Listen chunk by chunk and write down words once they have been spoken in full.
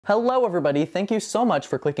Hello everybody, thank you so much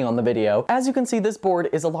for clicking on the video. As you can see, this board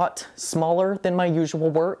is a lot smaller than my usual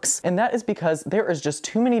works, and that is because there is just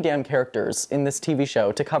too many damn characters in this TV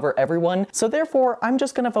show to cover everyone, so therefore I'm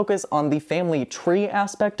just gonna focus on the family tree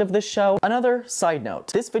aspect of this show. Another side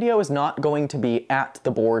note, this video is not going to be at the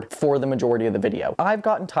board for the majority of the video. I've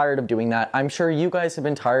gotten tired of doing that. I'm sure you guys have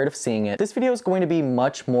been tired of seeing it. This video is going to be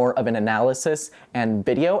much more of an analysis and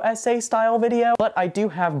video essay style video, but I do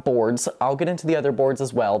have boards. I'll get into the other boards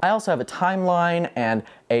as well. I also have a timeline and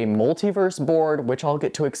a multiverse board, which I'll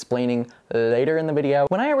get to explaining later in the video.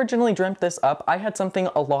 When I originally dreamt this up, I had something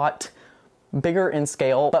a lot bigger in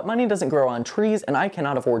scale, but money doesn't grow on trees and I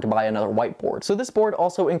cannot afford to buy another whiteboard. So this board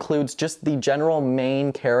also includes just the general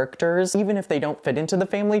main characters, even if they don't fit into the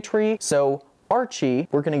family tree. So Archie,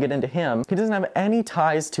 we're gonna get into him. He doesn't have any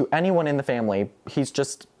ties to anyone in the family. He's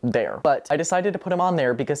just there. But I decided to put him on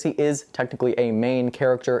there because he is technically a main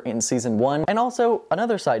character in season 1. And also,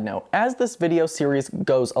 another side note, as this video series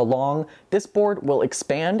goes along, this board will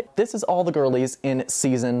expand. This is all the girlies in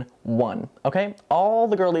season 1, okay? All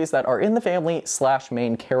the girlies that are in the family /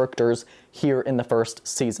 main characters here in the first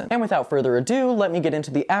season. And without further ado, let me get into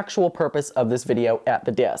the actual purpose of this video at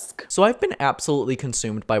the desk. So I've been absolutely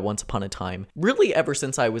consumed by Once Upon a Time, really ever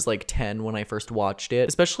since I was like 10 when I first watched it.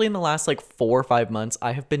 Especially in the last like 4 or 5 months,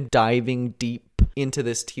 I have been diving deep into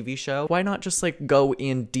this TV show. Why not just like go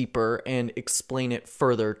in deeper and explain it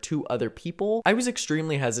further to other people? I was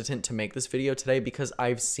extremely hesitant to make this video today because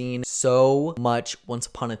I've seen so much Once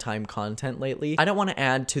Upon a Time content lately. I don't want to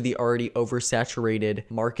add to the already oversaturated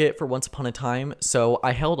market for Once Upon a Time, so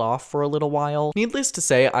I held off for a little while. Needless to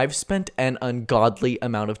say, I've spent an ungodly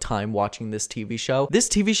amount of time watching this TV show. This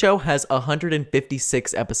TV show has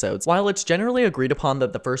 156 episodes. While it's generally agreed upon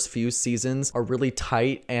that the first few seasons are really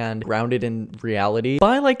tight and grounded in reality,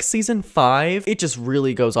 by like season 5, it just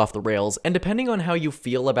really goes off the rails. And depending on how you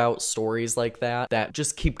feel about stories like that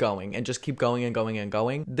just keep going and just keep going and going and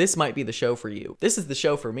going, this might be the show for you. This is the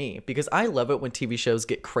show for me because I love it when TV shows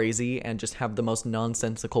get crazy and just have the most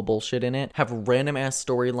nonsensical bullshit in it, have random ass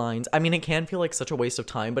storylines. I mean, it can feel like such a waste of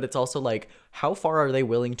time, but it's also like, how far are they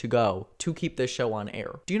willing to go to keep this show on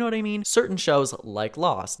air? Do you know what I mean? Certain shows like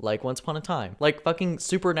Lost, like Once Upon a Time, like fucking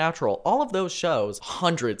Supernatural, all of those shows,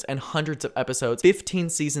 hundreds and hundreds of episodes, 15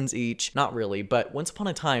 seasons each. Not really, but Once Upon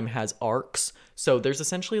a Time has arcs. So there's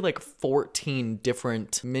essentially like 14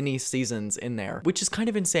 different mini seasons in there, which is kind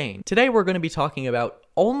of insane. Today we're going to be talking about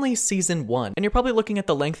only season 1. And you're probably looking at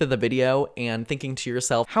the length of the video and thinking to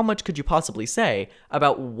yourself, how much could you possibly say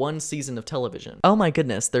about one season of television? Oh my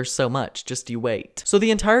goodness, there's so much, just you wait. So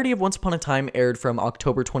the entirety of Once Upon a Time aired from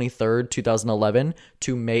October 23rd, 2011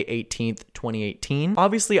 to May 18th, 2018.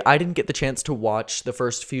 Obviously, I didn't get the chance to watch the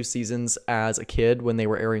first few seasons as a kid when they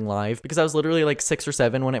were airing live because I was literally like 6 or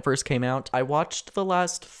 7 when it first came out. I watched the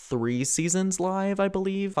last 3 seasons live, I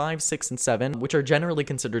believe, 5, 6, and 7, which are generally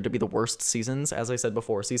considered to be the worst seasons. As I said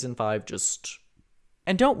before, season 5 just...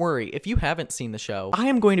 And don't worry, if you haven't seen the show, I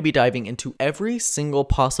am going to be diving into every single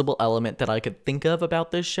possible element that I could think of about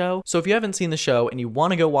this show. So if you haven't seen the show and you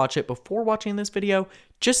want to go watch it before watching this video,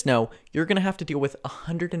 just know you're going to have to deal with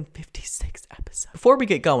 156 episodes. Before we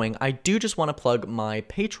get going, I do just want to plug my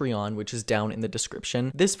Patreon, which is down in the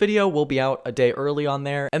description. This video will be out a day early on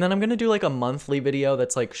there, and then I'm going to do like a monthly video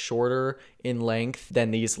that's like shorter in length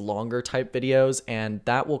than these longer type videos, and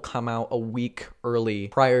that will come out a week early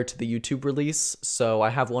prior to the YouTube release. So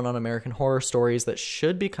I have one on American Horror Stories that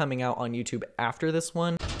should be coming out on YouTube after this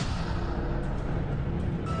one.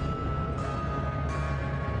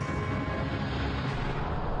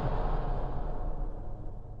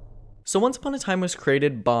 So Once Upon a Time was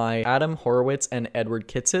created by Adam Horowitz and Edward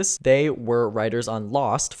Kitsis. They were writers on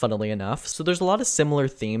Lost, funnily enough. So there's a lot of similar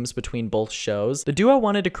themes between both shows. The duo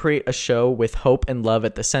wanted to create a show with hope and love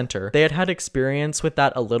at the center. They had experience with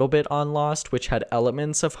that a little bit on Lost, which had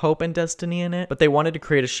elements of hope and destiny in it, but they wanted to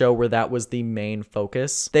create a show where that was the main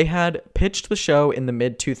focus. They had pitched the show in the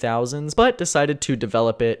mid-2000s, but decided to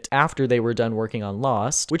develop it after they were done working on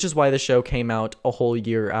Lost, which is why the show came out a whole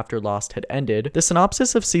year after Lost had ended. The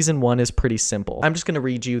synopsis of season 1 is pretty simple. I'm just going to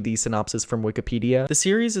read you the synopsis from Wikipedia. The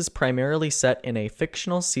series is primarily set in a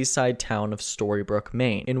fictional seaside town of Storybrooke,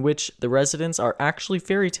 Maine, in which the residents are actually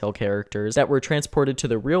fairy tale characters that were transported to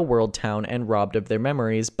the real world town and robbed of their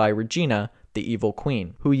memories by Regina, the evil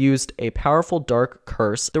queen, who used a powerful dark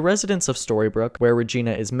curse. The residents of Storybrooke, where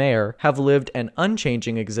Regina is mayor, have lived an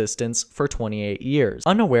unchanging existence for 28 years,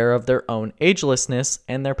 unaware of their own agelessness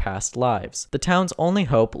and their past lives. The town's only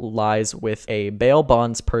hope lies with a bail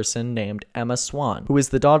bonds person named Emma Swan, who is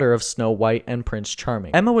the daughter of Snow White and Prince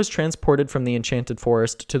Charming. Emma was transported from the Enchanted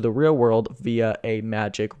Forest to the real world via a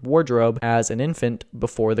magic wardrobe as an infant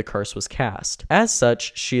before the curse was cast. As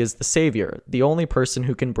such, she is the savior, the only person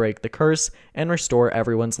who can break the curse and restore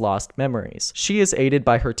everyone's lost memories. She is aided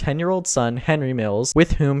by her 10-year-old son, Henry Mills,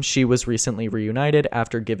 with whom she was recently reunited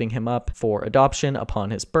after giving him up for adoption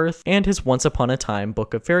upon his birth, and his Once Upon a Time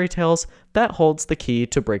book of fairy tales that holds the key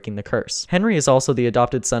to breaking the curse. Henry is also the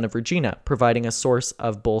adopted son of Regina, providing a source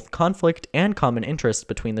of both conflict and common interest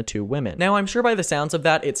between the two women. Now, I'm sure by the sounds of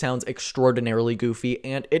that, it sounds extraordinarily goofy,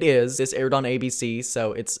 and it is. This aired on ABC,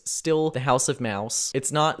 so it's still the House of Mouse.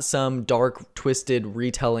 It's not some dark, twisted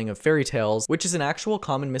retelling of fairy tales, which is an actual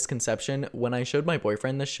common misconception. When I showed my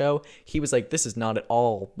boyfriend this show, he was like, this is not at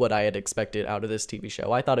all what I had expected out of this TV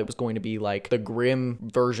show. I thought it was going to be like the grim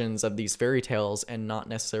versions of these fairy tales and not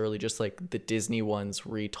necessarily just like the Disney ones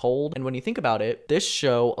retold. And when you think about it, this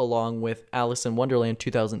show, along with Alice in Wonderland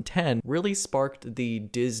 2010, really sparked the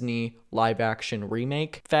Disney live action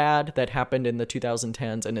remake fad that happened in the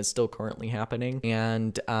 2010s and is still currently happening.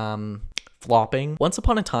 And flopping. Once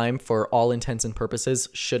Upon a Time, for all intents and purposes,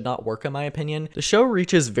 should not work in my opinion. The show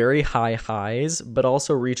reaches very high highs, but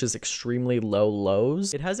also reaches extremely low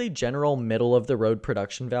lows. It has a general middle of the road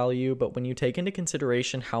production value, but when you take into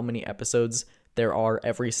consideration how many episodes there are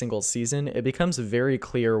every single season, it becomes very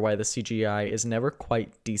clear why the CGI is never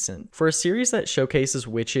quite decent. For a series that showcases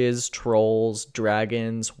witches, trolls,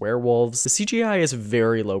 dragons, werewolves, the CGI is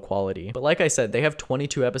very low quality. But like I said, they have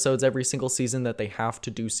 22 episodes every single season that they have to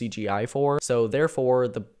do CGI for, so therefore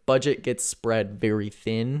the budget gets spread very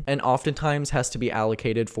thin and oftentimes has to be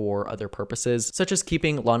allocated for other purposes, such as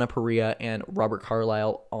keeping Lana Parrilla and Robert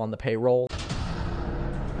Carlyle on the payroll.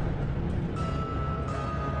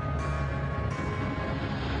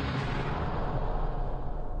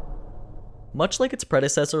 Much like its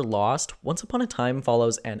predecessor Lost, Once Upon a Time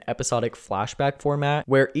follows an episodic flashback format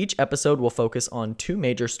where each episode will focus on two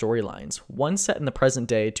major storylines, one set in the present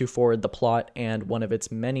day to forward the plot and one of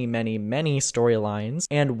its many storylines,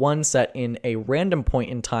 and one set in a random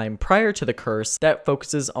point in time prior to the curse that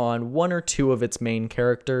focuses on one or two of its main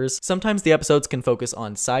characters. Sometimes the episodes can focus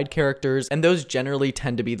on side characters, and those generally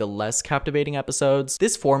tend to be the less captivating episodes.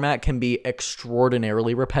 This format can be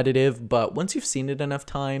extraordinarily repetitive, but once you've seen it enough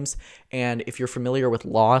times, and if you're familiar with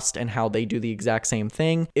Lost and how they do the exact same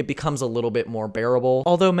thing, it becomes a little bit more bearable.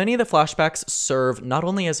 Although many of the flashbacks serve not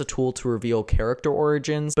only as a tool to reveal character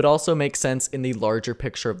origins, but also make sense in the larger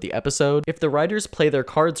picture of the episode. If the writers play their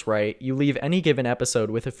cards right, you leave any given episode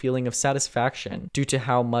with a feeling of satisfaction due to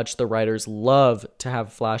how much the writers love to have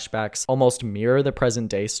flashbacks almost mirror the present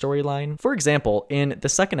day storyline. For example, in the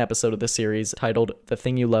second episode of the series, titled The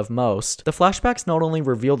Thing You Love Most, the flashbacks not only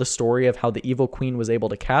reveal the story of how the evil queen was able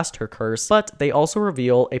to cast her curse, but they also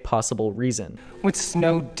reveal a possible reason. What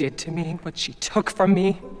Snow did to me, what she took from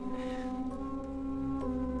me,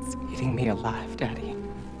 it's eating me alive, Daddy.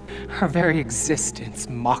 Her very existence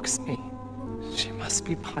mocks me. She must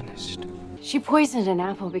be punished. She poisoned an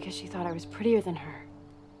apple because she thought I was prettier than her.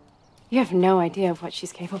 You have no idea of what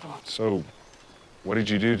she's capable of. So, what did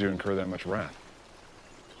you do to incur that much wrath?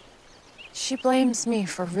 She blames me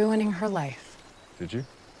for ruining her life. Did you?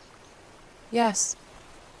 Yes.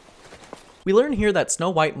 We learn here that Snow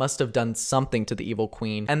White must have done something to the evil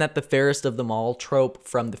queen, and that the fairest of them all trope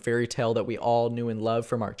from the fairy tale that we all knew and loved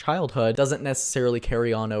from our childhood doesn't necessarily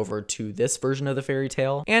carry on over to this version of the fairy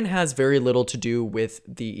tale, and has very little to do with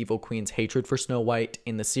the evil queen's hatred for Snow White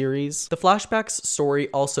in the series. The flashbacks story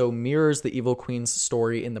also mirrors the evil queen's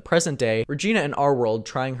story in the present day, Regina in our world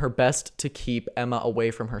trying her best to keep Emma away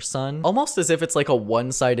from her son, almost as if it's like a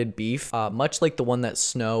one-sided beef, much like the one that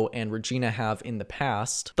Snow and Regina have in the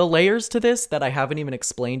past. The layers to this that I haven't even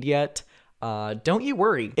explained yet, don't you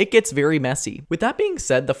worry, it gets very messy. With that being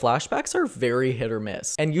said, the flashbacks are very hit or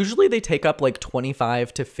miss, and usually they take up like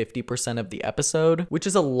 25 to 50% of the episode, which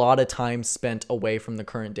is a lot of time spent away from the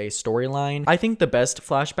current day storyline. I think the best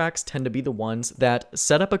flashbacks tend to be the ones that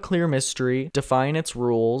set up a clear mystery, define its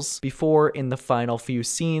rules, before in the final few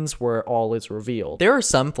scenes where all is revealed. There are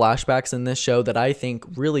some flashbacks in this show that I think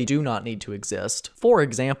really do not need to exist. For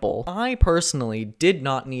example, I personally did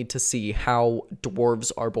not need to see how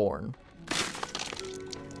dwarves are born.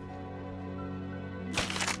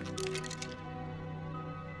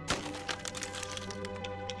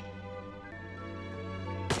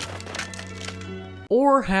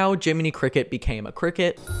 Or how Jiminy Cricket became a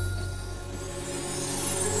cricket.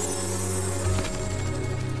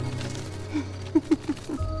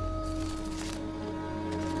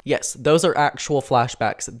 Yes, those are actual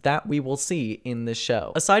flashbacks that we will see in this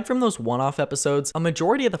show. Aside from those one-off episodes, a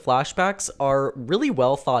majority of the flashbacks are really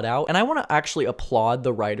well thought out, and I want to actually applaud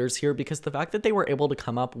the writers here because the fact that they were able to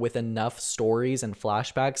come up with enough stories and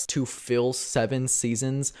flashbacks to fill 7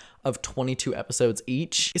 seasons of 22 episodes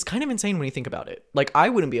each is kind of insane when you think about it. Like, I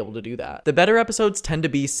wouldn't be able to do that. The better episodes tend to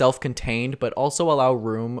be self-contained, but also allow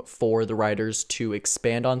room for the writers to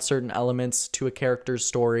expand on certain elements to a character's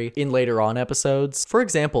story in later on episodes. For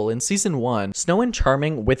example, in season 1, Snow and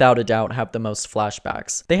Charming without a doubt have the most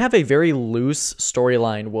flashbacks. They have a very loose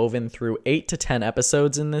storyline woven through 8 to 10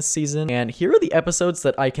 episodes in this season, and here are the episodes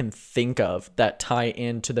that I can think of that tie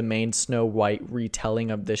into the main Snow White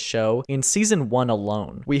retelling of this show. In season 1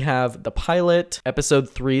 alone, we have the pilot, episode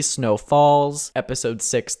 3, Snow Falls, episode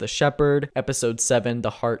 6, The Shepherd, episode 7, The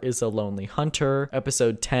Heart is a Lonely Hunter,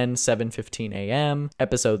 episode 10, 7:15 a.m.,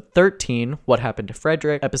 episode 13, What Happened to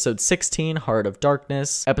Fredrick, episode 16, Heart of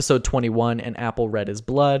Darkness, episode 21, An Apple Red as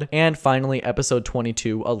Blood, and finally episode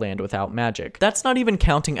 22, A Land Without Magic. That's not even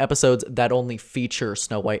counting episodes that only feature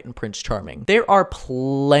Snow White and Prince Charming. There are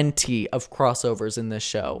plenty of crossovers in this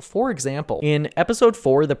show. For example, in episode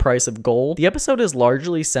 4, The Price of Gold, the episode is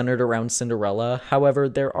largely centered around Cinderella. However,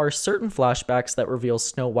 there are certain flashbacks that reveal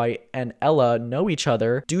Snow White and Ella know each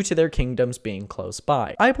other due to their kingdoms being close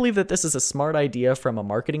by. I believe that this is a smart idea from a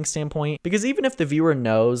marketing standpoint because even if the viewer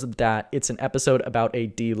knows that it's an episode about a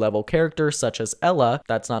D-level character such as Ella,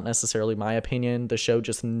 that's not necessarily my opinion. The show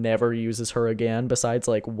just never uses her again besides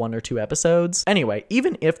like 1 or 2 episodes. Anyway,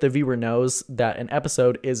 even if the viewer knows that an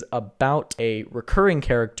episode is about a recurring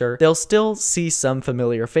character, they'll still see some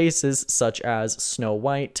familiar faces such as Snow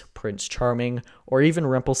White, Prince Charming, or even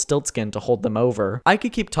Rumpelstiltskin to hold them over. I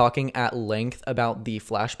could keep talking at length about the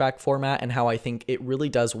flashback format and how I think it really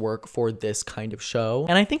does work for this kind of show.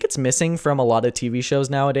 And I think it's missing from a lot of TV shows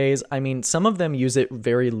nowadays. I mean, some of them use it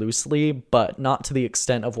very loosely, but not to the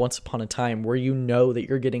extent of Once Upon a Time, where you know that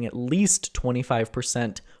you're getting at least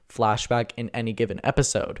 25% flashback in any given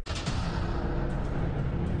episode.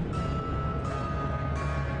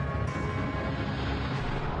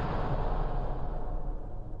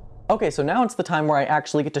 Okay, so now it's the time where I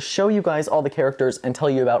actually get to show you guys all the characters and tell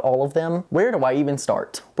you about all of them. Where do I even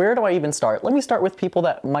start? Where do I even start? Let me start with people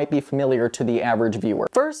that might be familiar to the average viewer.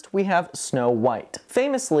 First, we have Snow White.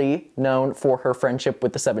 Famously known for her friendship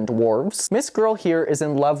with the 7 dwarves, Miss Girl here is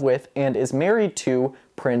in love with and is married to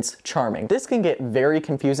Prince Charming. This can get very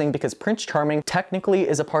confusing because Prince Charming technically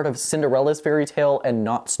is a part of Cinderella's fairy tale and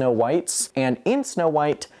not Snow White's, and in Snow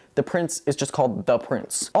White, the prince is just called the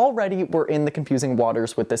prince. Already, we're in the confusing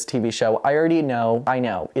waters with this TV show. I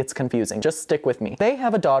know, it's confusing. Just stick with me. They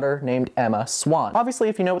have a daughter named Emma Swan. Obviously,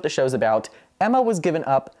 if you know what the show's about, Emma was given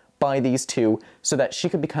up by these two so that she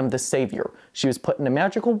could become the savior. She was put in a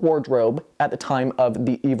magical wardrobe at the time of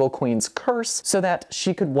the evil queen's curse so that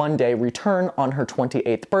she could one day return on her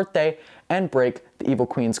 28th birthday and break the evil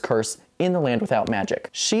queen's curse in the Land Without Magic.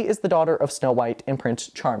 She is the daughter of Snow White and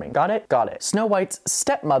Prince Charming. Got it? Got it. Snow White's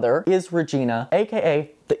stepmother is Regina,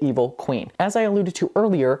 aka the Evil Queen. As I alluded to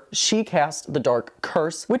earlier, she cast the Dark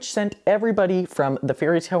Curse, which sent everybody from the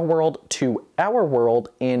fairy tale world to our world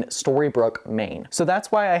in Storybrooke, Maine. So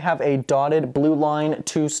that's why I have a dotted blue line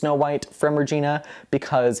to Snow White from Regina,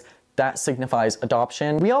 because that signifies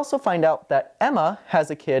adoption. We also find out that Emma has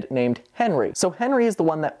a kid named Henry. So Henry is the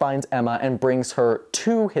one that finds Emma and brings her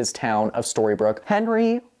to his town of Storybrooke.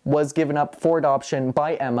 Henry was given up for adoption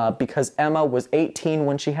by Emma because Emma was 18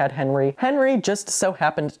 when she had Henry. Henry just so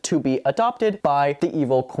happened to be adopted by the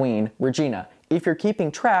evil queen, Regina. If you're keeping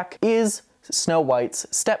track, is Snow White's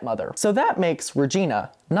stepmother. So that makes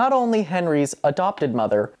Regina not only Henry's adopted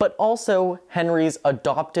mother, but also Henry's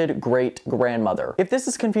adopted great-grandmother. If this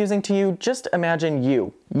is confusing to you, just imagine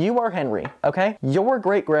you. You are Henry, okay? Your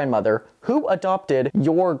great-grandmother, who adopted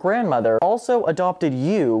your grandmother, also adopted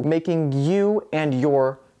you, making you and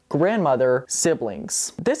your grandmother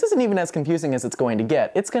siblings. This isn't even as confusing as it's going to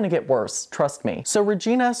get. It's going to get worse, trust me. So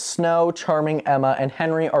Regina, Snow, Charming, Emma, and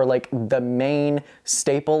Henry are like the main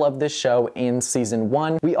staple of this show in season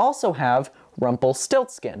 1. We also have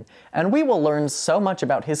Rumpelstiltskin, and we will learn so much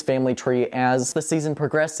about his family tree as the season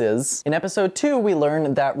progresses. In episode 2, we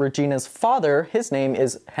learn that Regina's father, his name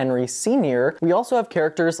is Henry Sr. We also have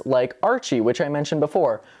characters like Archie, which I mentioned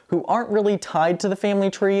before, who aren't really tied to the family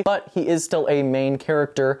tree, but he is still a main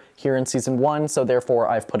character here in season 1, so therefore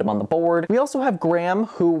I've put him on the board. We also have Graham,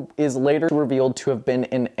 who is later revealed to have been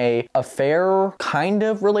in an affair kind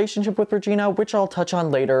of relationship with Regina, which I'll touch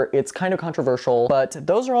on later. It's kind of controversial, but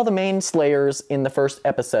those are all the main slayers characters in the first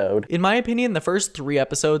episode. In my opinion, the first 3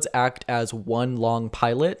 episodes act as one long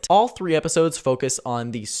pilot. All 3 episodes focus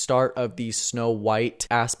on the start of the Snow White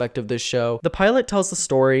aspect of this show. The pilot tells the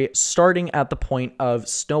story starting at the point of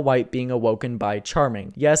Snow White being awoken by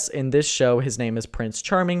Charming. Yes, in this show, his name is Prince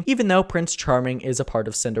Charming, even though Prince Charming is a part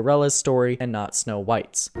of Cinderella's story and not Snow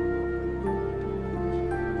White's.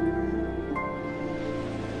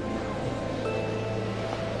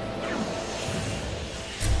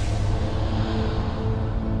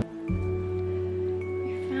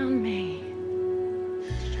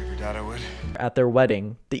 At their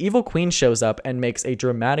wedding, the evil queen shows up and makes a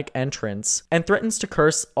dramatic entrance and threatens to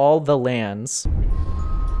curse all the lands.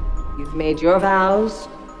 You've made your vows,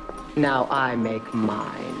 now I make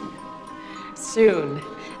mine. Soon,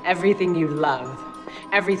 everything you love,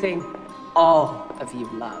 everything all of you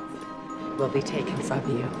love, will be taken from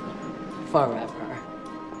you forever.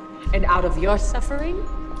 And out of your suffering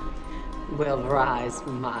will rise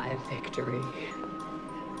my victory.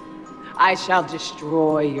 I shall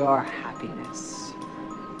destroy your happiness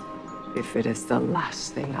if it is the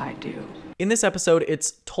last thing I do. In this episode,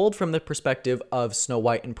 it's told from the perspective of Snow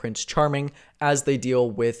White and Prince Charming as they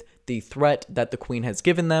deal with the threat that the queen has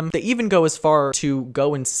given them. They even go as far to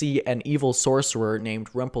go and see an evil sorcerer named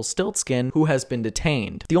Rumpelstiltskin who has been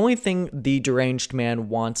detained. The only thing the deranged man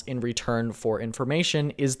wants in return for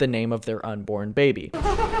information is the name of their unborn baby.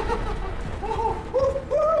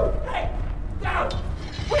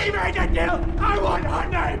 We made a deal! I want her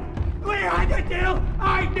name! We had a deal!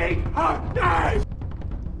 I need her name!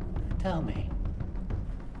 Tell me,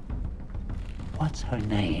 what's her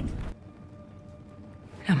name?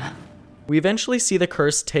 Emma. We eventually see the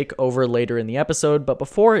curse take over later in the episode, but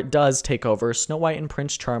before it does take over, Snow White and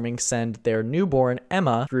Prince Charming send their newborn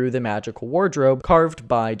Emma through the magical wardrobe carved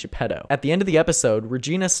by Geppetto. At the end of the episode,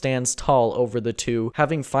 Regina stands tall over the two,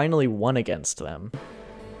 having finally won against them.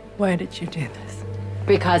 Why did you do this?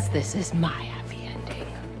 Because this is my happy ending.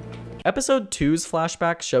 Episode 2's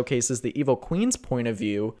flashback showcases the evil queen's point of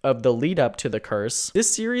view of the lead up to the curse.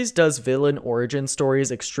 This series does villain origin stories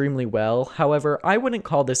extremely well, however, I wouldn't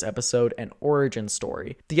call this episode an origin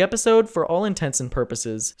story. The episode, for all intents and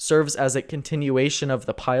purposes, serves as a continuation of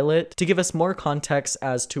the pilot to give us more context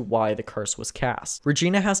as to why the curse was cast.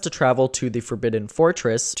 Regina has to travel to the Forbidden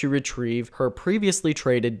Fortress to retrieve her previously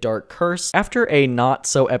traded dark curse. After a not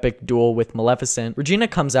so epic duel with Maleficent, Regina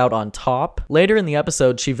comes out on top. Later in the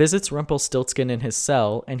episode, she visits Rumpelstiltskin in his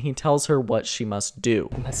cell, and he tells her what she must do.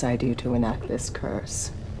 What must I do to enact this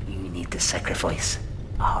curse? You need to sacrifice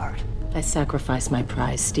a heart. I sacrifice my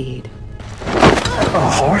prize steed.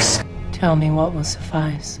 A horse? Tell me what will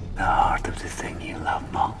suffice. The heart of the thing you love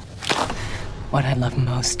most. What I love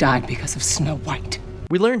most died because of Snow White.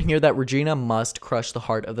 We learn here that Regina must crush the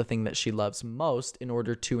heart of the thing that she loves most in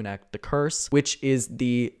order to enact the curse, which is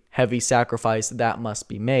the heavy sacrifice that must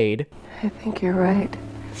be made. I think you're right.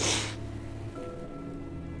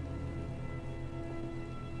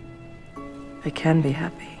 I can be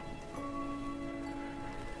happy.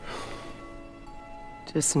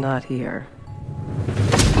 Just not here.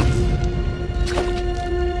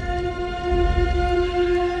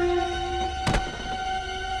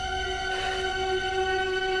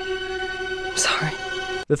 I'm sorry.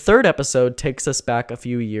 The third episode takes us back a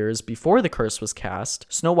few years before the curse was cast.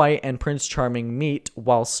 Snow White and Prince Charming meet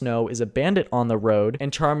while Snow is a bandit on the road,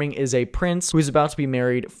 and Charming is a prince who's about to be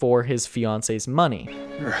married for his fiance's money.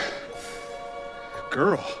 You're a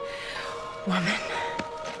girl. Woman.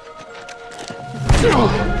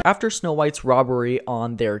 After Snow White's robbery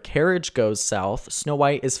on their carriage goes south, Snow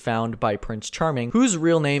White is found by Prince Charming, whose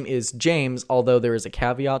real name is James, although there is a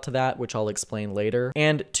caveat to that, which I'll explain later.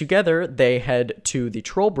 And together, they head to the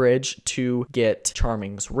troll bridge to get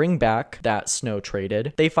Charming's ring back that Snow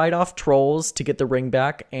traded. They fight off trolls to get the ring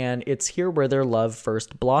back, and it's here where their love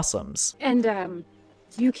first blossoms. And,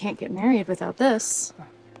 you can't get married without this.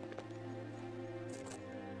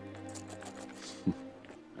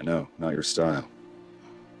 I know, not your style.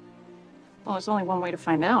 Well, there's only one way to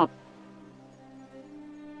find out.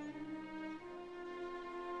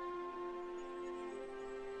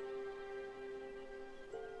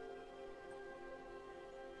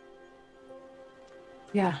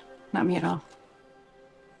 Yeah, not me at all.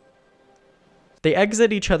 They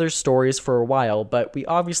exit each other's stories for a while, but we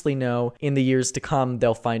obviously know in the years to come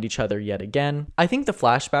they'll find each other yet again. I think the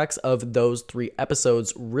flashbacks of those 3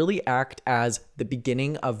 episodes really act as the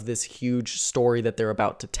beginning of this huge story that they're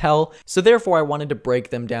about to tell, so therefore I wanted to break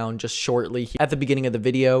them down just shortly at the beginning of the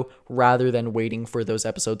video rather than waiting for those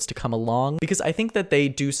episodes to come along, because I think that they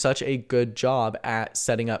do such a good job at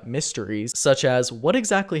setting up mysteries, such as what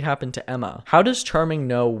exactly happened to Emma? How does Charming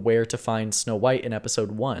know where to find Snow White in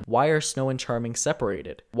episode 1? Why are Snow and Charming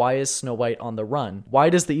separated? Why is Snow White on the run? Why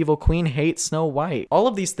does the evil queen hate Snow White? All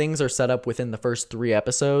of these things are set up within the first 3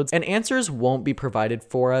 episodes, and answers won't be provided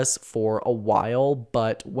for us for a while,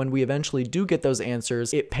 but when we eventually do get those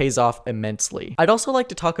answers, it pays off immensely. I'd also like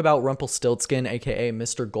to talk about Rumpelstiltskin, aka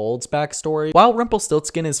Mr. Gold's backstory. While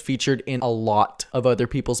Rumpelstiltskin is featured in a lot of other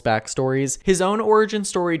people's backstories, his own origin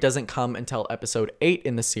story doesn't come until episode 8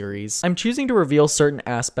 in the series. I'm choosing to reveal certain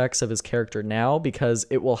aspects of his character now because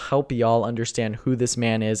it will help y'all understand who this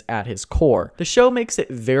man is at his core. The show makes it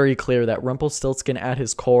very clear that Rumpelstiltskin at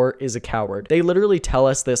his core is a coward. They literally tell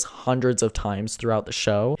us this hundreds of times throughout the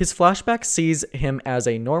show. His flashback sees him as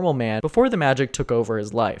a normal man before the magic took over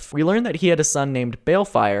his life. We learn that he had a son named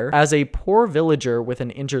Balefire. As a poor villager with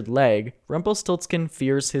an injured leg, Rumpelstiltskin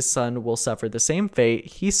fears his son will suffer the same fate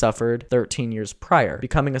he suffered 13 years prior,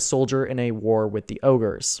 becoming a soldier in a war with the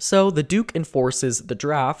ogres. So the Duke enforces the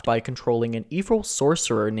draft by controlling an evil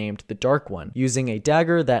sorcerer named the Dark One, using a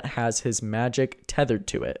dagger that has his magic tethered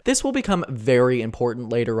to it. This will become very important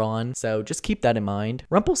later on, so just keep that in mind.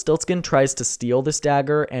 Rumpelstiltskin tries to steal this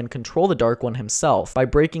dagger and control the Dark One himself by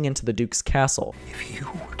breaking into the Duke's castle. If you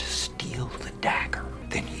were to steal the dagger,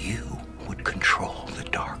 then you would control the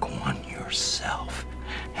Dark One yourself,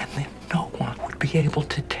 and then no one would be able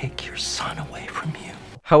to take your son away from you.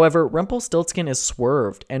 However, Rumpelstiltskin is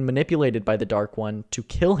swerved and manipulated by the Dark One to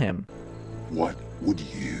kill him. What would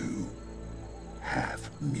you have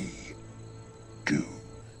me do?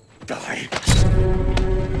 Die?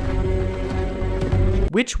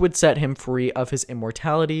 Which would set him free of his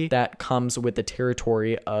immortality that comes with the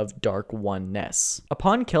territory of Dark One-ness.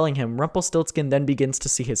 Upon killing him, Rumpelstiltskin then begins to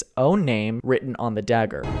see his own name written on the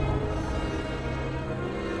dagger.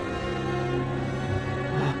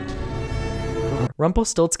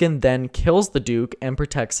 Rumpelstiltskin then kills the Duke and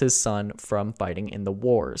protects his son from fighting in the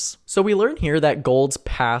wars. So we learn here that Gold's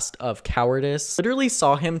past of cowardice literally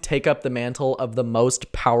saw him take up the mantle of the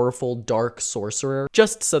most powerful dark sorcerer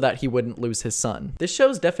just so that he wouldn't lose his son. This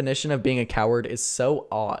show's definition of being a coward is so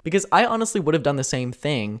odd because I honestly would have done the same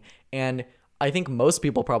thing, and I think most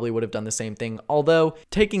people probably would have done the same thing, although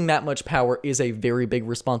taking that much power is a very big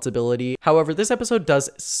responsibility. However, this episode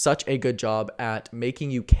does such a good job at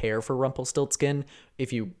making you care for Rumpelstiltskin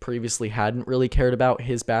if you previously hadn't really cared about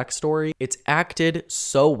his backstory. It's acted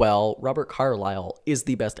so well. Robert Carlyle is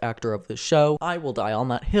the best actor of the show. I will die on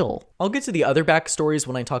that hill. I'll get to the other backstories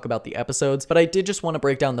when I talk about the episodes, but I did just want to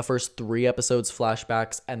break down the first 3 episodes,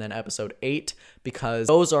 flashbacks, and then episode 8, because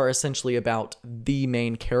those are essentially about the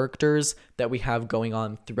main characters that we have going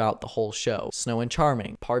on throughout the whole show. Snow and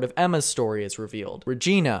Charming, part of Emma's story is revealed.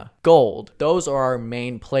 Regina, Gold, those are our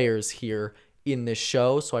main players here in this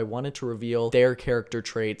show, so I wanted to reveal their character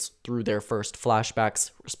traits through their first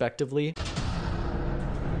flashbacks, respectively.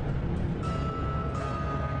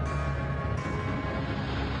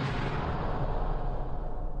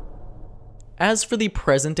 As for the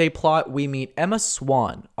present day plot, we meet Emma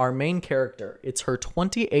Swan, our main character. It's her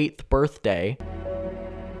 28th birthday.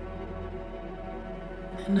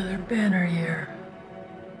 Another banner year.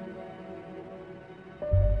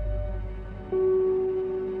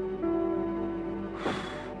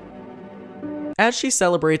 As she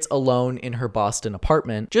celebrates alone in her Boston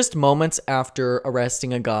apartment, just moments after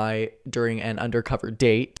arresting a guy during an undercover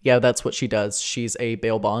date. Yeah, that's what she does. She's a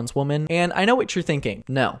bail bondswoman. And I know what you're thinking.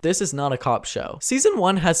 No, this is not a cop show. Season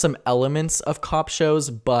 1 has some elements of cop shows,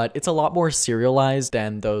 but it's a lot more serialized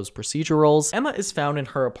than those procedurals. Emma is found in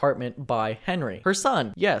her apartment by Henry, her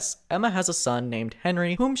son. Yes, Emma has a son named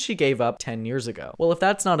Henry, whom she gave up 10 years ago. Well, if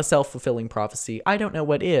that's not a self-fulfilling prophecy, I don't know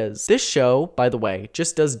what is. This show, by the way,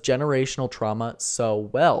 just does generational trauma so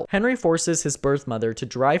well. Henry forces his birth mother to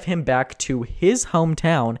drive him back to his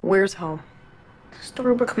hometown. Where's home?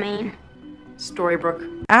 Storybrooke, Maine.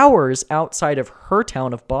 Storybrooke. Hours outside of her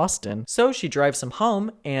town of Boston. So she drives him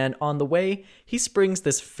home, and on the way, he springs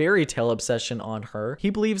this fairy tale obsession on her.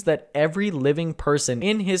 He believes that every living person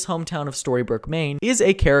in his hometown of Storybrooke, Maine is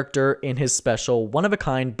a character in his special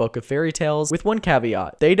one-of-a-kind book of fairy tales, with one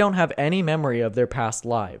caveat: they don't have any memory of their past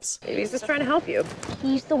lives. Maybe he's just trying to help you.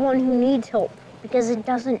 He's the one who needs help because it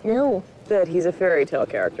doesn't know. that he's a fairy tale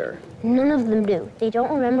character. None of them do. They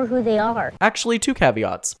don't remember who they are. Actually, 2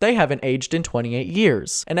 caveats. They haven't aged in 28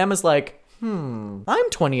 years. And Emma's like, I'm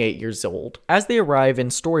 28 years old. As they arrive in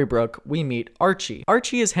Storybrooke, we meet Archie.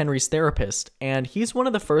 Archie is Henry's therapist, and he's one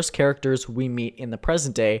of the first characters we meet in the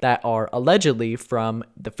present day that are allegedly from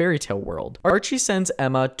the fairy tale world. Archie sends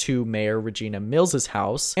Emma to Mayor Regina Mills's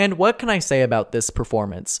house, and what can I say about this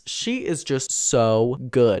performance? She is just so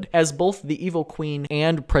good. As both the evil queen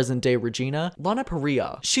and present day Regina, Lana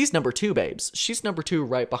Parrilla, she's number 2, babes. She's number 2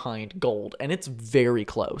 right behind Gold, and it's very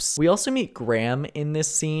close. We also meet Graham in this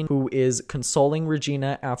scene, who is consoling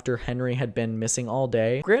Regina after Henry had been missing all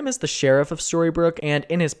day. Graham is the sheriff of Storybrooke, and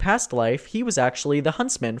in his past life, he was actually the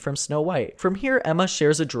huntsman from Snow White. From here, Emma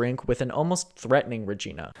shares a drink with an almost threatening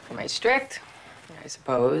Regina. Am I strict? I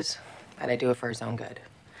suppose. But I do it for his own good.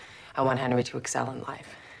 I want Henry to excel in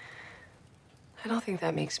life. I don't think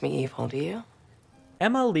that makes me evil, do you?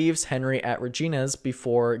 Emma leaves Henry at Regina's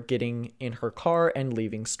before getting in her car and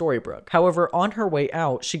leaving Storybrooke. However, on her way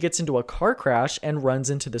out, she gets into a car crash and runs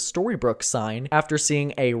into the Storybrooke sign after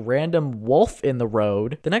seeing a random wolf in the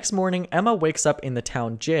road. The next morning, Emma wakes up in the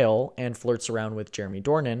town jail and flirts around with Jeremy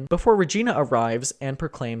Dornan before Regina arrives and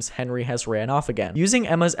proclaims Henry has ran off again. Using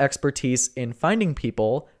Emma's expertise in finding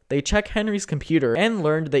people, they check Henry's computer and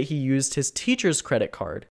learned that he used his teacher's credit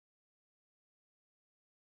card.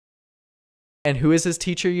 And who is his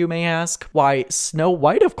teacher, you may ask? Why, Snow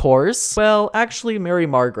White, of course. Well, actually, Mary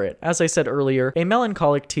Margaret. As I said earlier, a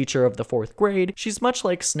melancholic teacher of the 4th grade, she's much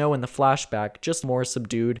like Snow in the flashback, just more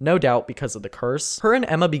subdued, no doubt because of the curse. Her and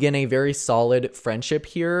Emma begin a very solid friendship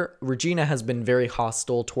here. Regina has been very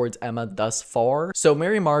hostile towards Emma thus far, so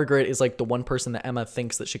Mary Margaret is like the one person that Emma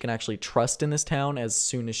thinks that she can actually trust in this town as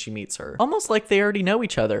soon as she meets her. Almost like they already know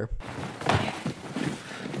each other.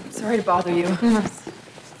 Sorry to bother you.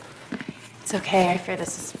 It's okay. I fear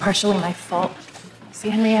this is partially my fault. See,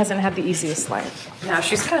 Henry hasn't had the easiest life. Now,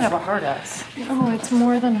 she's kind of a hard ass. Oh, it's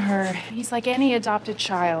more than her. He's like any adopted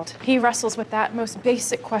child. He wrestles with that most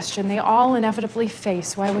basic question they all inevitably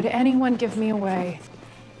face. Why would anyone give me away?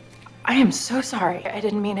 I am so sorry. I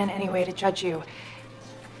didn't mean in any way to judge you.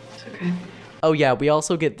 It's okay. Oh yeah, we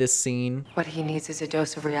also get this scene. What he needs is a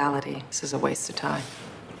dose of reality. This is a waste of time.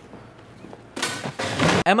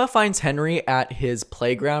 Emma finds Henry at his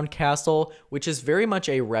playground castle, which is very much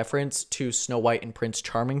a reference to Snow White and Prince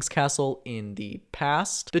Charming's castle in the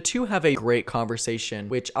past. The two have a great conversation,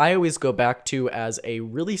 which I always go back to as a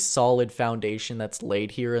really solid foundation that's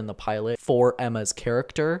laid here in the pilot for Emma's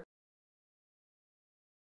character.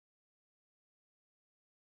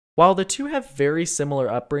 While the two have very similar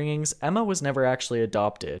upbringings, Emma was never actually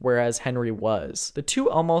adopted, whereas Henry was. The two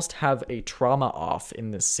almost have a trauma off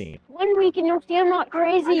in this scene. 1 week and you'll see I'm not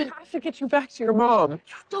crazy. I have to get you back to your mom. You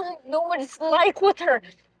don't know what it's like with her.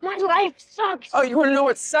 My life sucks. Oh, you want to know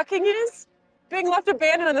what sucking is? Being left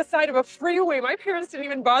abandoned on the side of a freeway. My parents didn't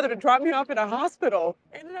even bother to drop me off at a hospital.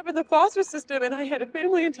 I ended up in the foster system and I had a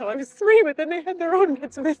family until I was 3, but then they had their own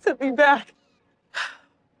kids, so they sent me back.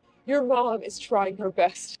 Your mom is trying her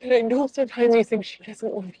best, and I know sometimes you think she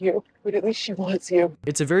doesn't love you, but at least she wants you.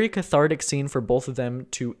 It's a very cathartic scene for both of them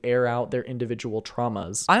to air out their individual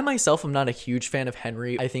traumas. I myself am not a huge fan of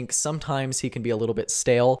Henry. I think sometimes he can be a little bit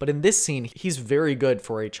stale, but in this scene, he's very good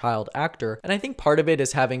for a child actor, and I think part of it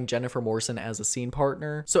is having Jennifer Morrison as a scene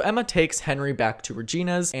partner. So Emma takes Henry back to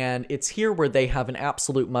Regina's, and it's here where they have an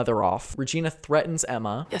absolute mother off. Regina threatens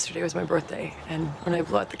Emma. Yesterday was my birthday, and when I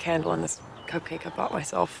blew out the candle on this cupcake I bought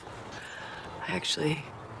myself, I actually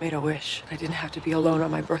made a wish. I didn't have to be alone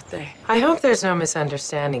on my birthday. I hope there's no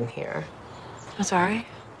misunderstanding here. I'm sorry.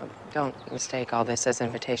 Don't mistake all this as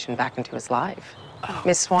invitation back into his life. Oh.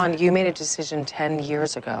 Miss Swan, you made a decision 10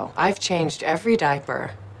 years ago. I've changed every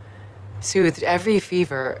diaper, soothed every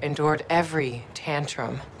fever, endured every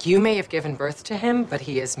tantrum. You may have given birth to him, but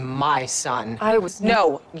he is my son.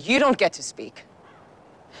 No, you don't get to speak.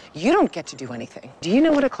 You don't get to do anything. Do you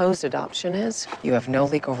know what a closed adoption is? You have no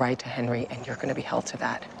legal right to Henry, and you're going to be held to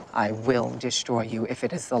that. I will destroy you if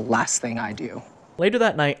it is the last thing I do. Later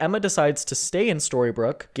that night, Emma decides to stay in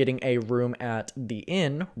Storybrooke, getting a room at the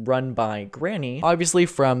inn run by Granny, obviously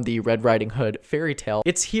from the Red Riding Hood fairy tale.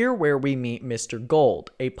 It's here where we meet Mr.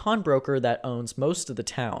 Gold, a pawnbroker that owns most of the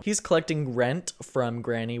town. He's collecting rent from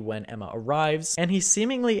Granny when Emma arrives, and he's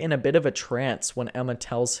seemingly in a bit of a trance when Emma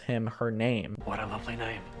tells him her name. What a lovely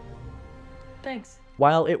name. Thanks.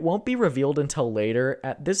 While it won't be revealed until later,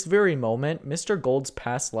 at this very moment, Mr. Gold's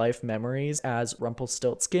past life memories as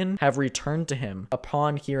Rumpelstiltskin have returned to him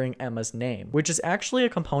upon hearing Emma's name, which is actually a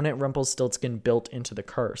component Rumpelstiltskin built into the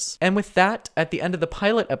curse. And with that, at the end of the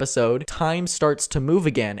pilot episode, time starts to move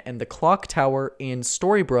again and the clock tower in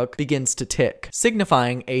Storybrooke begins to tick,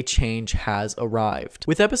 signifying a change has arrived.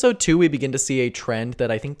 With episode 2, we begin to see a trend that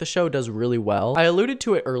I think the show does really well. I alluded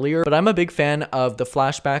to it earlier, but I'm a big fan of the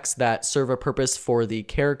flashbacks that serve a purpose for the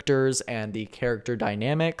characters and the character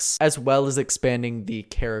dynamics, as well as expanding the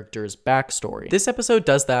character's backstory. This episode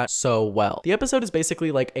does that so well. The episode is basically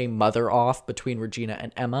like a mother-off between Regina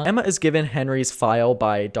and Emma. Emma is given Henry's file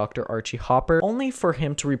by Dr. Archie Hopper, only for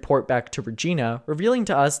him to report back to Regina, revealing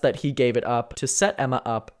to us that he gave it up to set Emma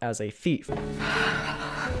up as a thief.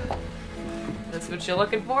 That's what you're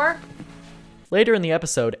looking for? Later in the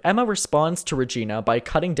episode, Emma responds to Regina by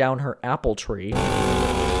cutting down her apple tree.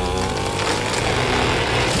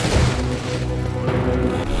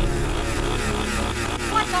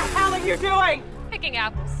 What the hell are you doing? Picking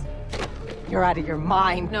apples. You're out of your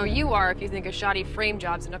mind. No, you are if you think a shoddy frame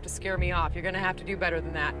job's enough to scare me off. You're gonna have to do better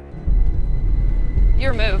than that.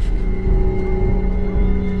 Your move.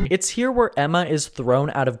 It's here where Emma is thrown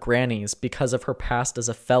out of Granny's because of her past as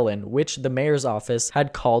a felon, which the mayor's office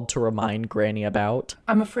had called to remind Granny about.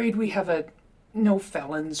 I'm afraid we have a no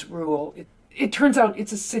felons rule. It turns out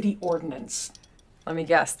it's a city ordinance. Let me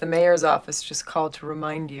guess, the mayor's office just called to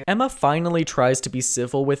remind you. Emma finally tries to be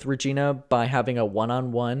civil with Regina by having a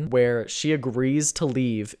one-on-one where she agrees to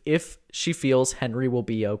leave if she feels Henry will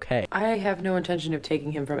be okay. I have no intention of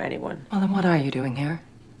taking him from anyone. Well, then what are you doing here?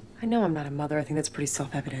 I know I'm not a mother. I think that's pretty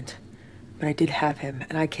self-evident. But I did have him,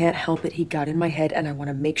 and I can't help it. He got in my head, and I want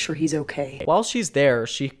to make sure he's okay. While she's there,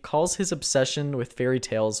 she calls his obsession with fairy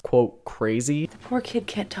tales, quote, crazy. The poor kid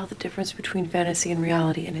can't tell the difference between fantasy and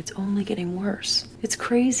reality, and it's only getting worse. It's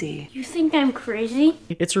crazy. You think I'm crazy?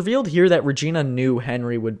 It's revealed here that Regina knew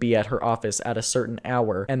Henry would be at her office at a certain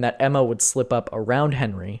hour, and that Emma would slip up around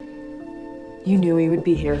Henry. You knew he would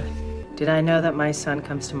be here. Did I know that my son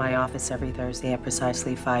comes to my office every Thursday at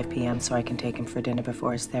precisely 5 p.m. so I can take him for dinner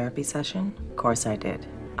before his therapy session? Of course I did.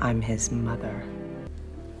 I'm his mother.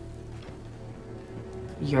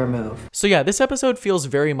 Your move. So yeah, this episode feels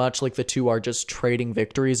very much like the two are just trading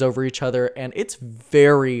victories over each other, and it's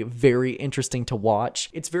very, very interesting to watch.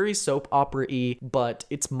 It's very soap opera-y, but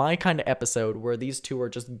it's my kind of episode where these two are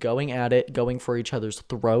just going at it, going for each other's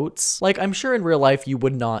throats. Like, I'm sure in real life you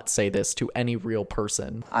would not say this to any real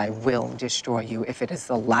person. I will destroy you if it is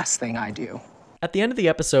the last thing I do. At the end of the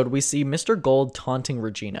episode, we see Mr. Gold taunting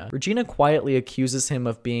Regina. Regina quietly accuses him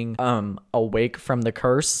of being, awake from the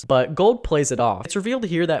curse, but Gold plays it off. It's revealed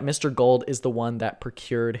here that Mr. Gold is the one that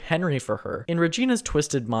procured Henry for her. In Regina's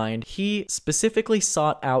twisted mind, he specifically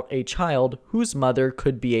sought out a child whose mother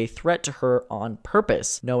could be a threat to her on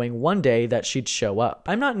purpose, knowing one day that she'd show up.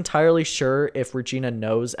 I'm not entirely sure if Regina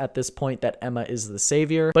knows at this point that Emma is the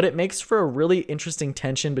savior, but it makes for a really interesting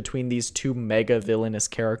tension between these two mega villainous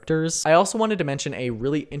characters. I also wanted to mention a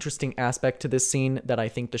really interesting aspect to this scene that I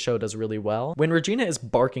think the show does really well. When Regina is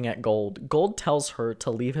barking at Gold, Gold tells her to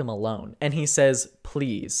leave him alone, and he says,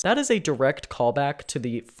 please. That is a direct callback to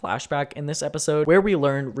the flashback in this episode where we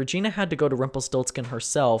learn Regina had to go to Rumpelstiltskin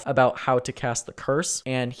herself about how to cast the curse,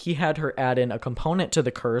 and he had her add in a component to the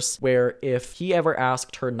curse where if he ever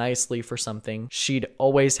asked her nicely for something, she'd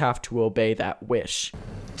always have to obey that wish.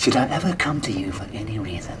 Should I ever come to you for any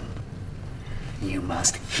reason, you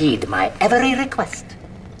must heed my every request.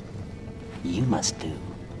 You must do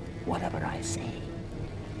whatever I say,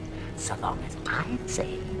 so long as I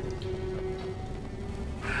say.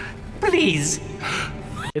 Please.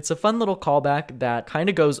 It's a fun little callback that kind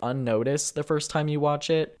of goes unnoticed the first time you watch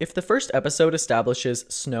it. If the first episode establishes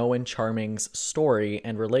Snow and Charming's story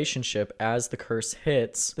and relationship as the curse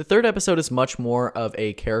hits, the third episode is much more of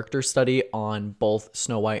a character study on both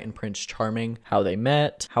Snow White and Prince Charming, how they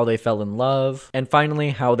met, how they fell in love, and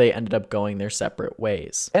finally how they ended up going their separate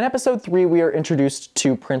ways. In episode 3, we are introduced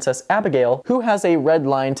to Princess Abigail, who has a red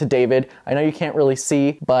line to David. I know you can't really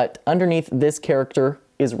see, but underneath this character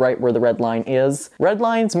is right where the red line is. Red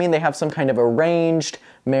lines mean they have some kind of arranged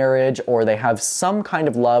marriage or they have some kind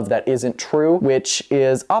of love that isn't true, which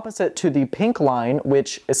is opposite to the pink line,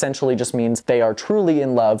 which essentially just means they are truly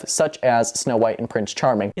in love, such as Snow White and Prince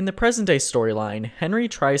Charming. In the present day storyline, Henry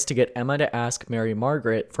tries to get Emma to ask Mary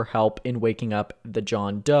Margaret for help in waking up the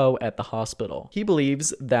John Doe at the hospital. He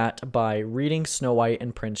believes that by reading Snow White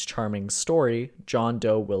and Prince Charming's story, John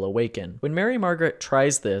Doe will awaken. When Mary Margaret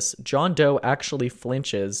tries this, John Doe actually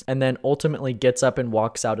flinches and then ultimately gets up and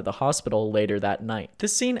walks out of the hospital later that night. This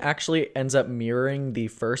This scene actually ends up mirroring the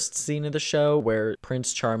first scene of the show where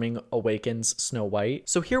Prince Charming awakens Snow White.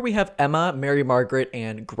 So here we have Emma, Mary Margaret,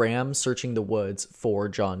 and Graham searching the woods for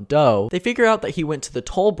John Doe. They figure out that he went to the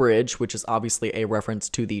toll bridge, which is obviously a reference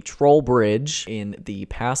to the troll bridge in the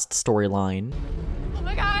past storyline. Oh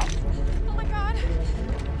my god! Oh my god!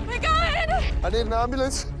 Oh my god! I need an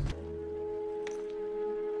ambulance.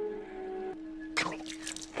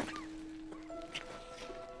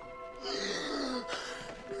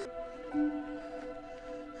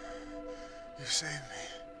 You saved me.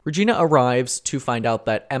 Regina arrives to find out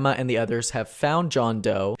that Emma and the others have found John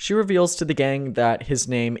Doe. She reveals to the gang that his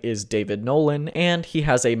name is David Nolan, and he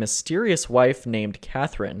has a mysterious wife named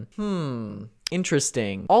Catherine.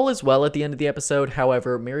 Interesting. All is well at the end of the episode,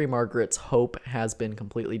 however, Mary Margaret's hope has been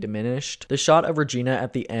completely diminished. The shot of Regina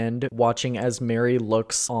at the end, watching as Mary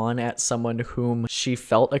looks on at someone whom she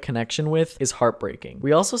felt a connection with, is heartbreaking.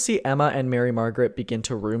 We also see Emma and Mary Margaret begin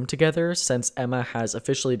to room together since Emma has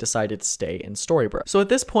officially decided to stay in Storybrooke. So at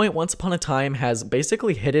this point, Once Upon a Time has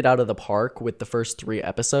basically hit it out of the park with the first 3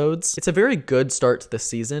 episodes. It's a very good start to the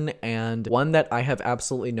season and one that I have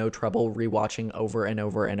absolutely no trouble rewatching over and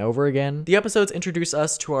over and over again. The episodes introduce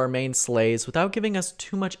us to our main slays without giving us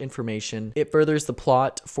too much information. It furthers the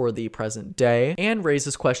plot for the present day and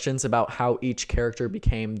raises questions about how each character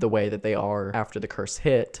became the way that they are after the curse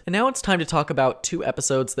hit. And now it's time to talk about 2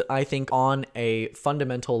 episodes that I think on a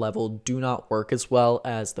fundamental level do not work as well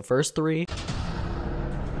as the first 3.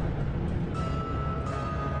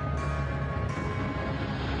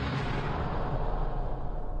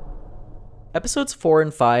 Episodes 4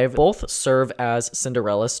 and 5 both serve as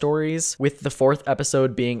Cinderella stories, with the 4th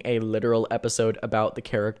episode being a literal episode about the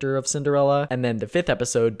character of Cinderella, and then the 5th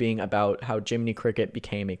episode being about how Jiminy Cricket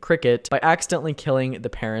became a cricket by accidentally killing the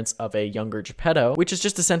parents of a younger Geppetto, which is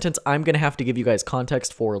just a sentence I'm gonna have to give you guys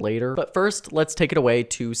context for later. But first, let's take it away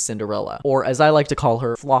to Cinderella, or as I like to call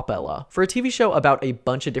her, Flopella. For a TV show about a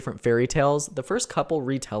bunch of different fairy tales, the first couple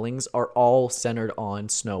retellings are all centered on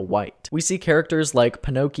Snow White. We see characters like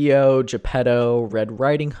Pinocchio, Geppetto, Red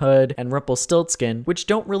Riding Hood, and Rumpelstiltskin, which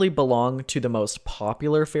don't really belong to the most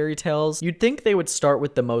popular fairy tales. You'd think they would start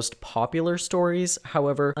with the most popular stories,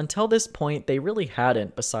 however, until this point, they really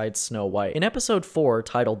hadn't besides Snow White. In episode 4,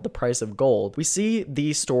 titled The Price of Gold, we see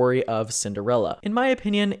the story of Cinderella. In my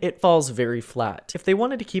opinion, it falls very flat. If they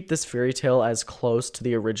wanted to keep this fairy tale as close to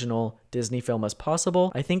the original Disney film as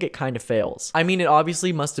possible, I think it kind of fails. I mean, it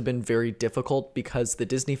obviously must have been very difficult because the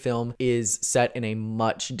Disney film is set in a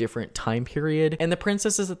much different time period, and the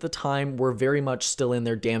princesses at the time were very much still in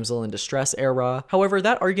their damsel in distress era. However,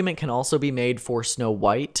 that argument can also be made for Snow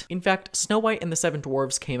White. In fact, Snow White and the Seven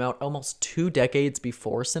Dwarfs came out almost 2 decades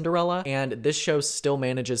before Cinderella, and this show still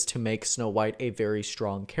manages to make Snow White a very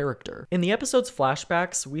strong character. In the episode's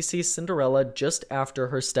flashbacks, we see Cinderella just after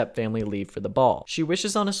her stepfamily leave for the ball. She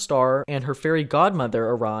wishes on a star, and her fairy godmother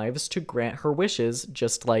arrives to grant her wishes,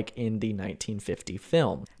 just like in the 1950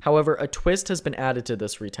 film. However, a twist has been added to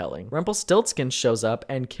this retelling. Rumpelstiltskin shows up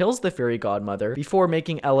and kills the fairy godmother before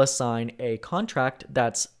making Ella sign a contract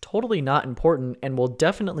that's totally not important and will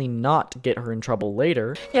definitely not get her in trouble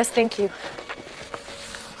later. Yes, thank you.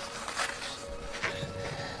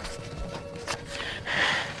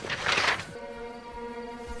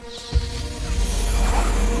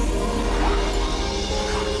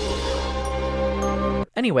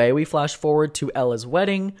 Anyway, we flash forward to Ella's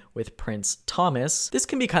wedding with Prince Thomas. This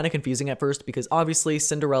can be kind of confusing at first because obviously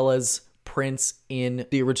Cinderella's prince in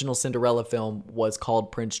the original Cinderella film was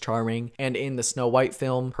called Prince Charming, and in the Snow White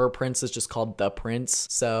film, her prince is just called the Prince.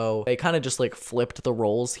 So they kind of just like flipped the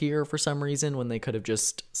roles here for some reason when they could have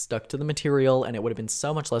just stuck to the material and it would have been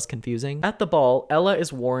so much less confusing. At the ball, Ella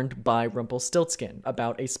is warned by Rumpelstiltskin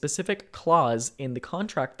about a specific clause in the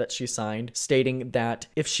contract that she signed stating that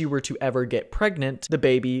if she were to ever get pregnant, the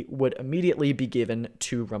baby would immediately be given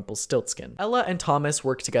to Rumpelstiltskin. Ella and Thomas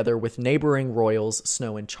work together with neighboring royals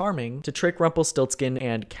Snow and Charming to trick Rumpelstiltskin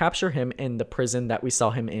and capture him in the prison that we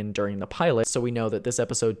saw him in during the pilot, so we know that this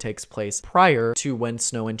episode takes place prior to when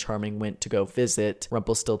Snow and Charming went to go visit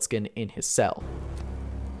Rumpelstiltskin in his cell.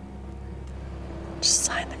 Just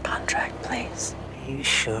sign the contract, please. Are you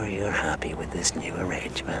sure you're happy with this new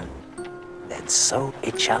arrangement? Then so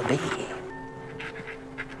it shall be.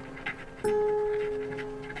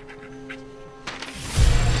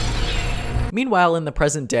 Meanwhile, in the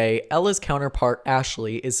present day, Ella's counterpart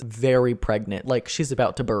Ashley is very pregnant, like she's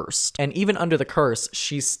about to burst. And even under the curse,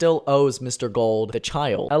 she still owes Mr. Gold the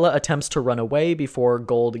child. Ella attempts to run away before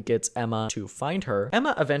Gold gets Emma to find her.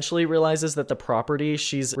 Emma eventually realizes that the property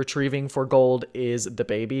she's retrieving for Gold is the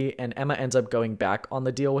baby, and Emma ends up going back on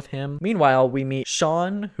the deal with him. Meanwhile, we meet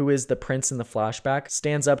Sean, who is the prince in the flashback,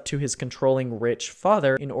 stands up to his controlling rich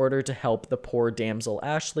father in order to help the poor damsel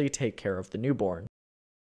Ashley take care of the newborn.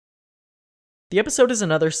 The episode is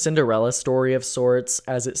another Cinderella story of sorts,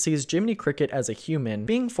 as it sees Jiminy Cricket as a human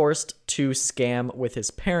being forced to scam with his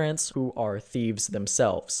parents, who are thieves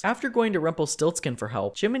themselves. After going to Rumpelstiltskin for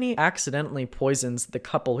help, Jiminy accidentally poisons the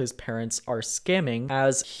couple his parents are scamming,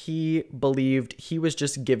 as he believed he was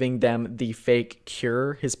just giving them the fake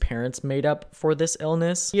cure his parents made up for this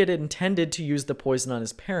illness. He had intended to use the poison on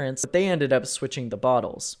his parents, but they ended up switching the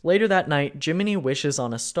bottles. Later that night, Jiminy wishes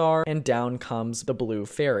on a star, and down comes the blue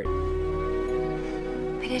fairy.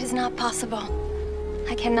 But it is not possible.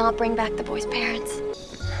 I cannot bring back the boy's parents.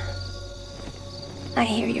 I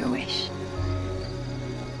hear your wish.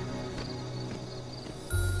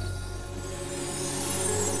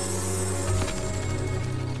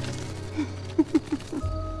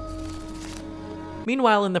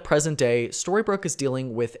 Meanwhile, in the present day, Storybrooke is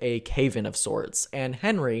dealing with a cave-in of sorts, and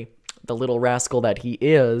Henry, the little rascal that he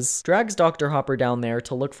is, drags Dr. Hopper down there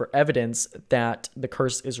to look for evidence that the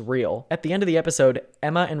curse is real. At the end of the episode,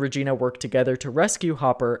 Emma and Regina work together to rescue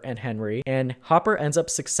Hopper and Henry, and Hopper ends up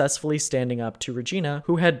successfully standing up to Regina,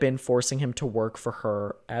 who had been forcing him to work for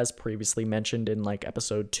her, as previously mentioned in like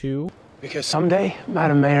episode 2. Because someday,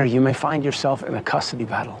 Madam Mayor, you may find yourself in a custody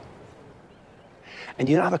battle. And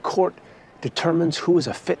you know how the court determines who is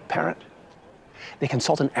a fit parent? They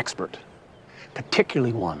consult an expert,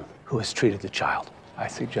 particularly one who has treated the child. I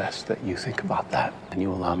suggest that you think about that and you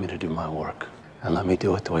allow me to do my work and let me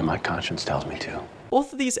do it the way my conscience tells me to.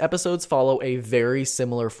 Both of these episodes follow a very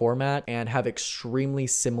similar format and have extremely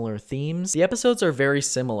similar themes. The episodes are very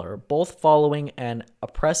similar, both following an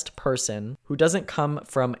oppressed person who doesn't come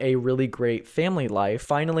from a really great family life,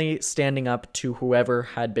 finally standing up to whoever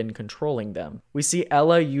had been controlling them. We see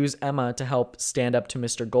Ella use Emma to help stand up to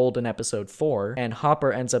Mr. Gold in episode 4, and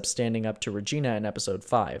Hopper ends up standing up to Regina in episode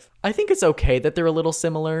 5. I think it's okay that they're a little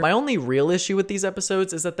similar. My only real issue with these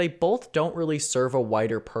episodes is that they both don't really serve a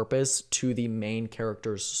wider purpose to the main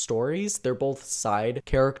characters' stories. They're both side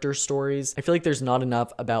character stories. I feel like there's not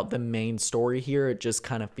enough about the main story here. It just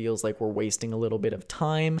kind of feels like we're wasting a little bit of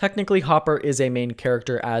time. Technically, Hopper is a main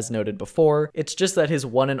character as noted before. It's just that his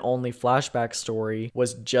one and only flashback story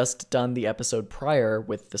was just done the episode prior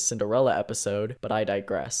with the Cinderella episode, but I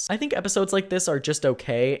digress. I think episodes like this are just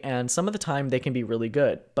okay, and some of the time they can be really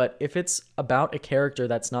good, but if it's about a character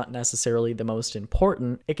that's not necessarily the most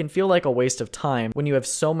important, it can feel like a waste of time when you have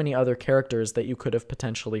so many other characters that you could have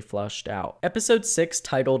potentially flushed out. Episode 6,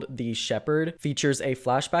 titled The Shepherd, features a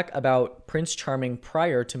flashback about Prince Charming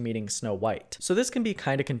prior to meeting Snow White. So this can be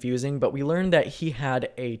kind of confusing, but we learned that he had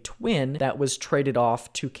a twin that was traded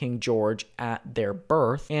off to King George at their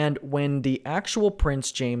birth, and when the actual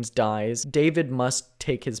Prince James dies, David must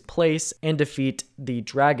take his place and defeat the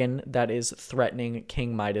dragon that is threatening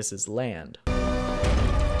King Midas's land.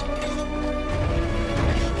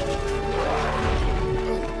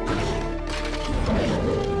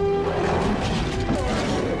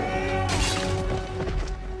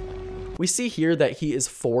 We see here that he is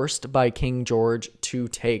forced by King George to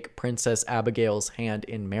take Princess Abigail's hand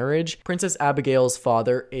in marriage. Princess Abigail's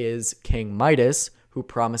father is King Midas, who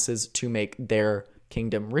promises to make their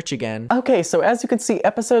kingdom rich again. Okay, so as you can see,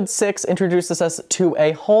 episode 6 introduces us to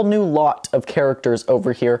a whole new lot of characters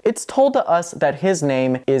over here. It's told to us that his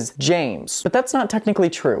name is James, but that's not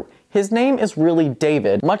technically true. His name is really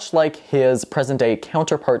David, much like his present-day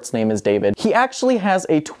counterpart's name is David. He actually has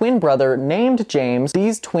a twin brother named James.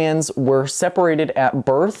 These twins were separated at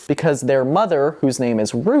birth because their mother, whose name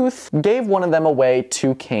is Ruth, gave one of them away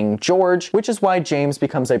to King George, which is why James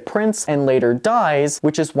becomes a prince and later dies,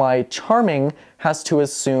 which is why Charming has to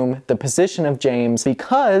assume the position of James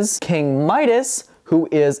because King Midas, who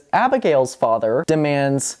is Abigail's father,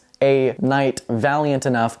 demands a knight valiant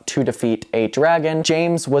enough to defeat a dragon.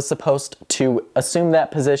 James was supposed to assume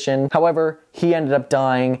that position. However, he ended up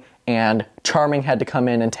dying and Charming had to come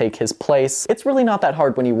in and take his place. It's really not that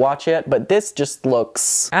hard when you watch it, but this just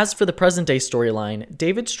looks... As for the present day storyline,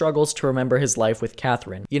 David struggles to remember his life with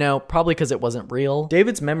Catherine. You know, probably because it wasn't real.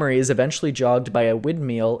 David's memory is eventually jogged by a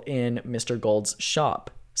windmill in Mr. Gold's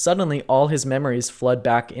shop. Suddenly, all his memories flood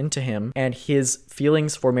back into him, and his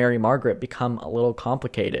feelings for Mary Margaret become a little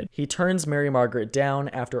complicated. He turns Mary Margaret down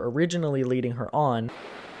after originally leading her on.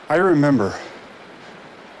 I remember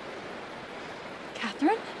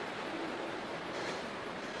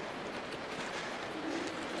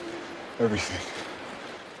Everything.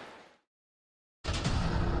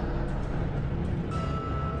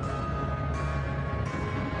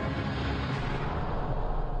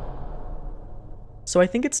 So I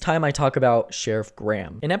think it's time I talk about Sheriff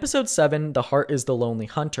Graham. In episode 7, The Heart is the Lonely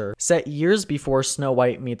Hunter, set years before Snow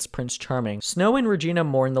White meets Prince Charming, Snow and Regina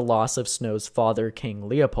mourn the loss of Snow's father, King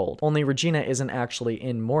Leopold. Only Regina isn't actually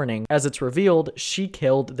in mourning. As it's revealed, she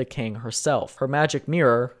killed the king herself. Her magic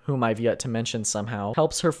mirror, whom I've yet to mention somehow,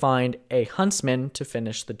 helps her find a huntsman to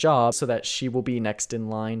finish the job so that she will be next in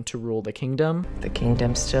line to rule the kingdom. The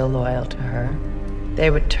kingdom's still loyal to her.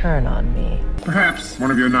 They would turn on me. Perhaps one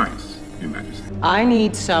of your knights, Your Majesty. I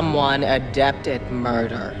need someone adept at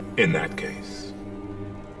murder. In that case,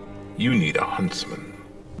 you need a huntsman.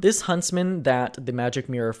 This huntsman that the magic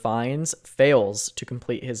mirror finds fails to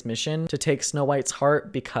complete his mission to take Snow White's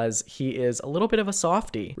heart because he is a little bit of a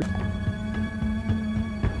softie.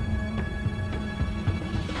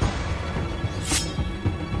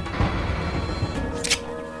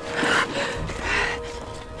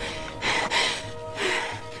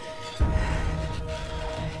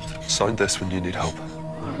 Sound this when you need help.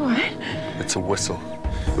 What? It's a whistle.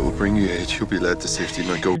 It will bring you aid. You'll be led to safety.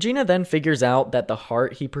 Now go. Regina then figures out that the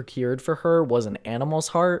heart he procured for her was an animal's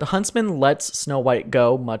heart. The huntsman lets Snow White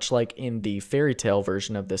go, much like in the fairy tale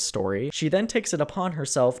version of this story. She then takes it upon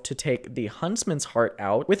herself to take the huntsman's heart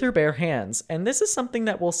out with her bare hands, and this is something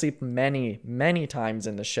that we'll see many, many times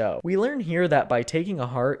in the show. We learn here that by taking a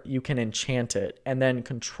heart, you can enchant it, and then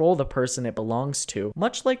control the person it belongs to,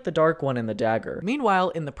 much like the Dark One in the dagger. Meanwhile,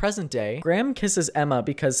 in the present day, Graham kisses Emma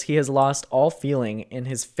because he has lost all feeling in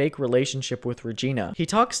his fake relationship with Regina. He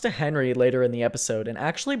talks to Henry later in the episode and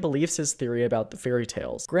actually believes his theory about the fairy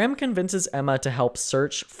tales. Graham convinces Emma to help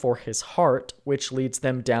search for his heart, which leads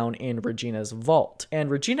them down in Regina's vault.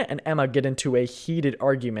 And Regina and Emma get into a heated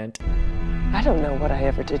argument. I don't know what I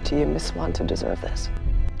ever did to you, Miss Swan, to deserve this.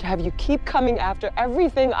 To have you keep coming after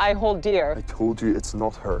everything I hold dear. I told you it's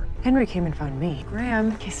not her. Henry came and found me.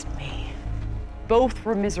 Graham kissed me. Both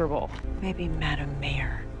were miserable. Maybe, Madam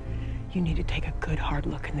Mayor, you need to take a good hard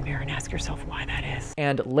look in the mirror and ask yourself why that is.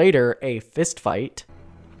 And later, a fist fight.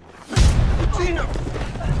 Regina!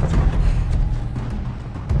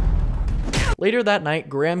 Later that night,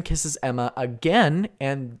 Graham kisses Emma again,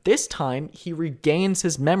 and this time he regains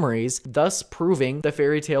his memories, thus proving the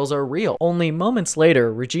fairy tales are real. Only moments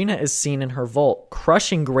later, Regina is seen in her vault,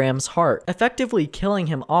 crushing Graham's heart, effectively killing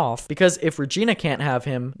him off, because if Regina can't have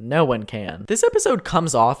him, no one can. This episode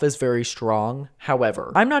comes off as very strong.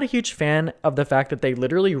 However, I'm not a huge fan of the fact that they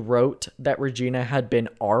literally wrote that Regina had been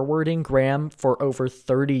R-wording Graham for over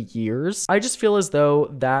 30 years. I just feel as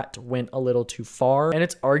though that went a little too far, and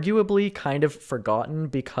it's arguably kind of forgotten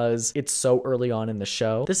because it's so early on in the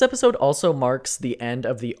show. This episode also marks the end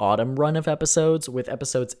of the autumn run of episodes, with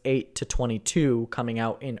episodes 8 to 22 coming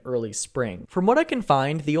out in early spring. From what I can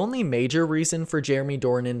find, the only major reason for Jeremy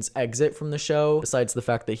Dornan's exit from the show, besides the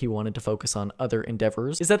fact that he wanted to focus on other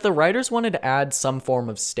endeavors, is that the writers wanted to add some form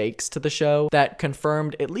of stakes to the show that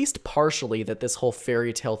confirmed at least partially that this whole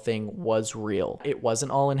fairy tale thing was real. It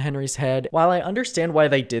wasn't all in Henry's head. While I understand why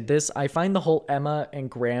they did this, I find the whole Emma and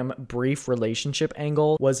Graham brief relationship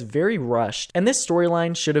angle was very rushed, and this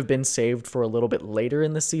storyline should have been saved for a little bit later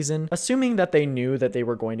in the season, assuming that they knew that they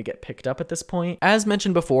were going to get picked up at this point. As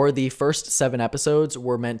mentioned before, the first 7 episodes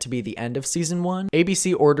were meant to be the end of season 1.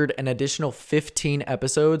 ABC ordered an additional 15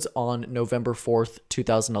 episodes on November 4th,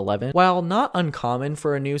 2011. While not uncommon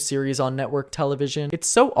for a new series on network television, it's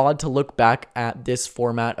so odd to look back at this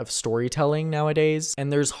format of storytelling nowadays,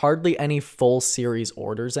 and there's hardly any full series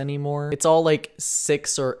orders anymore. It's all like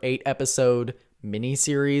 6 or 8 episode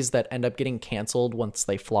miniseries that end up getting canceled once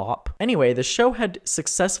they flop. Anyway, the show had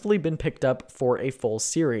successfully been picked up for a full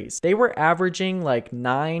series. They were averaging like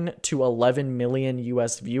 9 to 11 million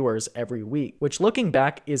US viewers every week, which looking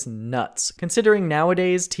back is nuts, considering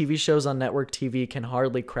nowadays TV shows on network TV can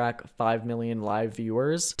hardly crack 5 million live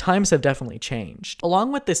viewers. Times have definitely changed.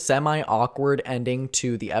 Along with this semi-awkward ending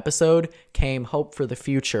to the episode came hope for the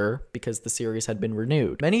future because the series had been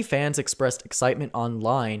renewed. Many fans expressed excitement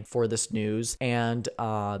online for this news, and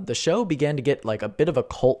the show began to get like a bit of a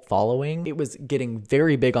cult following. It was getting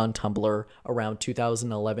very big on Tumblr around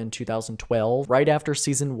 2011, 2012. Right after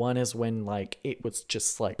season 1 is when like it was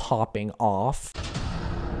just like popping off.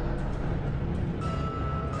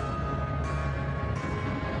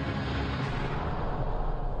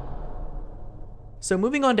 So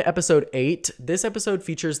moving on to episode 8, this episode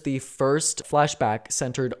features the first flashback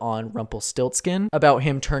centered on Rumpelstiltskin, about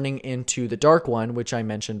him turning into the Dark One, which I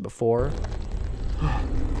mentioned before.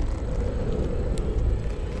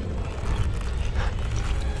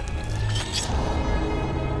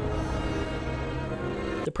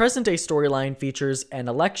 present day storyline features an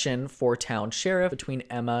election for town sheriff between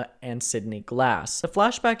Emma and Sydney Glass. The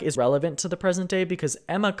flashback is relevant to the present day because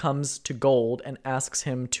Emma comes to Gold and asks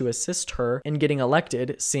him to assist her in getting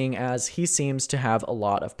elected, seeing as he seems to have a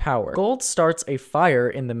lot of power. Gold starts a fire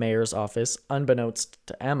in the mayor's office, unbeknownst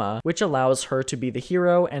to Emma, which allows her to be the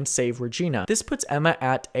hero and save Regina. This puts Emma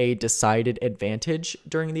at a decided advantage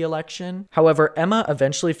during the election. However, Emma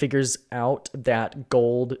eventually figures out that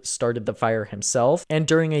Gold started the fire himself, and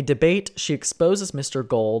during a debate, she exposes Mr.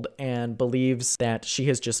 Gold and believes that she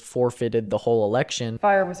has just forfeited the whole election.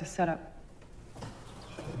 Fire was a setup.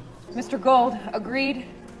 Mr. Gold agreed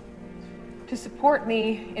to support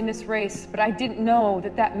me in this race, but I didn't know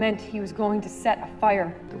that that meant he was going to set a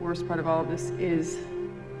fire. The worst part of all of this is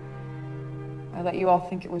I let you all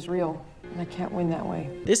think it was real, and I can't win that way.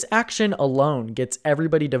 This action alone gets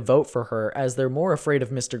everybody to vote for her, as they're more afraid of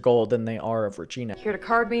Mr. Gold than they are of Regina. Here to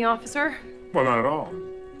card me, officer? Well, not at all.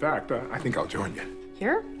 In fact, I think I'll join you.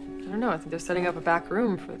 Here? I don't know. I think they're setting up a back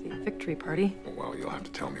room for the victory party. Well, you'll have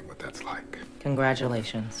to tell me what that's like.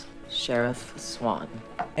 Congratulations, Sheriff Swan.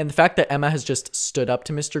 And the fact that Emma has just stood up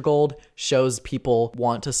to Mr. Gold shows people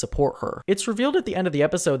want to support her. It's revealed at the end of the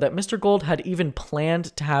episode that Mr. Gold had even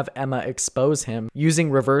planned to have Emma expose him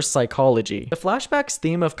using reverse psychology. The flashback's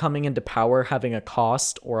theme of coming into power having a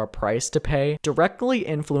cost or a price to pay directly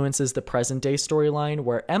influences the present day storyline,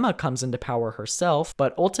 where Emma comes into power herself,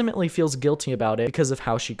 but ultimately feels guilty about it because of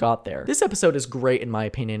how she got there. This episode is great in my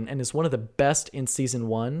opinion and is one of the best in season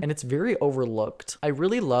 1, and it's very overlooked. I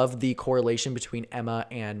really love the correlation between Emma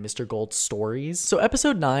and Mr. Gold's stories. So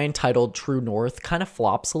episode 9, titled True North, kind of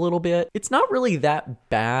flops a little bit. It's not really that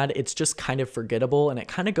bad, it's just kind of forgettable, and it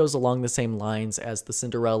kind of goes along the same lines as the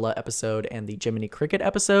Cinderella episode and the Jiminy Cricket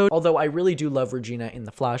episode, although I really do love Regina in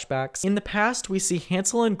the flashbacks. In the past, we see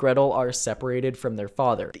Hansel and Gretel are separated from their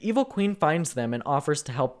father. The evil queen finds them and offers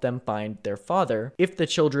to help them find their father if the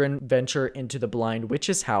children venture into the blind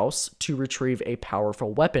witch's house to retrieve a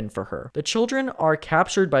powerful weapon for her. The children are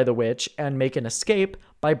captured by the witch and make an escape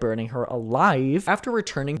by burning her alive. After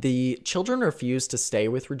returning, the children refuse to stay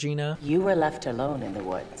with Regina. You were left alone in the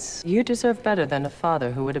woods. You deserve better than a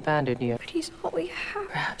father who would abandon you. But he's all we have.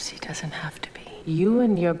 Perhaps he doesn't have to be. You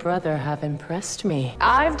and your brother have impressed me.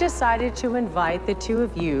 I've decided to invite the two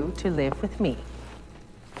of you to live with me.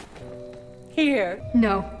 Here.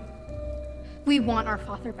 No. We want our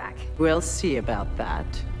father back. We'll see about that.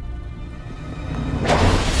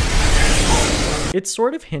 It's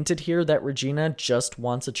sort of hinted here that Regina just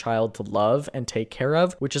wants a child to love and take care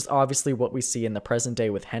of, which is obviously what we see in the present day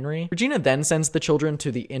with Henry. Regina then sends the children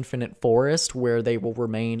to the Infinite Forest, where they will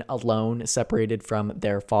remain alone, separated from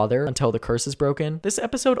their father until the curse is broken. This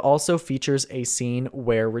episode also features a scene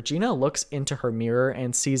where Regina looks into her mirror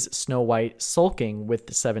and sees Snow White sulking with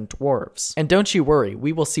the 7 dwarves. And don't you worry,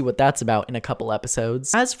 we will see what that's about in a couple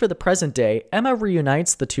episodes. As for the present day, Emma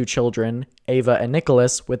reunites the 2 children, Ava and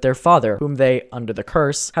Nicholas, with their father, whom they, under the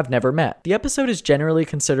curse, have never met. The episode is generally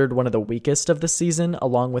considered one of the weakest of the season,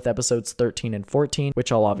 along with episodes 13 and 14,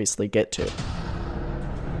 which I'll obviously get to.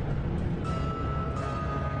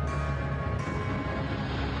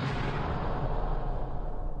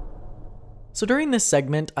 So during this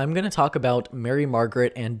segment, I'm going to talk about Mary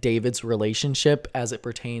Margaret and David's relationship as it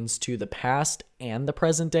pertains to the past and the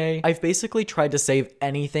present day. I've basically tried to save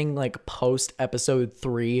anything like post episode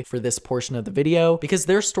 3 for this portion of the video because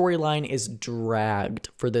their storyline is dragged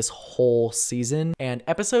for this whole season, and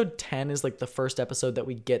episode 10 is like the first episode that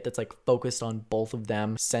we get that's like focused on both of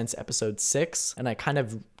them since episode 6, and I kind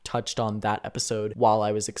of touched on that episode while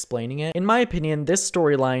I was explaining it. In my opinion, this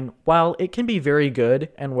storyline, while it can be very good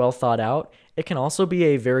and well thought out, it can also be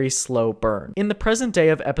a very slow burn. In the present day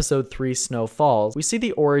of episode 3, Snow Falls, we see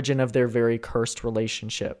the origin of their very cursed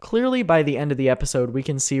relationship. Clearly, by the end of the episode, we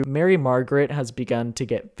can see Mary Margaret has begun to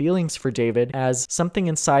get feelings for David, as something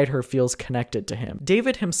inside her feels connected to him.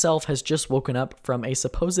 David himself has just woken up from a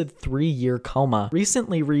supposed 3-year coma,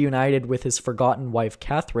 recently reunited with his forgotten wife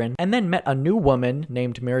Catherine, and then met a new woman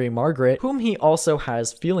named Mary Margaret, whom he also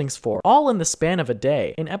has feelings for, all in the span of a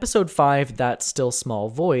day. In episode 5, That Still Small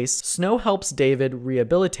Voice, Snow helps David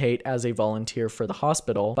rehabilitate as a volunteer for the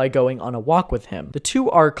hospital by going on a walk with him. The two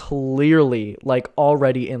are clearly like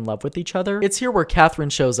already in love with each other. It's here where Catherine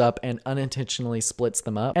shows up and unintentionally splits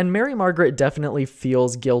them up, and Mary Margaret definitely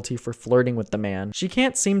feels guilty for flirting with the man. She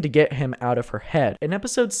can't seem to get him out of her head. In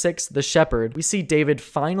episode 6, The Shepherd, we see David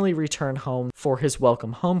finally return home for his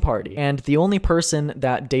welcome home party, and the only person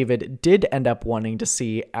that that David did end up wanting to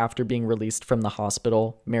see after being released from the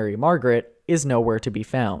hospital, Mary Margaret, is nowhere to be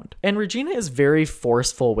found. And Regina is very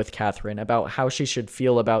forceful with Catherine about how she should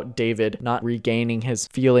feel about David not regaining his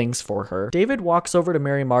feelings for her. David walks over to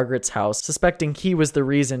Mary Margaret's house, suspecting he was the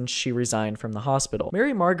reason she resigned from the hospital.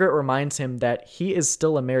 Mary Margaret reminds him that he is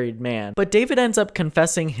still a married man, but David ends up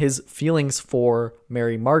confessing his feelings for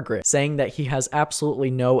Mary Margaret, saying that he has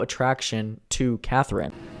absolutely no attraction to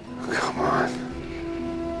Catherine. Come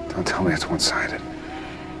on. Don't tell me it's one-sided.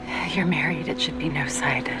 You're married, it should be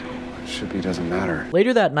no-sided. Should be doesn't matter.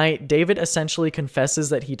 Later that night, David essentially confesses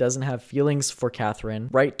that he doesn't have feelings for Catherine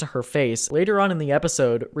right to her face. Later on in the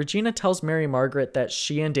episode, Regina tells Mary Margaret that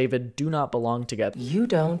she and David do not belong together. You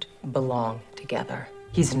don't belong together.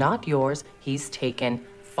 He's not yours. He's taken.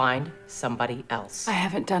 Find somebody else. I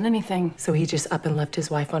haven't done anything. So he just up and left his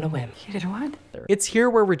wife on a whim. You did what? It's here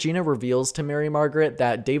where Regina reveals to Mary Margaret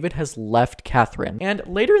that David has left Catherine. And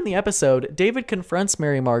later in the episode, David confronts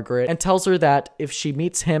Mary Margaret and tells her that if she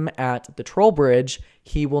meets him at the troll bridge,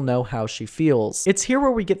 he will know how she feels. It's here where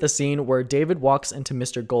we get the scene where David walks into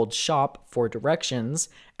Mr. Gold's shop for directions,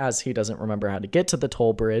 as he doesn't remember how to get to the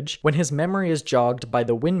toll bridge, when his memory is jogged by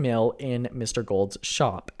the windmill in Mr. Gold's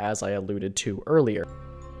shop, as I alluded to earlier.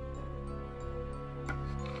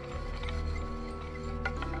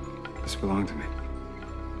 This belonged to me.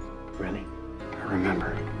 Really? I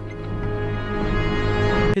remember.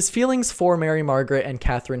 His feelings for Mary Margaret and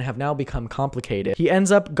Catherine have now become complicated. He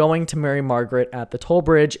ends up going to Mary Margaret at the toll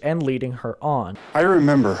bridge and leading her on. I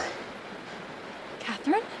remember.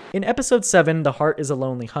 Catherine? In episode 7, The Heart is a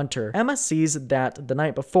Lonely Hunter, Emma sees that the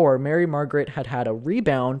night before, Mary Margaret had had a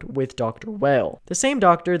rebound with Dr. Whale, the same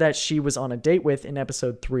doctor that she was on a date with in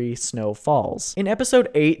episode 3, Snow Falls. In episode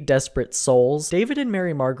 8, Desperate Souls, David and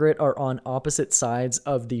Mary Margaret are on opposite sides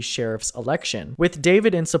of the sheriff's election, with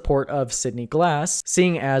David in support of Sidney Glass,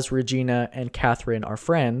 seeing as Regina and Catherine are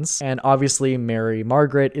friends, and obviously Mary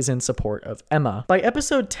Margaret is in support of Emma. By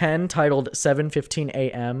episode 10, titled 7:15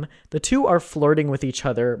 a.m., the two are flirting with each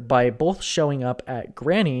other by both showing up at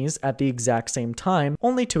Granny's at the exact same time,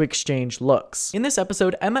 only to exchange looks. In this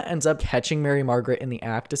episode, Emma ends up catching Mary Margaret in the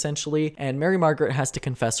act, essentially, and Mary Margaret has to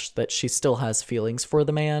confess that she still has feelings for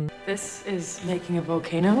the man. This is making a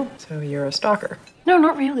volcano, so you're a stalker. No,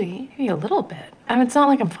 not really. Maybe a little bit. I mean, it's not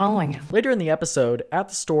like I'm following him. Later in the episode, at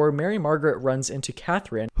the store, Mary Margaret runs into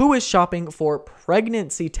Catherine, who is shopping for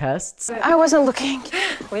pregnancy tests. I wasn't looking.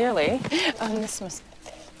 Clearly. This must...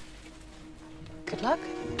 Good luck.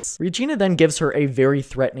 Regina then gives her a very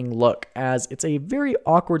threatening look, as it's a very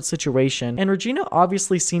awkward situation, and Regina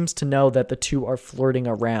obviously seems to know that the two are flirting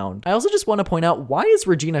around. I also just want to point out, why is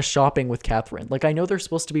Regina shopping with Catherine? Like, I know they're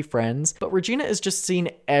supposed to be friends, but Regina is just seen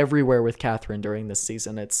everywhere with Catherine during this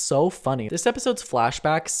season. It's so funny. This episode's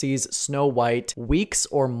flashback sees Snow White weeks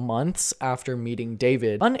or months after meeting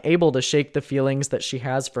David, unable to shake the feelings that she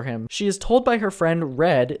has for him. She is told by her friend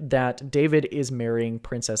Red that David is marrying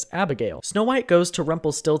Princess Abigail. Snow White goes to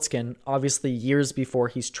Rumpelstiltskin, obviously years before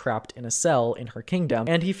he's trapped in a cell in her kingdom,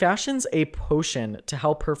 and he fashions a potion to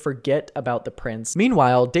help her forget about the prince.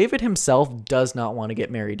 Meanwhile, David himself does not want to get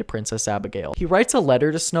married to Princess Abigail. He writes a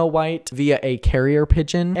letter to Snow White via a carrier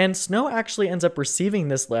pigeon, and Snow actually ends up receiving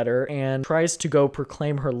this letter and tries to go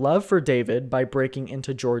proclaim her love for David by breaking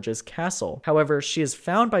into George's castle. However, she is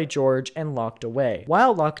found by George and locked away.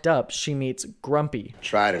 While locked up, she meets Grumpy.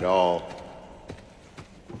 Tried it all.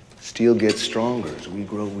 Steel gets stronger as we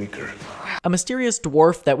grow weaker. A mysterious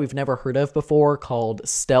dwarf that we've never heard of before called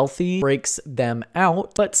Stealthy breaks them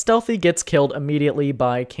out, but Stealthy gets killed immediately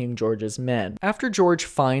by King George's men. After George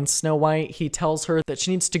finds Snow White, he tells her that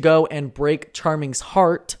she needs to go and break Charming's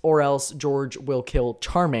heart, or else George will kill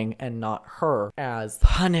Charming and not her as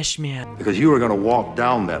punishment. Because you are going to walk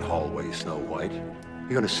down that hallway, Snow White. You're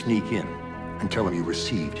going to sneak in and tell him you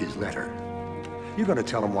received his letter. You're going to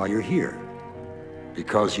tell him why you're here.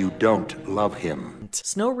 Because you don't love him.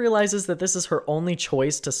 Snow realizes that this is her only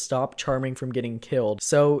choice to stop Charming from getting killed,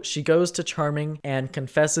 so she goes to Charming and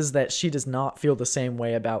confesses that she does not feel the same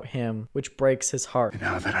way about him, which breaks his heart.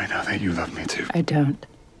 Now that I know that you love me too. I don't.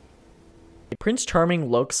 Prince Charming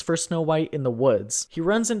looks for Snow White in the woods. He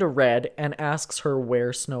runs into Red and asks her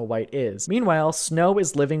where Snow White is. Meanwhile, Snow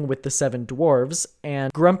is living with the 7 dwarves,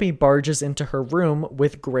 and Grumpy barges into her room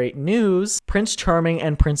with great news. Prince Charming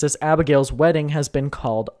and Princess Abigail's wedding has been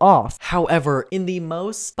called off. However, in the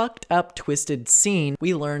most fucked up, twisted scene,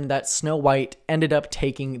 we learn that Snow White ended up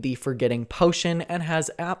taking the forgetting potion and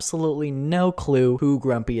has absolutely no clue who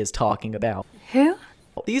Grumpy is talking about. Who?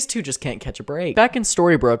 These two just can't catch a break. Back in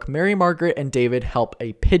Storybrooke, Mary Margaret and David help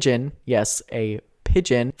a pigeon, yes, a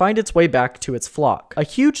pigeon find its way back to its flock. A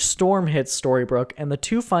huge storm hits Storybrooke, and the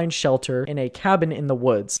two find shelter in a cabin in the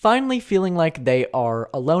woods, finally feeling like they are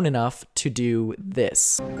alone enough to do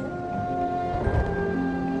this.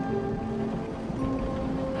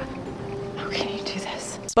 How can you do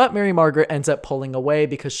this? But Mary Margaret ends up pulling away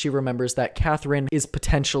because she remembers that Catherine is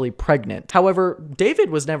potentially pregnant. However, David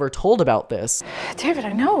was never told about this. David,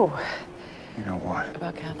 I know. You know what?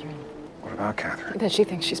 About Catherine. What about Catherine? That she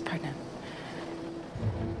thinks she's pregnant.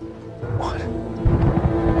 What?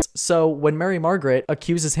 So when Mary Margaret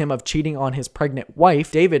accuses him of cheating on his pregnant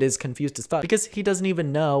wife, David is confused as fuck because he doesn't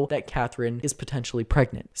even know that Catherine is potentially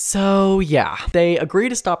pregnant. So yeah, they agree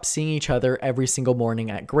to stop seeing each other every single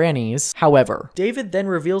morning at Granny's. However, David then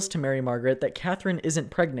reveals to Mary Margaret that Catherine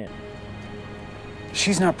isn't pregnant.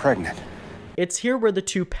 She's not pregnant. It's here where the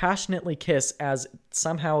two passionately kiss, as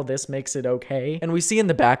somehow this makes it okay. And we see in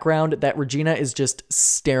the background that Regina is just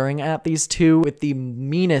staring at these two with the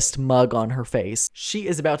meanest mug on her face. She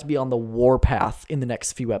is about to be on the warpath in the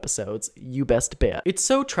next few episodes, you best bet. It's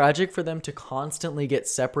so tragic for them to constantly get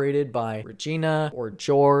separated by Regina or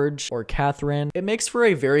George or Catherine. It makes for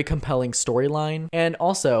a very compelling storyline. And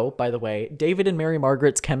also, by the way, David and Mary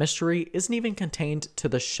Margaret's chemistry isn't even contained to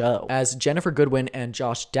the show, as Jennifer Goodwin and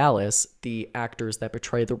Josh Dallas, the actors that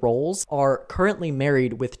portray the roles, are currently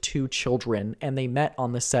married with 2 children, and they met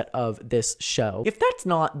on the set of this show. If that's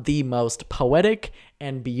not the most poetic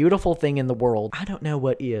and beautiful thing in the world, I don't know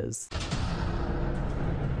what is.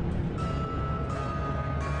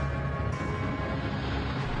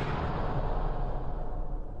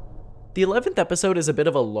 The 11th episode is a bit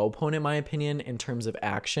of a low point in my opinion in terms of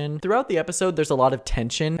action. Throughout the episode, there's a lot of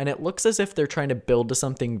tension, and it looks as if they're trying to build to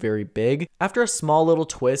something very big. After a small little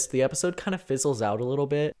twist, the episode kind of fizzles out a little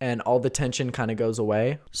bit, and all the tension kind of goes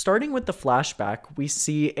away. Starting with the flashback, we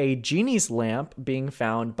see a genie's lamp being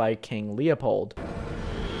found by King Leopold.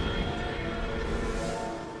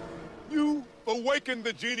 You awakened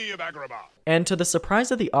the genie of Agrabah. And to the surprise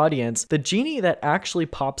of the audience, the genie that actually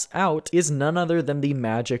pops out is none other than the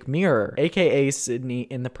magic mirror, aka Sydney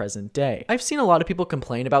in the present day. I've seen a lot of people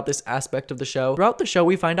complain about this aspect of the show. Throughout the show,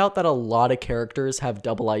 we find out that a lot of characters have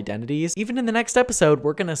double identities. Even in the next episode,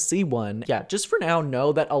 we're gonna see one. Yeah, just for now,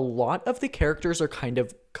 know that a lot of the characters are kind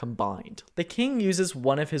of combined. The king uses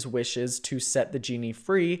one of his wishes to set the genie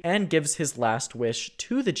free and gives his last wish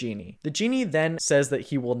to the genie. The genie then says that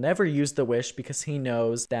he will never use the wish because he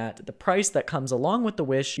knows that the price that comes along with the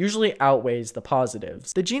wish usually outweighs the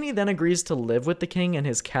positives. The genie then agrees to live with the king in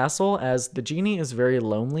his castle, as the genie is very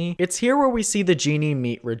lonely. It's here where we see the genie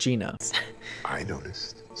meet Regina. I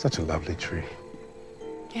noticed. Such a lovely tree.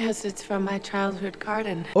 Yes, it's from my childhood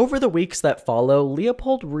garden. Over the weeks that follow,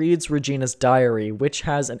 Leopold reads Regina's diary, which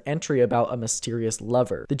has an entry about a mysterious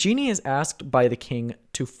lover. The genie is asked by the king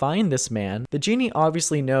to find this man. The genie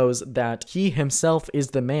obviously knows that he himself is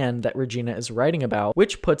the man that Regina is writing about,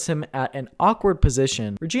 which puts him at an awkward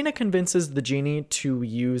position. Regina convinces the genie to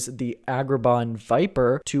use the Agrabah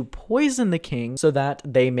viper to poison the king so that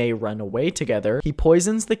they may run away together. He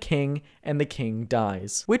poisons the king and the king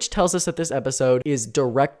dies, which tells us that this episode is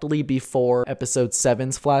directly before episode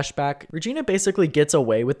 7's flashback. Regina basically gets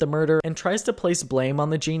away with the murder and tries to place blame on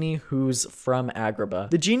the genie, who's from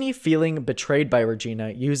Agrabah. The genie, feeling betrayed by Regina,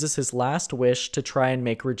 uses his last wish to try and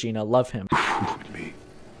make Regina love him. Me.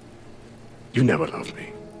 You never loved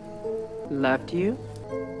me. Loved you?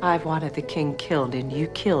 I wanted the king killed and you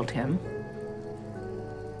killed him.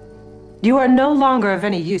 You are no longer of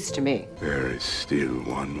any use to me. There is still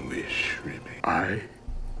one wish, Dreamy. I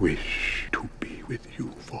wish to be with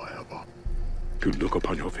you forever. To look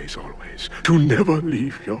upon your face always. To never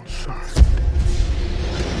leave your side.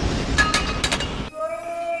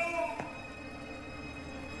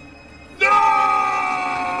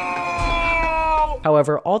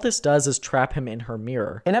 However, all this does is trap him in her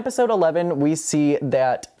mirror. In episode 11, we see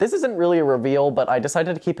that this isn't really a reveal, but I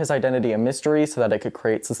decided to keep his identity a mystery so that it could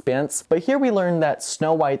create suspense. But here we learn that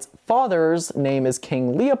Snow White's father's name is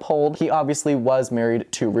King Leopold. He obviously was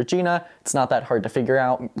married to Regina. It's not that hard to figure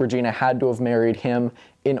out. Regina had to have married him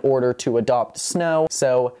in order to adopt Snow.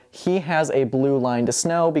 So he has a blue line to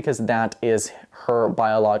Snow because that is her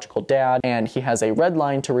biological dad, and he has a red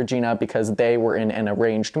line to Regina because they were in an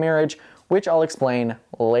arranged marriage, which I'll explain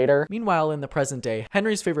later. Meanwhile, in the present day,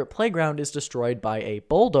 Henry's favorite playground is destroyed by a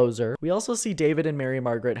bulldozer. We also see David and Mary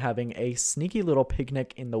Margaret having a sneaky little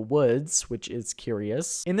picnic in the woods, which is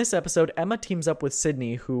curious. In this episode, Emma teams up with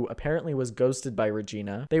Sydney, who apparently was ghosted by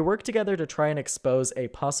Regina. They work together to try and expose a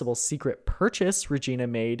possible secret purchase Regina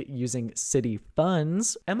made using city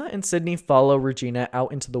funds. Emma and Sydney follow Regina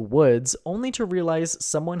out into the woods, only to realize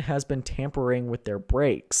someone has been tampering with their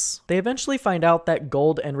brakes. They eventually find out that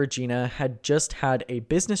Gold and Regina had just had a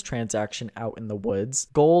business transaction out in the woods.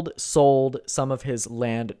 Gold sold some of his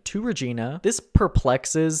land to Regina. This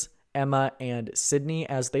perplexes Emma and Sydney,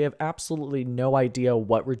 as they have absolutely no idea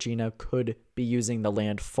what Regina could be using the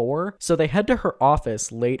land for, so they head to her office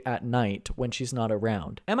late at night when she's not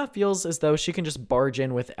around. Emma feels as though she can just barge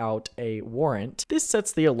in without a warrant. This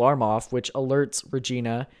sets the alarm off, which alerts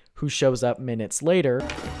Regina, who shows up minutes later.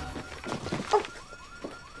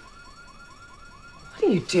 What are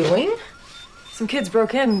you doing? Some kids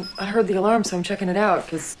broke in. I heard the alarm, so I'm checking it out,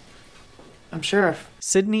 because I'm sheriff.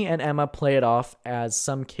 Sydney and Emma play it off as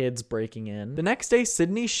some kids breaking in. The next day,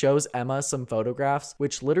 Sydney shows Emma some photographs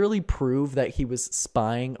which literally prove that he was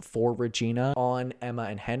spying for Regina on Emma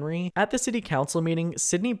and Henry. At the city council meeting,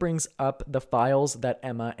 Sydney brings up the files that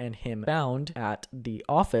Emma and him found at the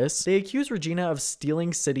office. They accuse Regina of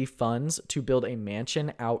stealing city funds to build a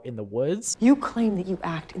mansion out in the woods. You claim that you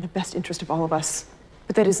act in the best interest of all of us,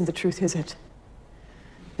 but that isn't the truth, is it?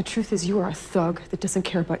 The truth is you are a thug that doesn't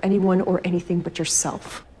care about anyone or anything but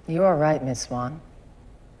yourself. You are right, Miss Swan.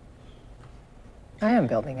 I am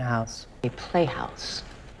building a house. A playhouse.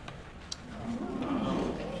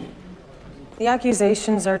 The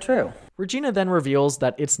accusations are true. Regina then reveals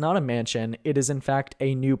that it's not a mansion, it is in fact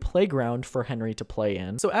a new playground for Henry to play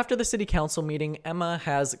in. So after the city council meeting, Emma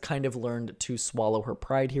has kind of learned to swallow her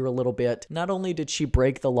pride here a little bit. Not only did she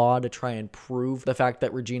break the law to try and prove the fact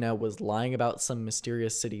that Regina was lying about some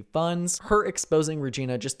mysterious city funds, her exposing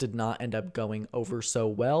Regina just did not end up going over so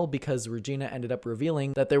well, because Regina ended up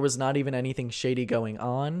revealing that there was not even anything shady going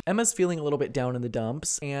on. Emma's feeling a little bit down in the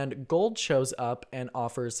dumps, and Gold shows up and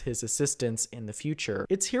offers his assistance in the future.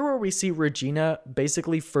 It's here where we see Regina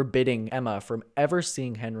basically forbidding Emma from ever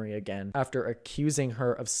seeing Henry again after accusing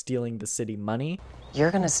her of stealing the city money.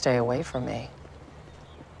 You're gonna stay away from me.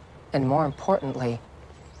 And more importantly,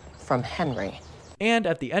 from Henry. And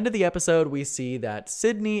at the end of the episode, we see that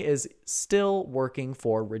Sydney is still working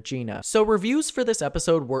for Regina. So reviews for this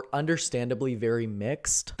episode were understandably very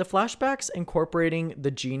mixed. The flashbacks incorporating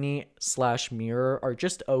the genie/mirror are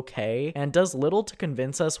just okay, and does little to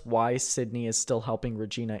convince us why Sydney is still helping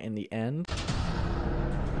Regina in the end.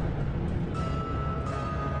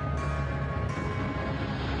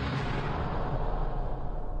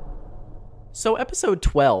 So episode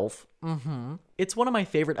 12, it's one of my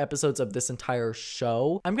favorite episodes of this entire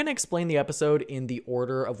show. I'm going to explain the episode in the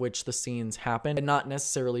order of which the scenes happen, and not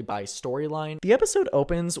necessarily by storyline. The episode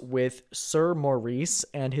opens with Sir Maurice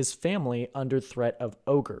and his family under threat of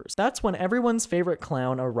ogres. That's when everyone's favorite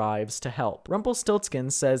clown arrives to help.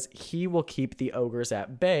 Rumpelstiltskin says he will keep the ogres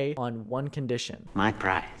at bay on one condition. My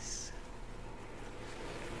price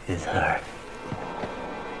is her.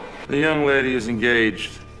 The young lady is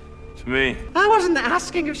engaged. To me. I wasn't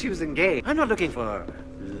asking if she was engaged. I'm not looking for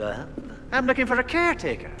love. I'm looking for a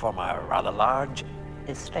caretaker for my rather large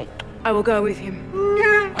estate. I will go with him.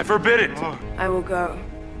 I forbid it. I will go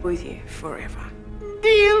with you forever.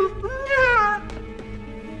 Deal.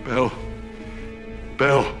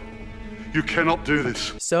 Belle, you cannot do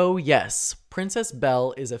this. So yes, Princess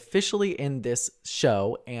Belle is officially in this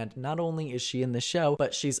show, and not only is she in the show,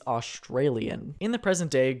 but she's Australian. In the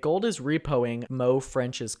present day, Gold is repoing Mo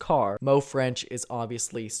French's car. Mo French is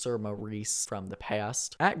obviously Sir Maurice from the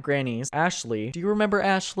past. At Granny's, Ashley, do you remember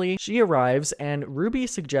Ashley? She arrives, and Ruby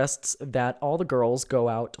suggests that all the girls go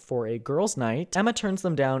out for a girls' night. Emma turns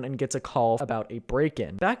them down and gets a call about a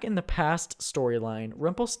break-in. Back in the past storyline,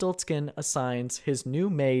 Rumpelstiltskin assigns his new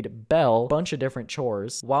maid, Belle, a bunch of different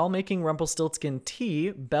chores. While making Rumpelstiltskin tea,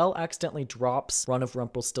 Belle accidentally drops one of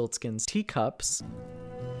Rumpelstiltskin's teacups.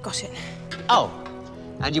 Got it. Oh,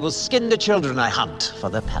 and you will skin the children I hunt for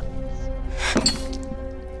the pelts.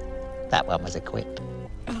 That one was a quip.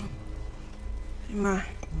 Oh.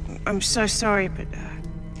 I'm so sorry, but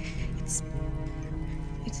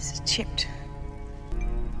it's chipped.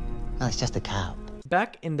 Oh, it's just a cow.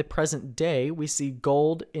 Back in the present day, we see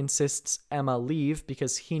Gold insists Emma leave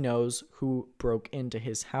because he knows who broke into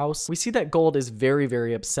his house. We see that Gold is very,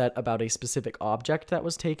 very upset about a specific object that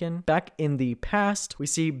was taken. Back in the past, we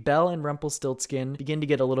see Belle and Rumpelstiltskin begin to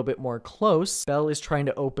get a little bit more close. Belle is trying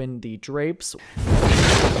to open the drapes.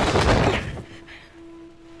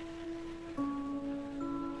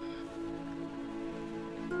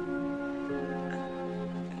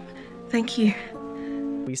 Thank you.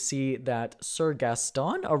 We see that Sir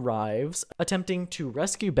Gaston arrives, attempting to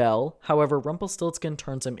rescue Belle. However, Rumpelstiltskin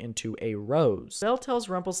turns him into a rose. Belle tells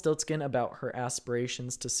Rumpelstiltskin about her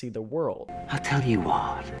aspirations to see the world. I'll tell you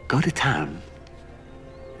what, go to town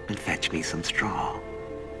and fetch me some straw.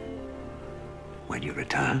 When you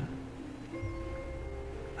return,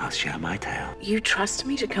 I'll share my tale. You trust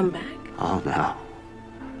me to come back? Oh, no.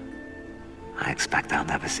 I expect I'll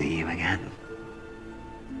never see you again.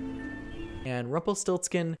 And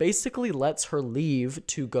Rumpelstiltskin basically lets her leave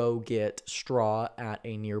to go get straw at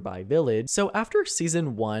a nearby village. So after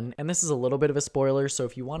season 1, and this is a little bit of a spoiler, so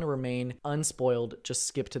if you want to remain unspoiled, just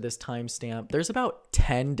skip to this timestamp. There's about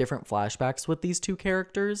 10 different flashbacks with these two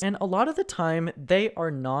characters, and a lot of the time they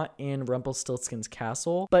are not in Rumpelstiltskin's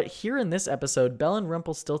castle. But here in this episode, Belle and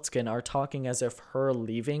Rumpelstiltskin are talking as if her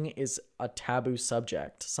leaving is a taboo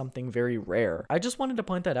subject, something very rare. I just wanted to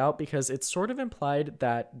point that out because it's sort of implied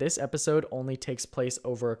that this episode only takes place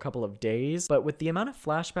over a couple of days, but with the amount of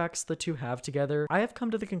flashbacks the two have together, I have come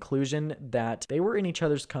to the conclusion that they were in each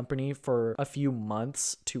other's company for a few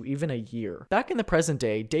months to even a year. Back in the present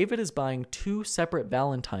day, David is buying 2 separate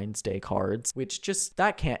Valentine's Day cards, which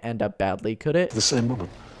that can't end up badly, could it? The same woman.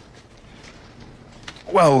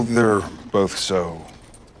 Well, they're both so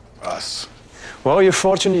us. Well, you're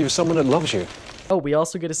fortunate you have someone that loves you. Oh, we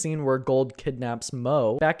also get a scene where Gold kidnaps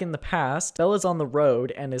Mo. Back in the past, Belle is on the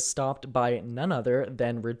road and is stopped by none other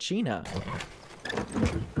than Regina.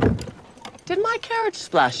 Did my carriage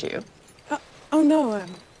splash you? Oh no,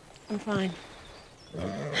 I'm fine.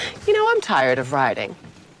 You know, I'm tired of riding.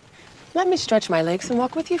 Let me stretch my legs and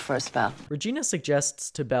walk with you for a spell. Regina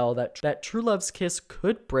suggests to Belle that True Love's kiss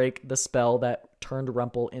could break the spell that turned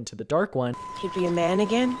Rumple into the Dark One. He'd be a man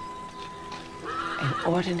again? An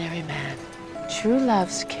ordinary man. True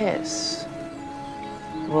Love's kiss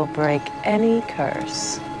will break any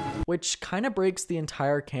curse. Which kind of breaks the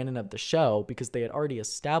entire canon of the show because they had already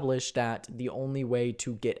established that the only way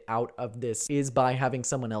to get out of this is by having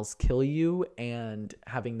someone else kill you and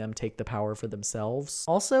having them take the power for themselves.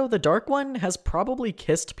 Also, the Dark One has probably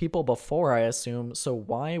kissed people before, I assume, so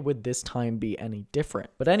why would this time be any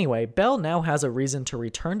different? But anyway, Belle now has a reason to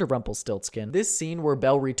return to Rumpelstiltskin. This scene where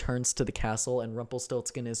Belle returns to the castle and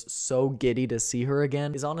Rumpelstiltskin is so giddy to see her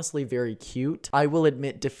again is honestly very cute. I will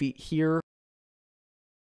admit defeat here.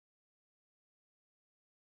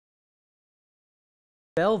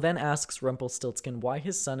 Belle then asks Rumpelstiltskin why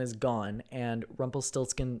his son is gone, and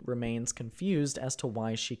Rumpelstiltskin remains confused as to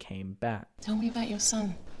why she came back. Tell me about your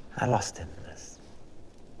son. I lost him. There's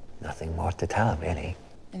nothing more to tell, really.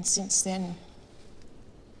 And since then,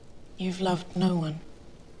 you've loved no one,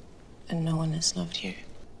 and no one has loved you.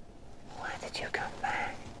 Why did you come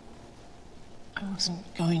back? I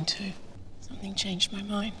wasn't going to. Something changed my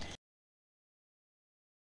mind.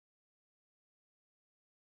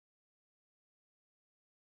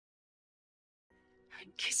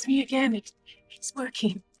 Kiss me again. It's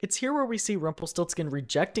working. It's here where we see Rumpelstiltskin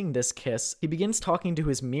rejecting this kiss. He begins talking to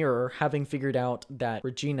his mirror, having figured out that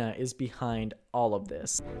Regina is behind all of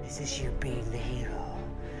this. This is you being the hero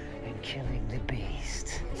and killing the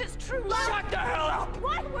beast. This is true love. Shut the hell up!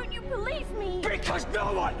 Why won't you believe me? Because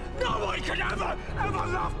no one can ever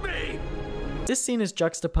love me! This scene is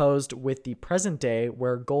juxtaposed with the present day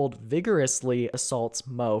where Gold vigorously assaults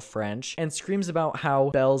Mo French and screams about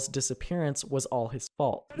how Belle's disappearance was all his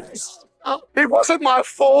fault. It wasn't my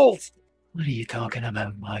fault! What are you talking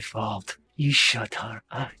about, my fault? You shut her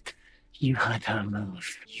out. You had her love.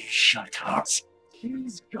 You shut her.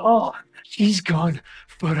 She's gone. She's gone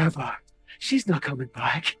forever. She's not coming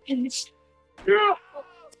back.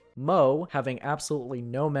 Mo, having absolutely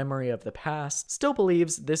no memory of the past, still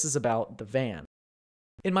believes this is about the van.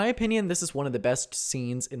 In my opinion, this is one of the best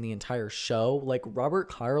scenes in the entire show. Like, Robert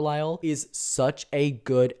Carlyle is such a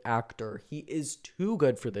good actor. He is too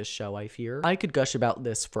good for this show, I fear. I could gush about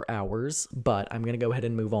this for hours, but I'm gonna go ahead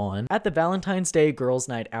and move on. At the Valentine's Day Girls'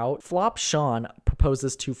 Night Out, Flop Sean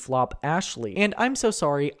proposes to Flop Ashley, and I'm so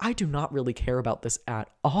sorry, I do not really care about this at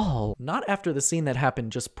all. Not after the scene that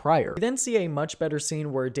happened just prior. We then see a much better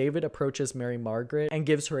scene where David approaches Mary Margaret and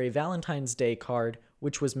gives her a Valentine's Day card,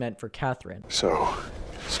 which was meant for Catherine. So,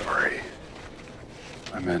 sorry.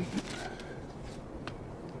 I meant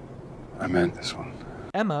this one.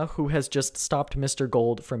 Emma, who has just stopped Mr.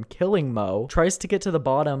 Gold from killing Mo, tries to get to the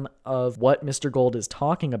bottom of what Mr. Gold is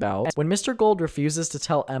talking about. When Mr. Gold refuses to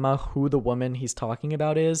tell Emma who the woman he's talking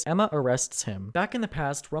about is, Emma arrests him. Back in the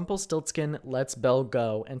past, Rumpelstiltskin lets Belle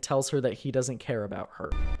go and tells her that he doesn't care about her.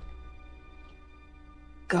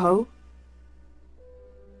 Go?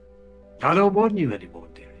 I don't want you anymore,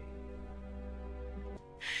 dearie.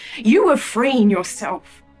 You were freeing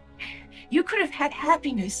yourself. You could have had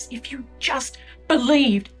happiness if you just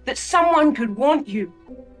believed that someone could want you.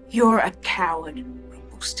 You're a coward,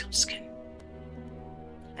 Rumpelstiltskin.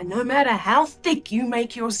 And no matter how thick you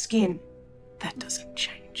make your skin, that doesn't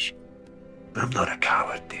change. I'm not a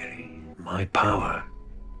coward, dearie. My power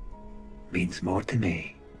means more to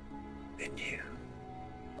me than you.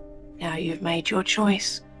 Now you've made your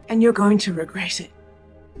choice, and you're going to regret it.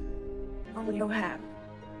 All you'll have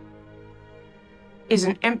is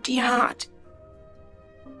an empty heart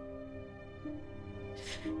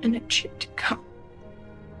and a chipped cup.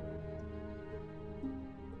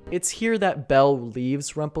 It's here that Belle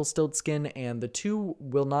leaves Rumpelstiltskin, and the two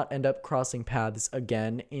will not end up crossing paths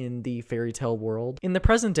again in the fairy tale world. In the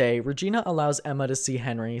present day, Regina allows Emma to see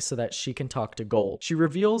Henry so that she can talk to Gold. She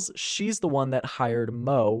reveals she's the one that hired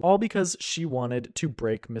Mo, all because she wanted to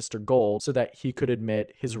break Mr. Gold so that he could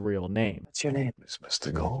admit his real name. What's your name? It's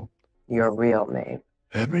Mr. Gold. Your real name.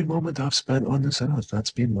 Every moment I've spent on this earth,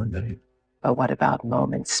 that's been my name. But what about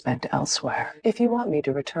moments spent elsewhere? If you want me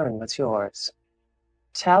to return what's yours,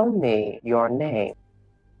 tell me your name.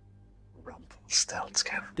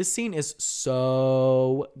 Rumpelstiltskin. This scene is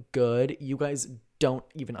so good. You guys don't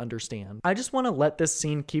even understand. I just want to let this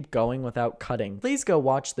scene keep going without cutting. Please go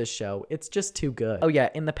watch this show. It's just too good. Oh yeah,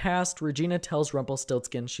 in the past, Regina tells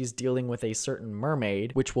Rumpelstiltskin she's dealing with a certain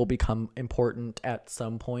mermaid, which will become important at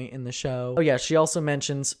some point in the show. Oh yeah, she also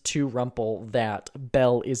mentions to Rumple that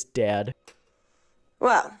Belle is dead.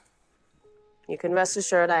 Well, you can rest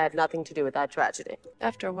assured I had nothing to do with that tragedy.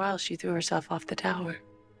 After a while, she threw herself off the tower.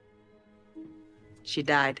 She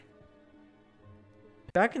died.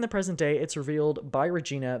 Back in the present day, it's revealed by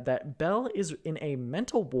Regina that Belle is in a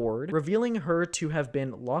mental ward, revealing her to have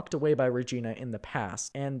been locked away by Regina in the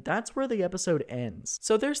past, and that's where the episode ends.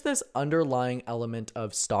 So there's this underlying element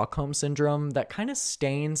of Stockholm Syndrome that kind of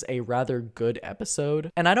stains a rather good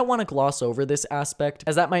episode, and I don't want to gloss over this aspect,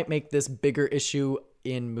 as that might make this bigger issue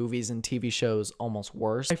in movies and TV shows almost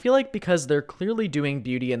worse. I feel like because they're clearly doing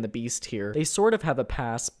Beauty and the Beast here, they sort of have a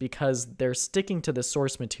pass because they're sticking to the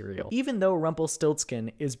source material. Even though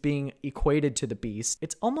Rumpelstiltskin is being equated to the Beast,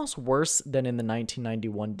 it's almost worse than in the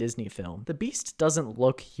 1991 Disney film. The Beast doesn't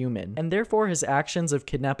look human, and therefore his actions of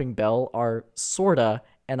kidnapping Belle are sorta,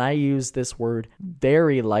 and I use this word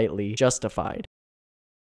very lightly, justified.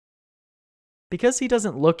 Because he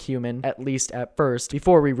doesn't look human, at least at first,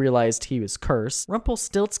 before we realized he was cursed,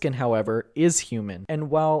 Rumpelstiltskin, however, is human. And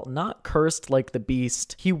while not cursed like the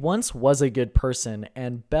Beast, he once was a good person,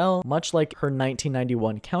 and Belle, much like her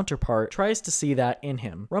 1991 counterpart, tries to see that in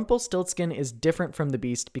him. Rumpelstiltskin is different from the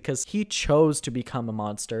Beast because he chose to become a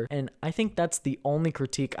monster, and I think that's the only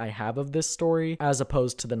critique I have of this story, as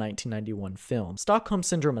opposed to the 1991 film. Stockholm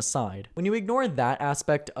Syndrome aside, when you ignore that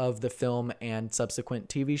aspect of the film and subsequent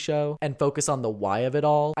TV show, and focus on the why of it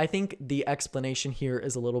all, I think the explanation here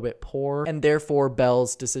is a little bit poor, and therefore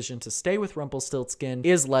Belle's decision to stay with Rumpelstiltskin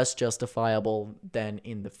is less justifiable than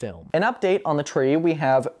in the film. An update on the tree, we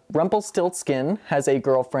have Rumpelstiltskin has a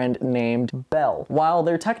girlfriend named Belle. While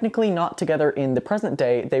they're technically not together in the present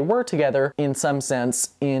day, they were together in some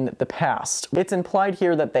sense in the past. It's implied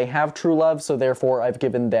here that they have true love, so therefore I've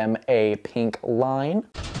given them a pink line.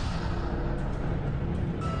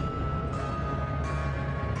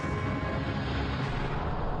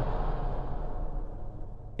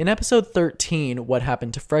 In episode 13, What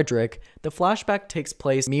Happened to Fredrick, the flashback takes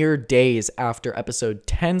place mere days after episode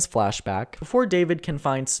 10's flashback. Before David can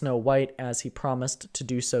find Snow White as he promised to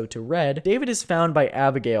do so to Red, David is found by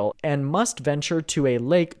Abigail and must venture to a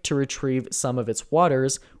lake to retrieve some of its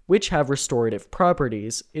waters, which have restorative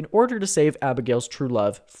properties, in order to save Abigail's true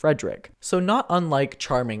love, Fredrick. So not unlike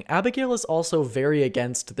Charming, Abigail is also very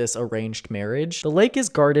against this arranged marriage. The lake is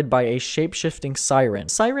guarded by a shape-shifting siren.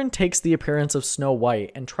 Siren takes the appearance of Snow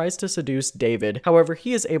White and tries to seduce David, however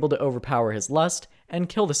he is able to overpower his lust and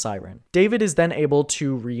kill the siren. David is then able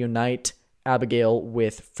to reunite Abigail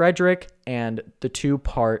with Fredrick, and the two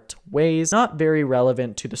part ways. Not very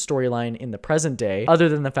relevant to the storyline in the present day, other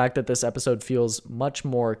than the fact that this episode feels much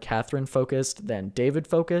more Catherine focused than David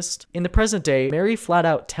focused. In the present day, Mary flat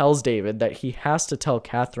out tells David that he has to tell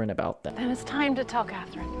Catherine about them. Then it's time to tell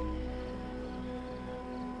Catherine.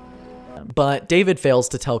 But David fails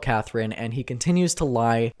to tell Catherine, and he continues to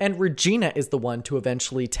lie, and Regina is the one to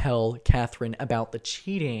eventually tell Catherine about the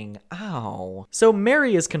cheating. Ow. So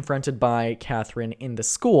Mary is confronted by Catherine in the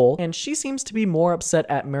school, and she seems to be more upset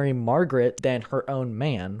at Mary Margaret than her own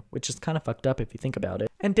man, which is kind of fucked up if you think about it.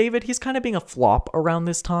 And David, he's kind of being a flop around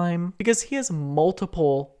this time, because he has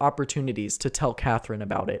multiple opportunities to tell Catherine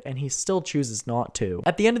about it, and he still chooses not to.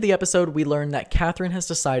 At the end of the episode, we learn that Catherine has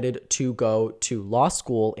decided to go to law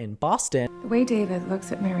school in Boston. The way David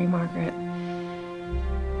looks at Mary Margaret,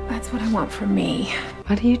 that's what I want for me.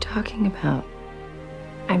 What are you talking about?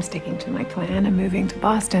 I'm sticking to my plan. I'm moving to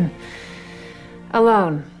Boston.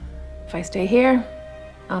 Alone. If I stay here,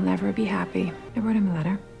 I'll never be happy. I wrote him a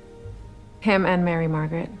letter. Him and Mary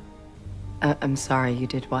Margaret. I'm sorry, you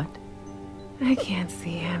did what? I can't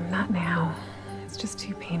see him. Not now. It's just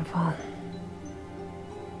too painful.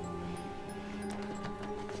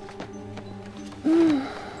 I'm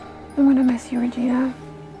gonna miss you, Regina.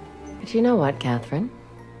 But you know what, Catherine?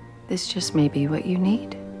 This just may be what you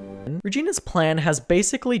need. Regina's plan has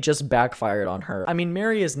basically just backfired on her. I mean,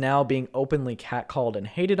 Mary is now being openly catcalled and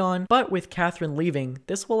hated on, but with Catherine leaving,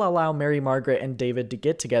 this will allow Mary Margaret and David to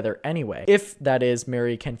get together anyway. If, that is,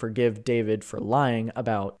 Mary can forgive David for lying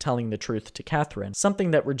about telling the truth to Catherine,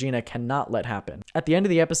 something that Regina cannot let happen. At the end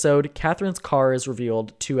of the episode, Catherine's car is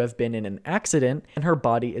revealed to have been in an accident, and her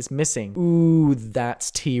body is missing. Ooh,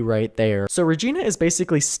 that's tea right there. So Regina is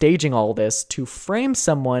basically staging all this to frame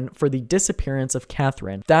someone for the disappearance of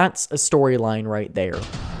Catherine. That's a storyline right there.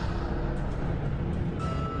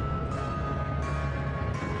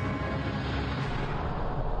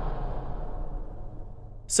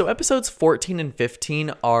 So episodes 14 and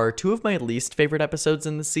 15 are two of my least favorite episodes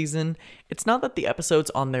in the season. It's not that the episodes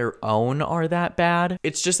on their own are that bad,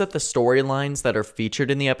 it's just that the storylines that are featured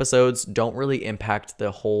in the episodes don't really impact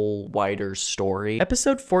the whole wider story.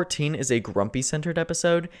 Episode 14 is a Grumpy-centered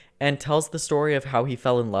episode and tells the story of how he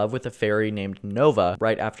fell in love with a fairy named Nova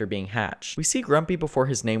right after being hatched. We see Grumpy before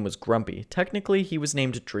his name was Grumpy. Technically, he was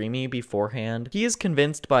named Dreamy beforehand. He is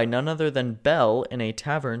convinced by none other than Belle in a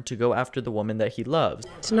tavern to go after the woman that he loves.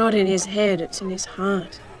 It's not in his head, it's in his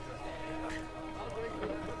heart.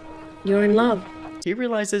 You're in love. He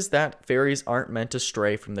realizes that fairies aren't meant to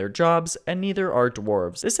stray from their jobs, and neither are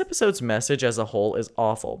dwarves. This episode's message as a whole is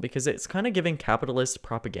awful because it's kind of giving capitalist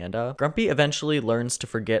propaganda. Grumpy eventually learns to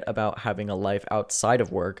forget about having a life outside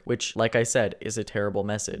of work, which, like I said, is a terrible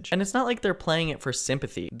message. And it's not like they're playing it for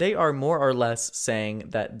sympathy. They are more or less saying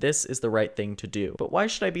that this is the right thing to do. But why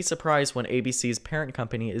should I be surprised when ABC's parent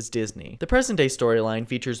company is Disney? The present day storyline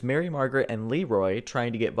features Mary Margaret and Leroy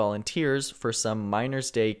trying to get volunteers for some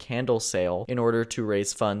Miners' Day candle sale in order to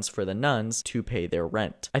raise funds for the nuns to pay their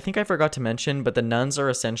rent. I think I forgot to mention, but the nuns are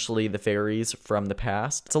essentially the fairies from the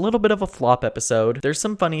past. It's a little bit of a flop episode. There's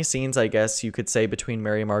some funny scenes, I guess you could say, between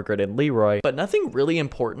Mary Margaret and Leroy, but nothing really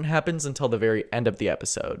important happens until the very end of the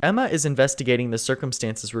episode. Emma is investigating the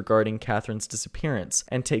circumstances regarding Catherine's disappearance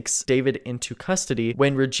and takes David into custody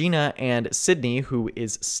when Regina and Sydney, who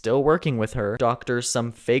is still working with her, doctor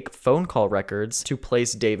some fake phone call records to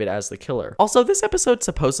place David as the killer. Also, this episode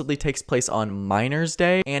supposedly takes place on Miners'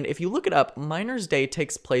 Day, and if you look it up, Miners' Day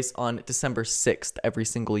takes place on December 6th every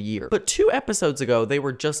single year. But 2 episodes ago, they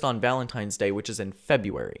were just on Valentine's Day, which is in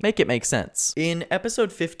February. Make it make sense. In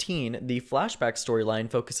episode 15, the flashback storyline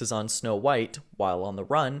focuses on Snow White while on the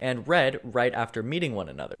run, and Red right after meeting one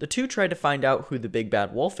another. The two try to find out who the big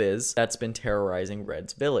bad wolf is that's been terrorizing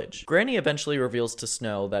Red's village. Granny eventually reveals to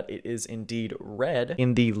Snow that it is indeed Red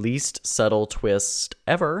in the least subtle twist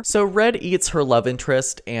ever. So Red eats her love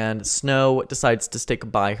interest, and Snow decides to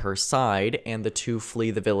stick by her side, and the two flee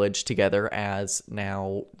the village together as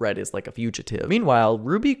now Red is like a fugitive. Meanwhile,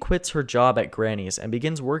 Ruby quits her job at Granny's and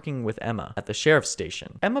begins working with Emma at the sheriff's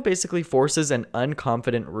station. Emma basically forces an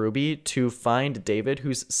unconfident Ruby to find David,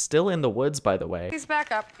 who's still in the woods, by the way. He's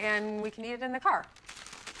back up, and we can eat it in the car.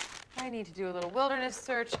 I need to do a little wilderness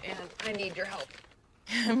search, and I need your help.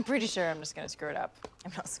 I'm pretty sure I'm just gonna screw it up.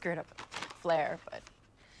 I'm not screwed up Flair, but...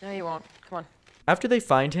 No, you won't. Come on. After they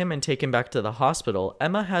find him and take him back to the hospital,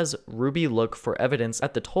 Emma has Ruby look for evidence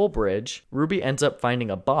at the toll bridge. Ruby ends up finding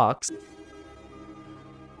a box.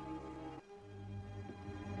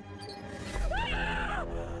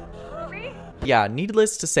 Yeah,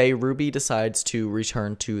 needless to say, Ruby decides to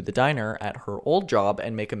return to the diner at her old job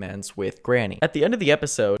and make amends with Granny. At the end of the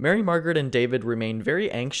episode, Mary Margaret and David remain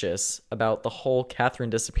very anxious about the whole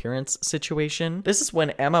Catherine disappearance situation. This is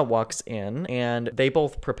when Emma walks in, and they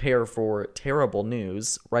both prepare for terrible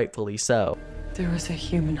news, rightfully so. There was a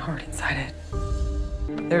human heart inside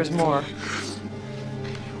it. There's more.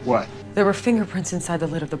 What? There were fingerprints inside the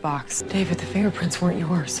lid of the box. David, the fingerprints weren't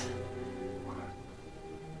yours.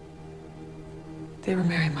 They were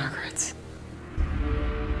Mary Margaret's.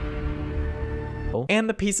 And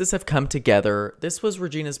the pieces have come together. This was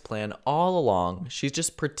Regina's plan all along. She's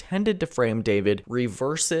just pretended to frame David,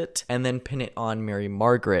 reverse it, and then pin it on Mary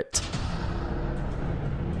Margaret.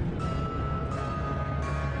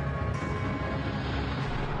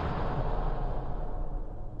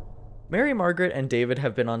 Mary Margaret and David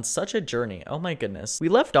have been on such a journey. Oh my goodness. We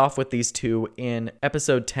left off with these two in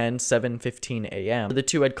episode 10, 7:15 a.m. The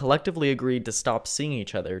two had collectively agreed to stop seeing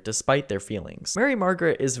each other despite their feelings. Mary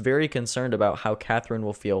Margaret is very concerned about how Catherine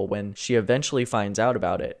will feel when she eventually finds out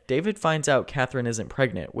about it. David finds out Catherine isn't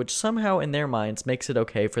pregnant, which somehow in their minds makes it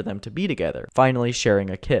okay for them to be together, finally sharing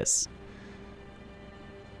a kiss.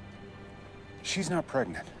 She's not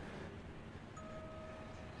pregnant.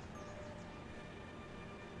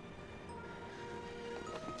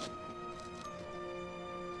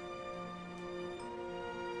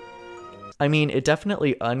 I mean, it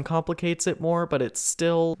definitely uncomplicates it more, but it's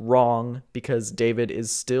still wrong because David is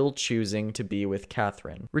still choosing to be with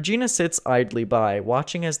Catherine. Regina sits idly by,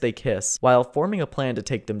 watching as they kiss, while forming a plan to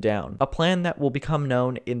take them down. A plan that will become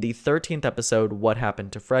known in the 13th episode, What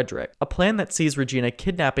Happened to Fredrick. A plan that sees Regina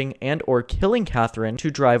kidnapping and or killing Catherine to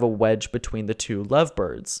drive a wedge between the two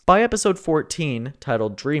lovebirds. By episode 14,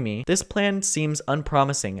 titled Dreamy, this plan seems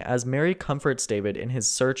unpromising as Mary comforts David in his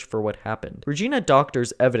search for what happened. Regina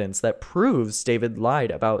doctors evidence that proves David lied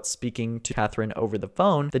about speaking to Catherine over the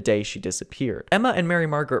phone the day she disappeared. Emma and Mary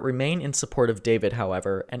Margaret remain in support of David,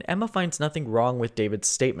 however, and Emma finds nothing wrong with David's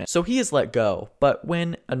statement, so he is let go. But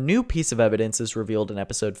when a new piece of evidence is revealed in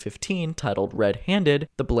episode 15, titled Red-Handed,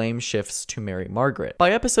 the blame shifts to Mary Margaret.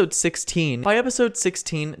 By episode 16,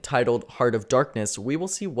 titled Heart of Darkness, we will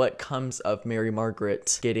see what comes of Mary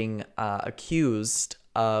Margaret getting accused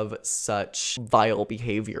of such vile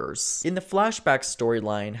behaviors. In the Flashbacks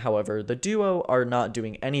storyline, however, the duo are not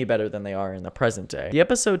doing any better than they are in the present day. The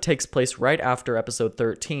episode takes place right after episode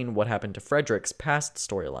 13, What Happened to Fredrick's past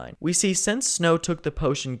storyline. We see since Snow took the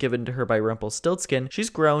potion given to her by Rumpelstiltskin, she's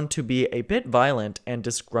grown to be a bit violent and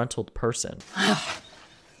disgruntled person.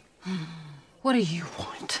 What do you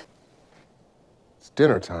want?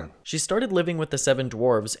 Dinner time. She started living with the 7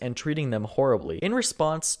 dwarves and treating them horribly. In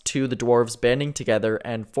response to the dwarves banding together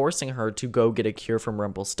and forcing her to go get a cure from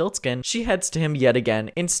Rumpelstiltskin, she heads to him yet again,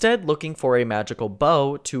 instead looking for a magical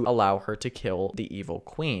bow to allow her to kill the evil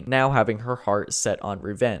queen, now having her heart set on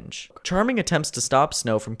revenge. Charming attempts to stop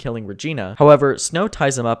Snow from killing Regina, however, Snow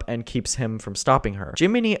ties him up and keeps him from stopping her.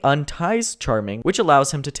 Jiminy unties Charming, which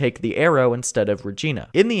allows him to take the arrow instead of Regina.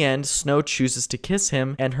 In the end, Snow chooses to kiss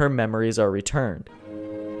him and her memories are returned.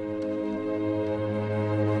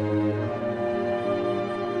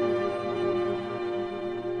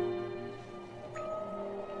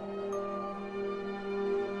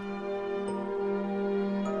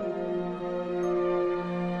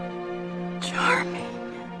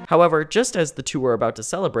 However, just as the two are about to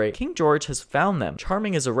celebrate, King George has found them.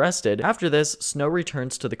 Charming is arrested. After this, Snow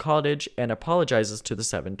returns to the cottage and apologizes to the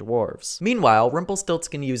 7 dwarves. Meanwhile,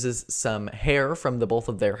 Rumpelstiltskin uses some hair from the both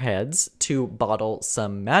of their heads to bottle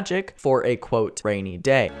some magic for a, quote, rainy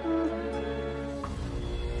day.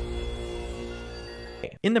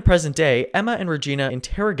 In the present day, Emma and Regina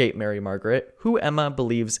interrogate Mary Margaret, who Emma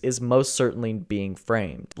believes is most certainly being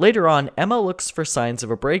framed. Later on, Emma looks for signs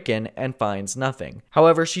of a break-in and finds nothing.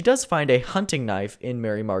 However, she does find a hunting knife in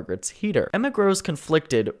Mary Margaret's heater. Emma grows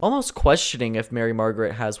conflicted, almost questioning if Mary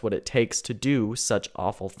Margaret has what it takes to do such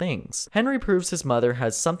awful things. Henry proves his mother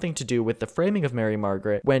has something to do with the framing of Mary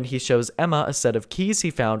Margaret when he shows Emma a set of keys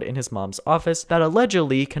he found in his mom's office that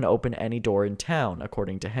allegedly can open any door in town,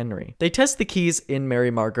 according to Henry. They test the keys in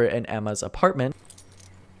Mary Margaret and Emma's apartment.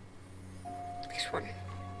 This one.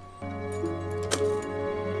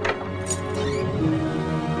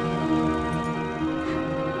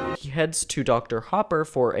 He heads to Dr. Hopper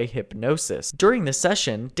for a hypnosis. During the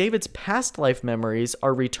session, David's past life memories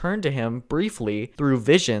are returned to him briefly through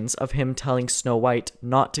visions of him telling Snow White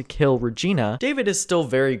not to kill Regina. David is still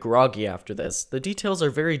very groggy after this. The details are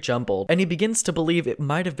very jumbled, and he begins to believe it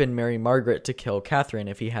might have been Mary Margaret to kill Catherine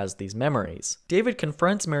if he has these memories. David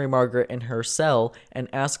confronts Mary Margaret in her cell and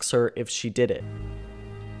asks her if she did it.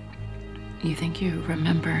 You think you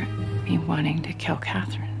remember me wanting to kill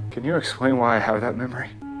Catherine? Can you explain why I have that memory?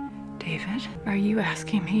 David, are you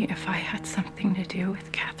asking me if I had something to do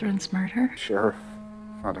with Catherine's murder? Sheriff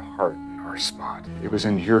found a heart in our spot. It was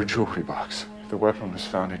in your jewelry box. The weapon was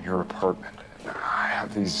found in your apartment. And I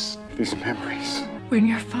have these memories. When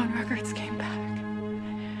your phone records came back,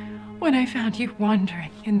 when I found you wandering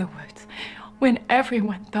in the woods, when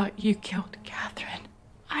everyone thought you killed Catherine,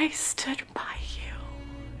 I stood by you.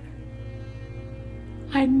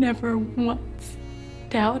 I never once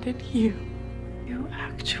doubted you. You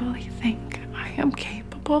actually think I am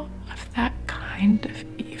capable of that kind of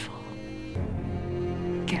evil?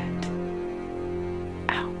 Get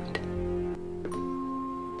out.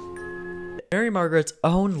 Mary Margaret's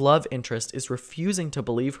own love interest is refusing to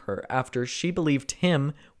believe her after she believed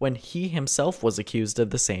him when he himself was accused of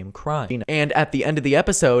the same crime. And at the end of the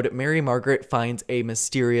episode, Mary Margaret finds a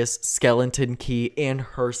mysterious skeleton key in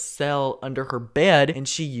her cell under her bed, and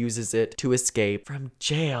she uses it to escape from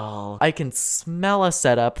jail. I can smell a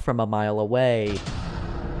setup from a mile away.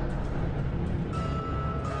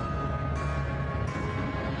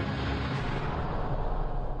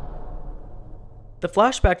 The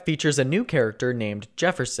flashback features a new character named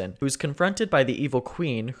Jefferson, who's confronted by the evil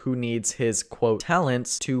queen who needs his, quote,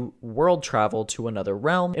 talents to world travel to another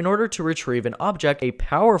realm in order to retrieve an object a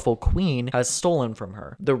powerful queen has stolen from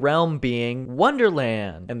her. The realm being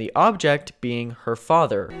Wonderland, and the object being her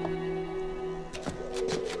father.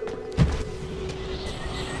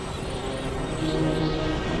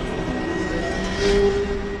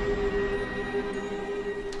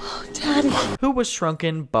 Who was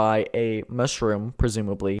shrunken by a mushroom,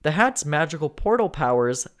 presumably. The hat's magical portal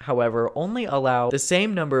powers, however, only allow the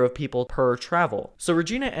same number of people per travel. So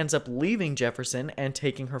Regina ends up leaving Jefferson and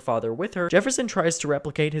taking her father with her. Jefferson tries to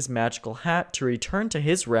replicate his magical hat to return to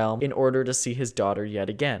his realm in order to see his daughter yet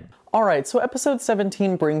again. Alright, so episode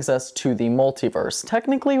 17 brings us to the multiverse.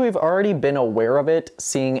 Technically, we've already been aware of it,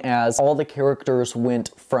 seeing as all the characters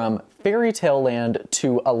went from fairy tale land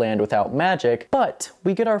to a land without magic, but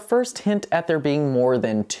we get our first hint at there being more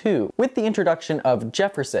than two. With the introduction of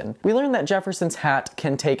Jefferson, we learn that Jefferson's hat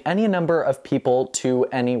can take any number of people to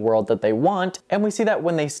any world that they want, and we see that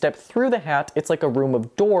when they step through the hat, it's like a room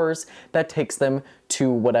of doors that takes them to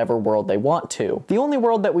whatever world they want to. The only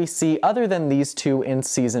world that we see other than these two in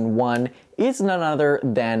season 1 is none other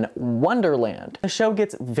than Wonderland. The show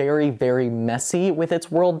gets very, very messy with its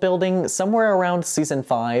world building. Somewhere around season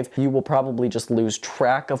 5, you will probably just lose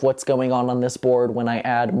track of what's going on this board when I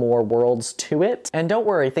add more worlds to it. And don't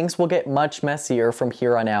worry, things will get much messier from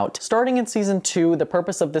here on out. Starting in season 2, the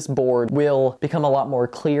purpose of this board will become a lot more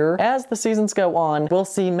clear. As the seasons go on, we'll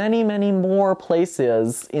see many, many more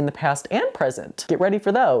places in the past and present. Get ready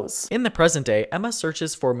for those. In the present day, Emma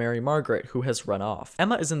searches for Mary Margaret, who has run off.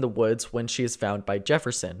 Emma is in the woods when she is found by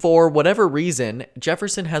Jefferson. For whatever reason,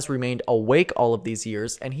 Jefferson has remained awake all of these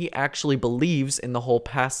years, and he actually believes in the whole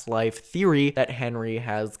past life theory that Henry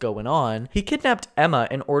has going on. He kidnapped Emma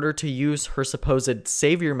in order to use her supposed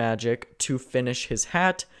savior magic to finish his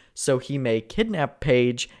hat, so he may kidnap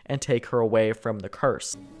Paige and take her away from the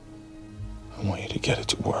curse. I want you to get it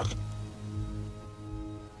to work.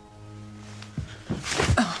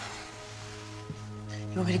 Oh.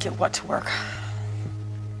 You want me to get what to work?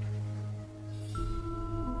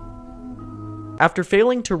 After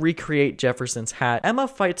failing to recreate Jefferson's hat, Emma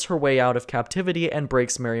fights her way out of captivity and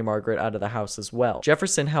breaks Mary Margaret out of the house as well.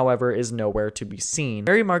 Jefferson, however, is nowhere to be seen.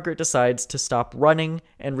 Mary Margaret decides to stop running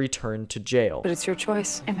and return to jail. But it's your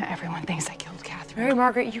choice. Emma, everyone thinks I killed Catherine. Mary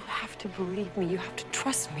Margaret, you have to believe me. You have to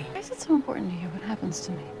trust me. Why is it so important to you? What happens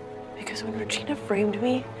to me? Because when Regina framed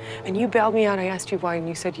me and you bailed me out, I asked you why and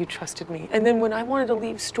you said you trusted me. And then when I wanted to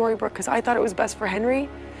leave Storybrooke because I thought it was best for Henry,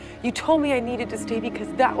 you told me I needed to stay because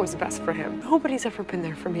that was best for him. Nobody's ever been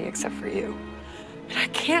there for me except for you. And I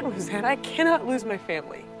can't lose that. I cannot lose my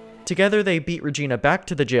family. Together, they beat Regina back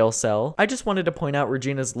to the jail cell. I just wanted to point out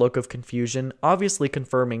Regina's look of confusion, obviously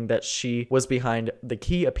confirming that she was behind the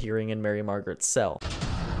key appearing in Mary Margaret's cell.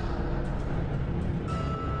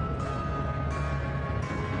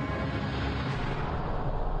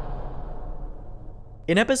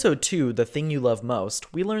 In episode 2, The Thing You Love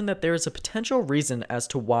Most, we learn that there is a potential reason as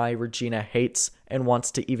to why Regina hates and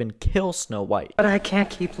wants to even kill Snow White. But I can't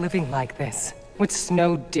keep living like this. What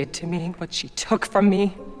Snow did to me, what she took from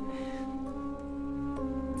me,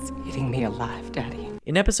 it's eating me alive, Daddy.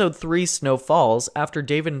 In episode 3, Snow Falls, after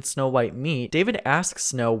David and Snow White meet, David asks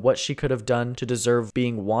Snow what she could have done to deserve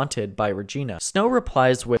being wanted by Regina. Snow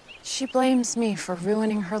replies with, "She blames me for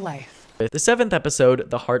ruining her life." The 7th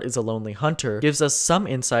episode, The Heart is a Lonely Hunter, gives us some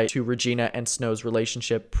insight to Regina and Snow's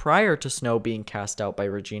relationship prior to Snow being cast out by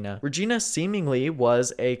Regina. Regina seemingly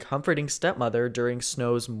was a comforting stepmother during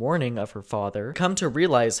Snow's mourning of her father. Come to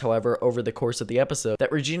realize, however, over the course of the episode,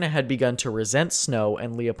 that Regina had begun to resent Snow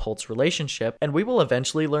and Leopold's relationship, and we will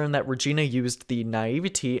eventually learn that Regina used the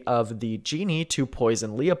naivety of the genie to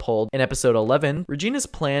poison Leopold. In episode 11, Regina's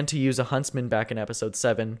plan to use a huntsman back in episode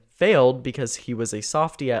 7 failed because he was a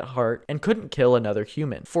softie at heart and couldn't kill another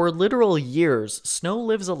human. For literal years, Snow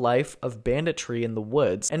lives a life of banditry in the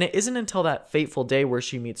woods, and it isn't until that fateful day where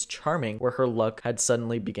she meets Charming where her luck had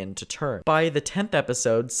suddenly begun to turn. By the 10th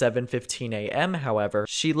episode, 7:15 a.m., however,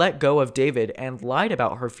 she let go of David and lied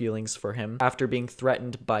about her feelings for him after being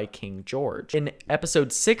threatened by King George. In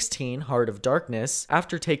episode 16, Heart of Darkness,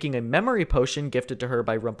 after taking a memory potion gifted to her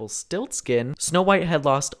by Rumpelstiltskin, Snow White had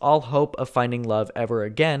lost all hope of finding love ever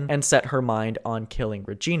again and set her mind on killing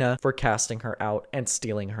Regina for casting her out and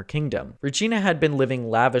stealing her kingdom. Regina had been living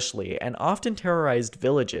lavishly and often terrorized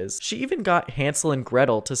villages. She even got Hansel and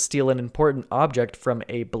Gretel to steal an important object from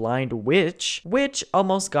a blind witch, which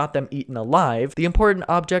almost got them eaten alive. The important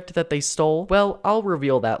object that they stole, well, I'll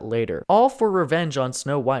reveal that later. All for revenge on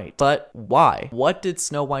Snow White. But why? What did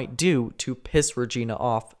Snow White do to piss Regina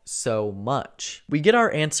off so much? We get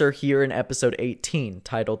our answer here in episode 18,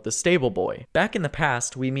 titled The Stable Boy. Back in the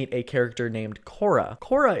past, we meet a character named Cora.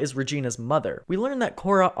 Cora is Regina's mother. We learn that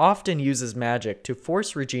Cora often uses magic to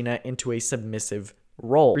force Regina into a submissive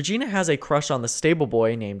role. Regina has a crush on the stable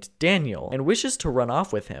boy named Daniel and wishes to run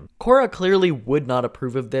off with him. Cora clearly would not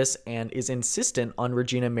approve of this and is insistent on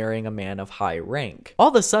Regina marrying a man of high rank. All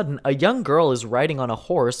of a sudden, a young girl is riding on a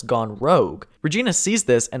horse gone rogue. Regina sees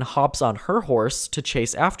this and hops on her horse to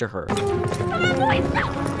chase after her.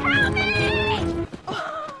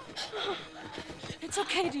 It's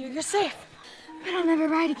okay, dear. You're safe. But I'll never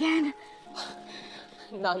ride again.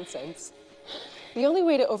 Nonsense. The only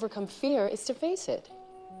way to overcome fear is to face it.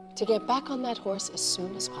 To get back on that horse as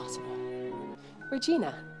soon as possible.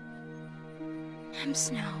 Regina. I'm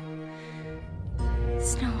Snow.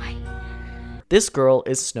 Snow White. This girl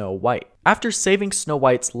is Snow White. After saving Snow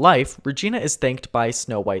White's life, Regina is thanked by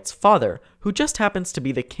Snow White's father, who just happens to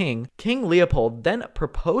be the king. King Leopold then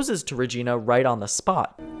proposes to Regina right on the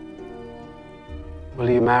spot. Will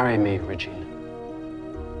you marry me, Regina?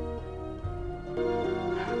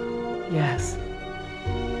 Yes.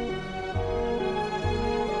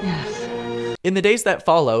 Yes. In the days that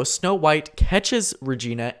follow, Snow White catches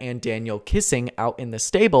Regina and Daniel kissing out in the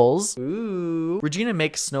stables. Ooh. Regina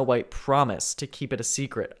makes Snow White promise to keep it a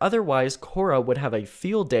secret, otherwise Cora would have a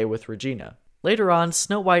field day with Regina. Later on,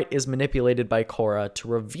 Snow White is manipulated by Cora to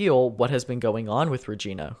reveal what has been going on with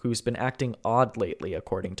Regina, who's been acting odd lately,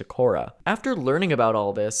 according to Cora. After learning about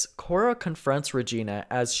all this, Cora confronts Regina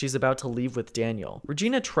as she's about to leave with Daniel.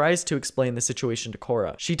 Regina tries to explain the situation to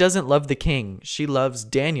Cora. She doesn't love the king, she loves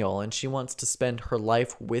Daniel, and she wants to spend her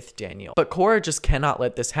life with Daniel. But Cora just cannot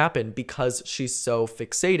let this happen because she's so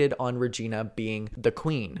fixated on Regina being the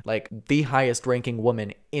queen, like the highest ranking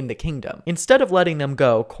woman in the kingdom. Instead of letting them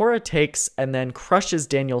go, Cora takes and then crushes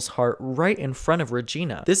Daniel's heart right in front of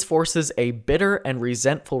Regina. This forces a bitter and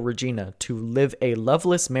resentful Regina to live a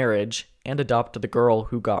loveless marriage and adopt the girl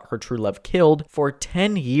who got her true love killed for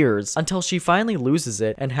 10 years until she finally loses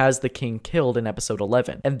it and has the king killed in episode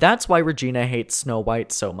 11. And that's why Regina hates Snow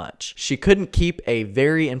White so much. She couldn't keep a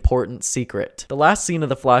very important secret. The last scene of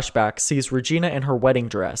the flashback sees Regina in her wedding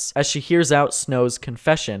dress as she hears out Snow's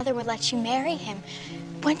confession. Mother would let you marry him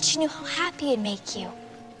once she knew how happy it'd make you.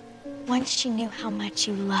 Once she knew how much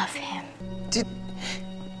you love him.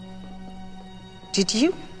 Did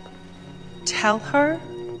you tell her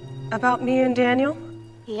about me and Daniel?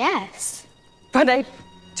 Yes. But I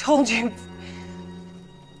told you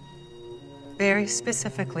very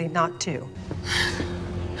specifically not to.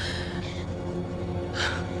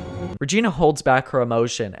 Regina holds back her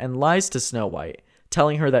emotion and lies to Snow White,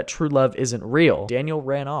 telling her that true love isn't real. Daniel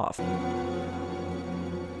ran off.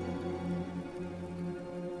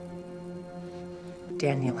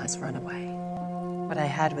 Daniel has run away. What I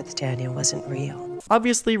had with Daniel wasn't real.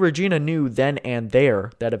 Obviously, Regina knew then and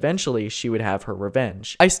there that eventually she would have her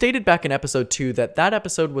revenge. I stated back in episode 2 that that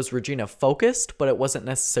episode was Regina focused, but it wasn't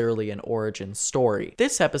necessarily an origin story.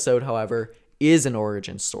 This episode, however, is an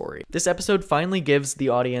origin story. This episode finally gives the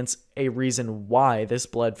audience a reason why this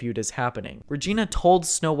blood feud is happening. Regina told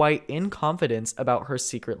Snow White in confidence about her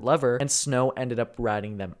secret lover, and Snow ended up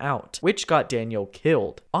ratting them out, which got Daniel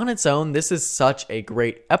killed. On its own, this is such a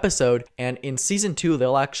great episode, and in season 2,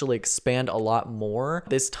 they'll actually expand a lot more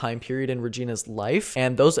this time period in Regina's life,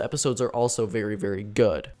 and those episodes are also very, very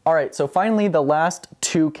good. All right, so finally, the last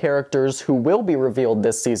two characters who will be revealed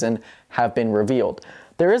this season have been revealed.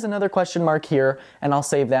 There is another question mark here, and I'll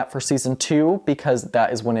save that for season 2 because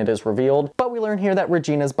that is when it is revealed. But we learn here that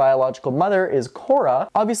Regina's biological mother is Cora.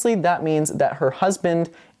 Obviously, that means that her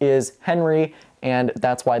husband is Henry, and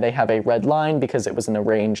that's why they have a red line, because it was an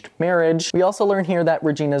arranged marriage. We also learn here that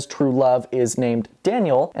Regina's true love is named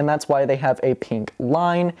Daniel, and that's why they have a pink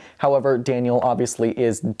line. However, Daniel obviously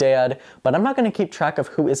is dead, but I'm not going to keep track of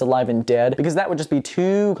who is alive and dead because that would just be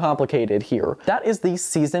too complicated here. That is the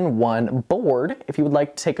season 1 board, if you would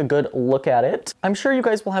like to take a good look at it. I'm sure you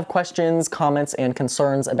guys will have questions, comments, and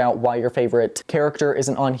concerns about why your favorite character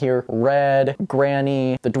isn't on here. Red,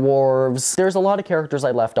 Granny, the dwarves. There's a lot of characters I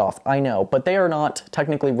left off, I know, but they are not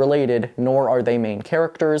technically related, nor are they main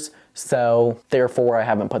characters, so therefore I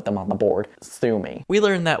haven't put them on the board. Sue me. We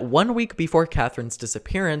learn that 1 week before Catherine's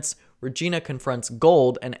disappearance, Regina confronts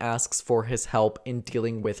Gold and asks for his help in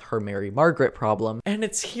dealing with her Mary Margaret problem. And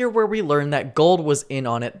it's here where we learn that Gold was in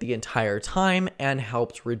on it the entire time and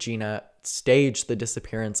helped Regina stage the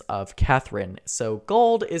disappearance of Catherine, so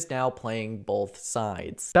Gold is now playing both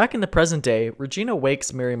sides. Back in the present day, Regina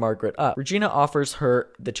wakes Mary Margaret up. Regina offers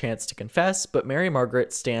her the chance to confess, but Mary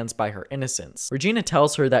Margaret stands by her innocence. Regina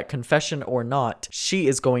tells her that confession or not, she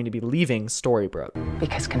is going to be leaving Storybrooke.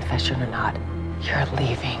 Because confession or not, you're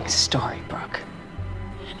leaving Storybrooke.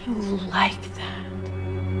 And you like that.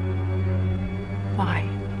 Why?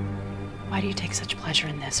 Why do you take such pleasure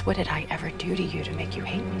in this? What did I ever do to you to make you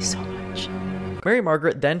hate me so much? Mary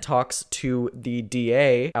Margaret then talks to the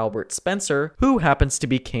DA, Albert Spencer, who happens to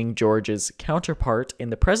be King George's counterpart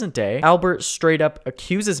in the present day. Albert straight up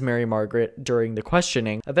accuses Mary Margaret during the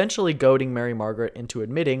questioning, eventually goading Mary Margaret into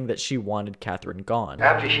admitting that she wanted Catherine gone.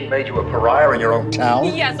 After she made you a pariah in your own town?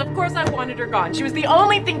 Yes, of course I wanted her gone. She was the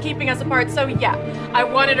only thing keeping us apart, so yeah, I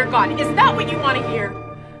wanted her gone. Is that what you want to hear?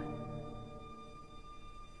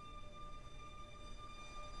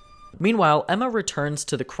 Meanwhile, Emma returns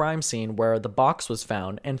to the crime scene where the box was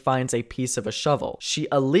found and finds a piece of a shovel. She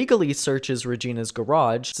illegally searches Regina's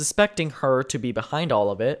garage, suspecting her to be behind all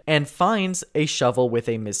of it, and finds a shovel with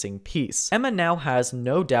a missing piece. Emma now has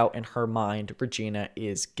no doubt in her mind Regina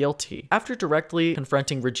is guilty. After directly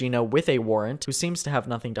confronting Regina with a warrant, who seems to have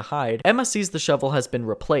nothing to hide, Emma sees the shovel has been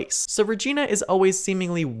replaced. So Regina is always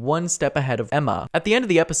seemingly one step ahead of Emma. At the end of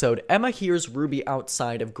the episode, Emma hears Ruby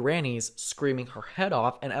outside of Granny's screaming her head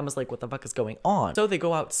off, and Emma's like, what the fuck is going on? So they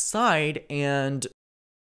go outside and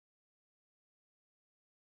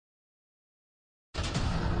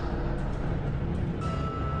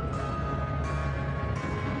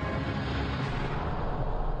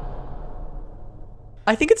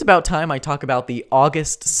I think it's about time I talk about the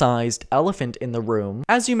August-sized elephant in the room.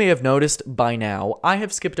 As you may have noticed by now, I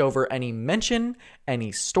have skipped over any mention,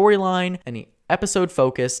 any storyline, any episode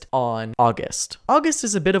focused on August. August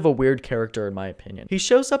is a bit of a weird character in my opinion. He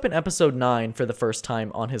shows up in episode 9 for the first time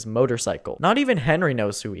on his motorcycle. Not even Henry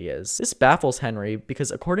knows who he is. This baffles Henry because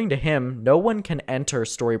according to him, no one can enter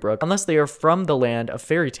Storybrooke unless they are from the land of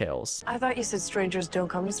fairy tales. I thought you said strangers don't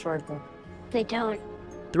come to Storybrooke. They don't.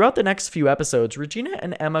 Throughout the next few episodes, Regina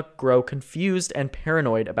and Emma grow confused and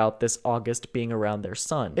paranoid about this August being around their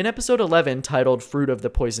son. In episode 11, titled Fruit of the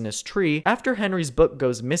Poisonous Tree, after Henry's book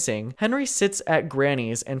goes missing, Henry sits at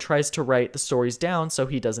Granny's and tries to write the stories down so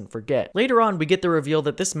he doesn't forget. Later on, we get the reveal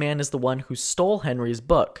that this man is the one who stole Henry's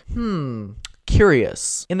book.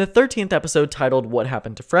 Curious. In the 13th episode titled What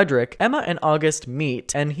Happened to Fredrick, Emma and August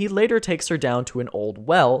meet, and he later takes her down to an old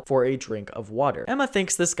well for a drink of water. Emma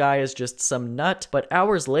thinks this guy is just some nut, but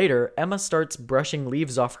hours later, Emma starts brushing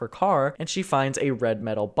leaves off her car, and she finds a red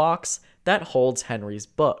metal box that holds Henry's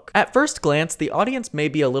book. At first glance, the audience may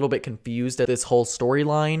be a little bit confused at this whole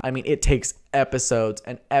storyline. I mean, it takes episodes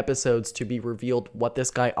and episodes to be revealed what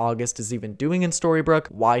this guy August is even doing in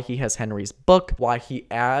Storybrooke, why he has Henry's book, why he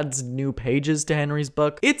adds new pages to Henry's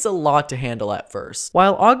book. It's a lot to handle at first.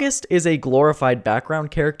 While August is a glorified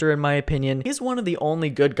background character in my opinion, he's one of the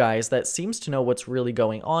only good guys that seems to know what's really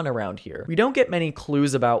going on around here. We don't get many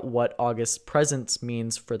clues about what August's presence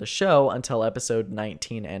means for the show until episode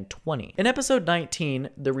 19 and 20. In episode 19,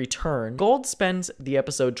 The Return, Gold spends the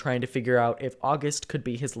episode trying to figure out if August could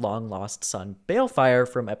be his long-lost son Balefire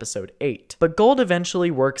from episode 8. But Gold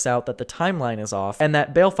eventually works out that the timeline is off and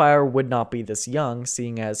that Balefire would not be this young,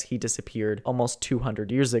 seeing as he disappeared almost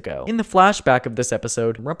 200 years ago. In the flashback of this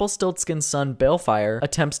episode, Rumpelstiltskin's son Balefire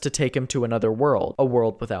attempts to take him to another world, a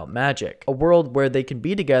world without magic, a world where they can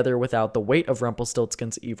be together without the weight of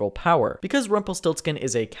Rumpelstiltskin's evil power. Because Rumpelstiltskin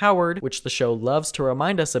is a coward, which the show loves to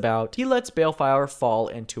remind us about, he lets Balefire fall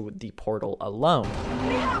into the portal alone.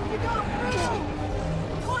 We have to go through!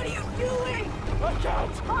 What are you doing? I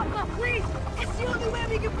can't! Papa, please! It's the only way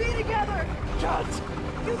we can be together! Can't!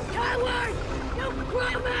 You coward! You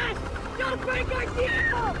promise! Don't break our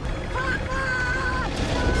deal! Papa!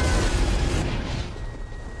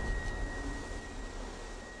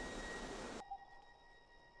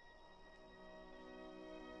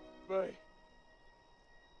 Bye.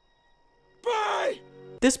 Bye!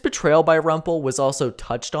 This betrayal by Rumpel was also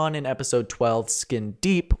touched on in episode 12, Skin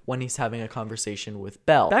Deep, when he's having a conversation with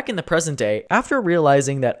Belle. Back in the present day, after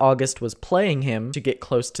realizing that August was playing him to get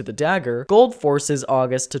close to the dagger, Gold forces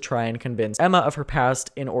August to try and convince Emma of her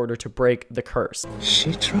past in order to break the curse.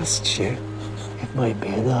 She trusts you. It might be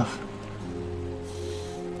enough.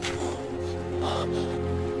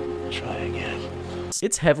 Try again.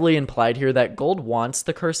 It's heavily implied here that Gold wants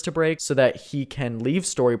the curse to break so that he can leave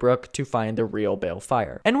Storybrooke to find the real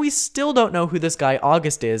Balefire. And we still don't know who this guy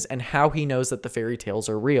August is and how he knows that the fairy tales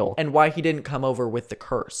are real and why he didn't come over with the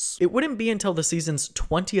curse. It wouldn't be until the season's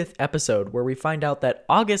 20th episode where we find out that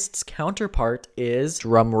August's counterpart is,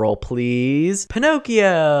 drumroll please,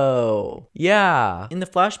 Pinocchio. Yeah. In the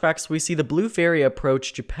flashbacks, we see the blue fairy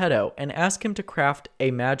approach Geppetto and ask him to craft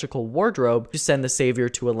a magical wardrobe to send the savior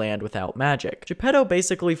to a land without magic. Geppetto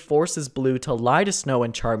basically forces Blue to lie to Snow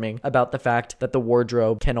and Charming about the fact that the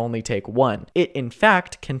wardrobe can only take one. It in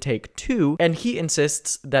fact can take two, and he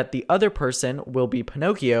insists that the other person will be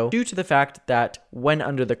Pinocchio due to the fact that when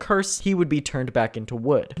under the curse, he would be turned back into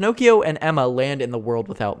wood. Pinocchio and Emma land in the world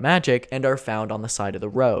without magic and are found on the side of the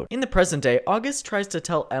road. In the present day, August tries to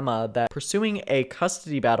tell Emma that pursuing a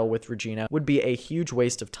custody battle with Regina would be a huge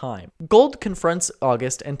waste of time. Gold confronts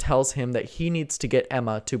August and tells him that he needs to get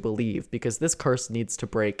Emma to believe because this curse needs to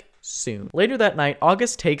break soon. Later that night,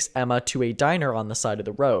 August takes Emma to a diner on the side of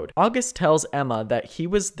the road. August tells Emma that he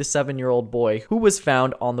was the 7-year-old boy who was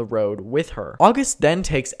found on the road with her. August then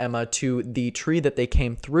takes Emma to the tree that they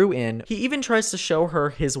came through in. He even tries to show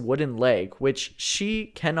her his wooden leg, which she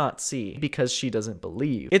cannot see because she doesn't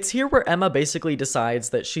believe. It's here where Emma basically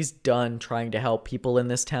decides that she's done trying to help people in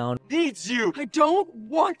this town. Needs you. I don't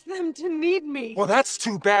want them to need me. Well, that's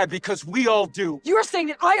too bad because we all do. You're saying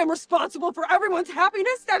that I am responsible for everyone's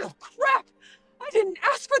happiness? That is crap. I didn't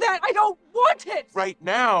ask for that. I don't want it. Right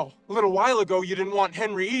now. A little while ago, you didn't want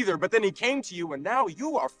Henry either, but then he came to you and now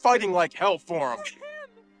you are fighting like hell for him.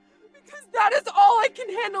 Because that is all I can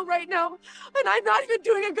handle right now. And I'm not even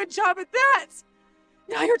doing a good job at that.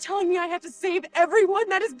 Now you're telling me I have to save everyone?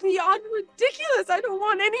 That is beyond ridiculous. I don't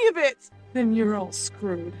want any of it. Then you're all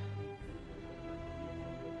screwed.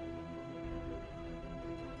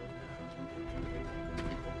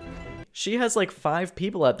 She has like 5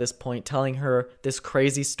 people at this point telling her this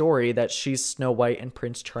crazy story that she's Snow White and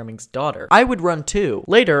Prince Charming's daughter. I would run too.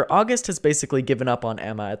 Later, August has basically given up on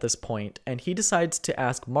Emma at this point, and he decides to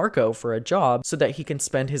ask Marco for a job so that he can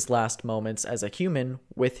spend his last moments as a human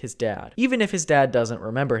with his dad, even if his dad doesn't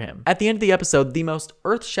remember him. At the end of the episode, the most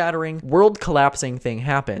earth-shattering, world-collapsing thing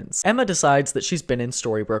happens. Emma decides that she's been in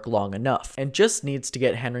Storybrooke long enough and just needs to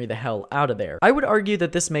get Henry the hell out of there. I would argue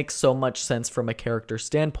that this makes so much sense from a character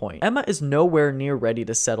standpoint. Emma is nowhere near ready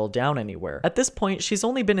to settle down anywhere. At this point, she's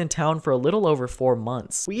only been in town for a little over 4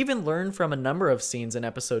 months. We even learn from a number of scenes in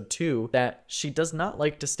episode 2 that she does not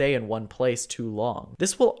like to stay in one place too long.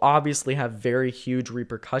 This will obviously have very huge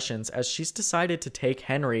repercussions as she's decided to take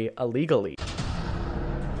Henry illegally.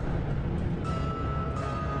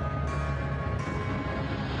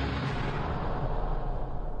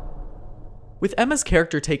 With Emma's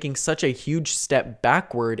character taking such a huge step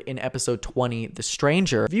backward in episode 20, The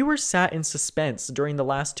Stranger, viewers sat in suspense during the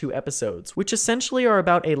last 2 episodes, which essentially are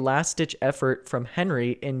about a last-ditch effort from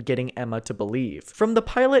Henry in getting Emma to believe. From the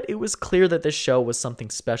pilot, it was clear that this show was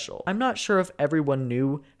something special. I'm not sure if everyone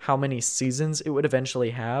knew how many seasons it would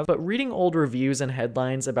eventually have, but reading old reviews and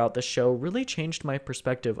headlines about the show really changed my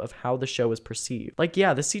perspective of how the show is perceived. Like,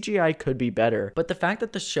 yeah, the CGI could be better, but the fact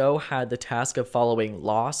that the show had the task of following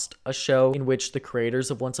Lost, a show in which the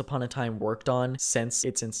creators of Once Upon a Time worked on since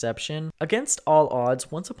its inception. Against all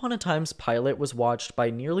odds, Once Upon a Time's pilot was watched by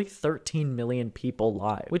nearly 13 million people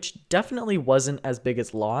live, which definitely wasn't as big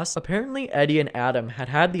as Lost. Apparently, Eddie and Adam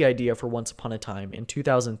had the idea for Once Upon a Time in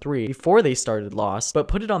 2003 before they started Lost, but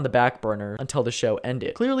put it on the back burner until the show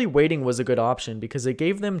ended. Clearly, waiting was a good option because it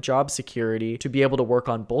gave them job security to be able to work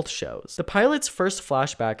on both shows. The pilot's first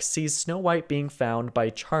flashback sees Snow White being found by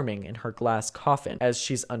Charming in her glass coffin as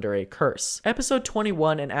she's under a curse. Episode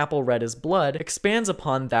 21, An Apple Red as Blood, expands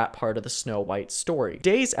upon that part of the Snow White story.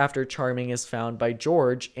 Days after Charming is found by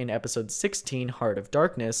George in episode 16, Heart of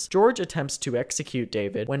Darkness, George attempts to execute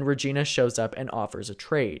David when Regina shows up and offers a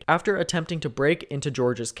trade. After attempting to break into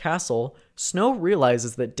George's castle, Snow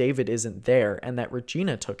realizes that David isn't there and that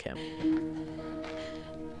Regina took him.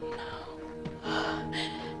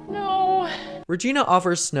 No. Regina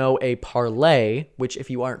offers Snow a parlay, which if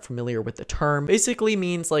you aren't familiar with the term, basically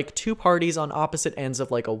means like 2 parties on opposite ends of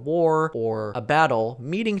like a war or a battle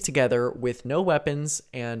meeting together with no weapons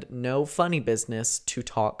and no funny business to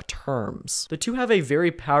talk terms. The two have a very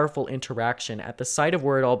powerful interaction at the site of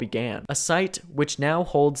where it all began, a site which now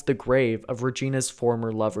holds the grave of Regina's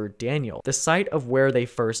former lover Daniel, the site of where they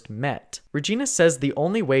first met. Regina says the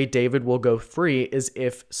only way David will go free is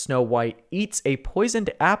if Snow White eats a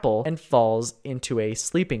poisoned apple and falls into a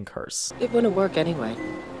sleeping curse. It wouldn't work anyway.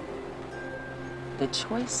 The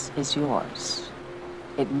choice is yours.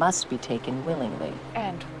 It must be taken willingly.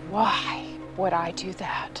 And why would I do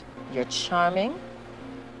that? You're charming,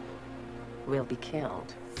 will be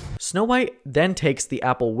killed. Snow White then takes the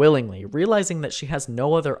apple willingly, realizing that she has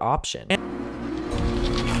no other option.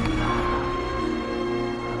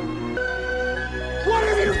 What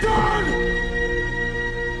have you done?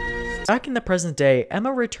 Back in the present day,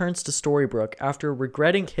 Emma returns to Storybrooke after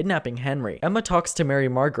regretting kidnapping Henry. Emma talks to Mary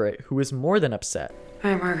Margaret, who is more than upset.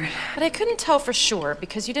 Hi, Margaret. But I couldn't tell for sure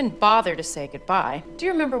because you didn't bother to say goodbye. Do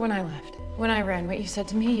you remember when I left? When I ran, what you said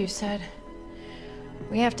to me? You said,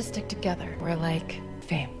 we have to stick together. We're like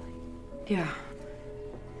family. Yeah.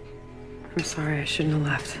 I'm sorry, I shouldn't have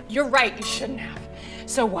left. You're right, you shouldn't have.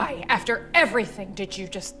 So why, after everything, did you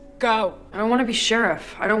just go? I don't want to be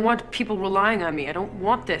sheriff. I don't want people relying on me. I don't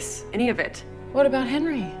want this. Any of it. What about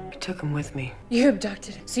Henry? I took him with me. You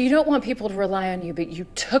abducted him. So you don't want people to rely on you, but you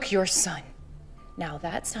took your son. Now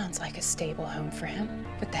that sounds like a stable home for him.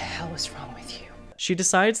 What the hell is wrong with you? She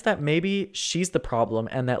decides that maybe she's the problem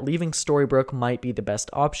and that leaving Storybrooke might be the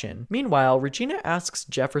best option. Meanwhile, Regina asks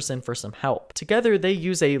Jefferson for some help. Together, they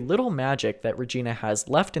use a little magic that Regina has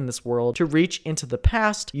left in this world to reach into the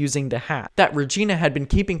past using the hat that Regina had been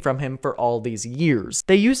keeping from him for all these years.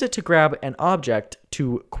 They use it to grab an object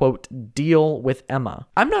to, quote, deal with Emma.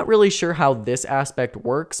 I'm not really sure how this aspect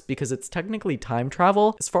works because it's technically time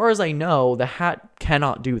travel. As far as I know, the hat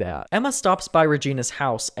cannot do that. Emma stops by Regina's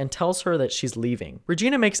house and tells her that she's leaving.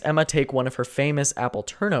 Regina makes Emma take one of her famous apple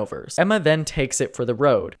turnovers. Emma then takes it for the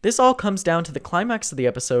road. This all comes down to the climax of the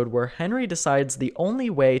episode where Henry decides the only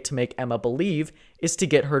way to make Emma believe is to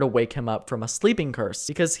get her to wake him up from a sleeping curse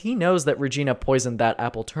because he knows that Regina poisoned that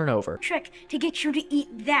apple turnover. Trick to get you to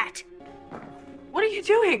eat that. What are you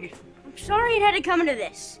doing? I'm sorry it had to come to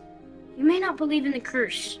this. You may not believe in the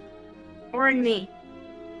curse, or in me,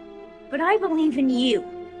 but I believe in you.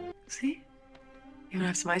 See? You wanna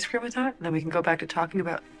have some ice cream with that? And then we can go back to talking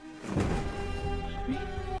about...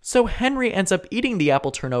 So Henry ends up eating the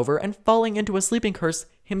apple turnover and falling into a sleeping curse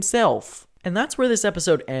himself. And that's where this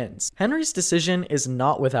episode ends. Henry's decision is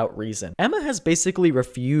not without reason. Emma has basically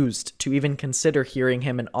refused to even consider hearing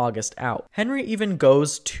him and August out. Henry even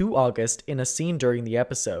goes to August in a scene during the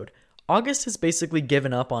episode. August has basically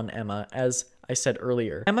given up on Emma, as I said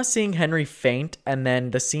earlier. Emma seeing Henry faint and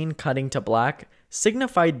then the scene cutting to black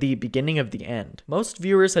signified the beginning of the end. Most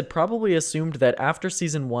viewers had probably assumed that after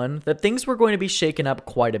season 1 that things were going to be shaken up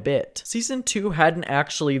quite a bit. Season 2 hadn't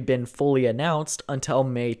actually been fully announced until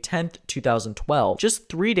May 10th, 2012, just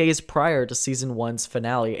 3 days prior to season 1's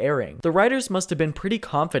finale airing. The writers must have been pretty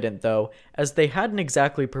confident though, as they hadn't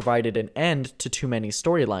exactly provided an end to too many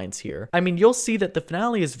storylines here. I mean, you'll see that the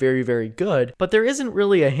finale is very, very good, but there isn't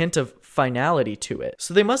really a hint of finality to it.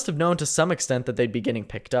 So they must have known to some extent that they'd be getting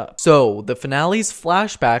picked up. So the finale's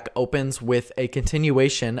flashback opens with a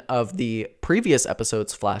continuation of the previous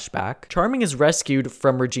episode's flashback. Charming is rescued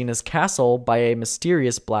from Regina's castle by a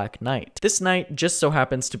mysterious black knight. This knight just so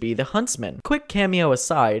happens to be the huntsman. Quick cameo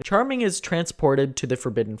aside, Charming is transported to the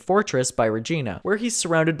Forbidden Fortress by Regina, where he's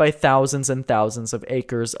surrounded by thousands and thousands of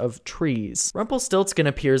acres of trees. Rumpelstiltskin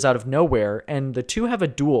appears out of nowhere, and the two have a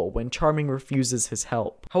duel when Charming refuses his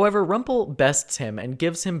help. However, Rumpel bests him and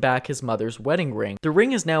gives him back his mother's wedding ring. The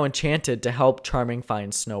ring is now enchanted to help Charming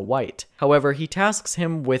find Snow White. However, he tasks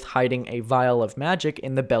him with hiding a vial of magic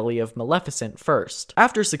in the belly of Maleficent first.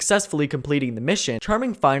 After successfully completing the mission,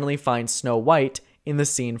 Charming finally finds Snow White in the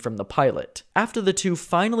scene from the pilot. After the two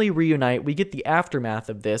finally reunite, we get the aftermath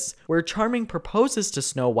of this, where Charming proposes to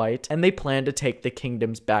Snow White and they plan to take the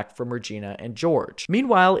kingdoms back from Regina and George.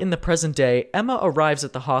 Meanwhile, in the present day, Emma arrives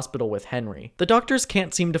at the hospital with Henry. The doctors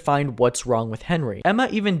can't seem to find what's wrong with Henry. Emma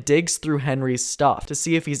even digs through Henry's stuff to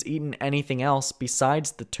see if he's eaten anything else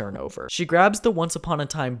besides the turnover. She grabs the Once Upon a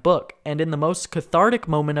Time book, and in the most cathartic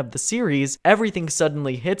moment of the series, everything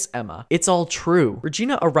suddenly hits Emma. It's all true.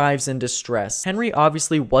 Regina arrives in distress. Henry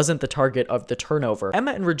obviously wasn't the target of the turnover.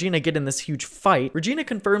 Emma and Regina get in this huge fight. Regina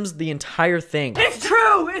confirms the entire thing. It's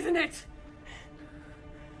true, isn't it?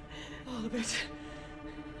 All of it.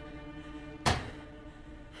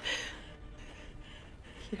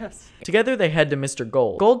 Yes. Together they head to Mr.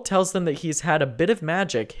 Gold. Gold tells them that he's had a bit of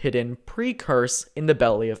magic hidden pre-curse in the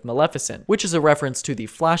belly of Maleficent, which is a reference to the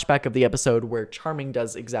flashback of the episode where Charming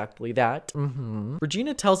does exactly that.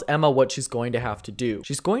 Regina tells Emma what she's going to have to do.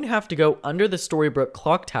 She's going to have to go under the Storybrooke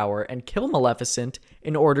clock tower and kill Maleficent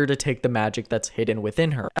in order to take the magic that's hidden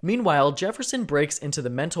within her. Meanwhile, Jefferson breaks into the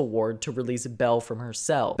mental ward to release Belle from her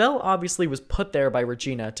cell. Belle obviously was put there by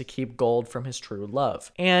Regina to keep Gold from his true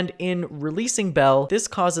love. And in releasing Belle, this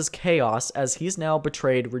causes chaos as he's now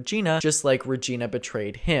betrayed Regina just like Regina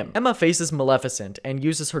betrayed him. Emma faces Maleficent and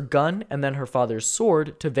uses her gun and then her father's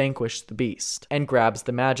sword to vanquish the beast, and grabs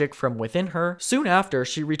the magic from within her. Soon after,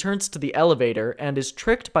 she returns to the elevator and is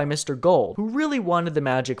tricked by Mr. Gold, who really wanted the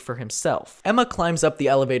magic for himself. Emma climbs up the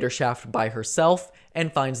elevator shaft by herself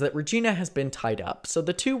and finds that Regina has been tied up, so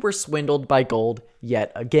the two were swindled by Gold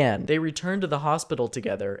yet again. They return to the hospital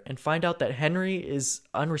together and find out that Henry is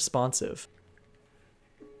unresponsive.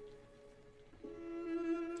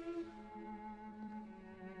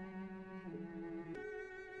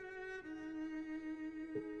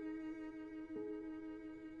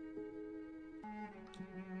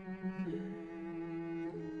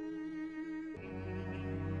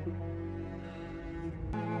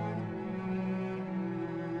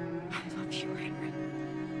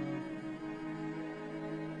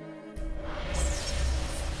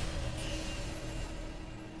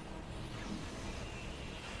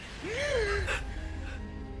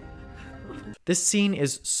 This scene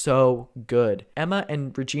is so good. Emma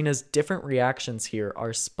and Regina's different reactions here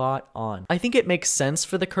are spot on. I think it makes sense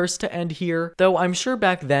for the curse to end here, though I'm sure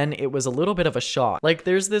back then it was a little bit of a shock. Like,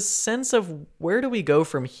 there's this sense of where do we go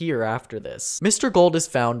from here after this? Mr. Gold is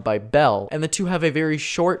found by Belle, and the two have a very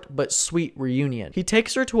short but sweet reunion. He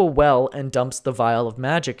takes her to a well and dumps the vial of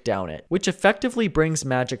magic down it, which effectively brings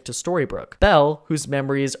magic to Storybrooke. Belle, whose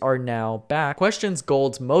memories are now back, questions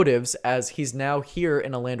Gold's motives as he's now here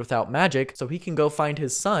in a land without magic, so he can go find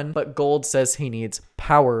his son, but Gold says he needs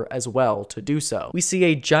power as well to do so. We see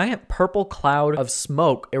a giant purple cloud of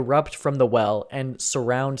smoke erupt from the well and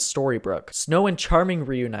surround Storybrooke. Snow and Charming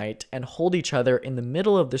reunite and hold each other in the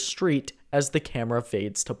middle of the street as the camera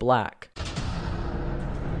fades to black.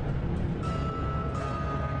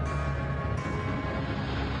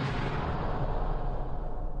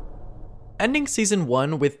 Ending season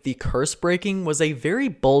 1 with the curse breaking was a very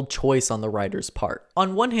bold choice on the writer's part.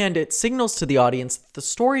 On one hand, it signals to the audience that the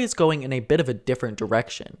story is going in a bit of a different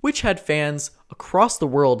direction, which had fans across the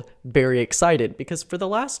world very excited because for the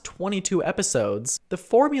last 22 episodes, the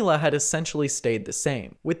formula had essentially stayed the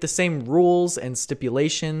same. With the same rules and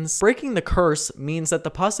stipulations, breaking the curse means that the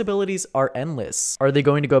possibilities are endless. Are they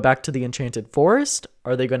going to go back to the Enchanted Forest?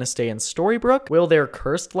 Are they going to stay in Storybrooke? Will their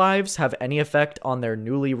cursed lives have any effect on their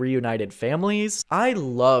newly reunited families? I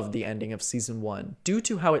love the ending of season 1 due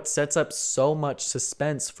to how it sets up so much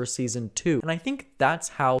suspense for season 2, and I think that's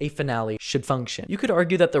how a finale should function. You could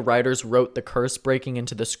argue that the writers wrote the curse breaking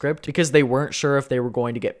into the script because they weren't sure if they were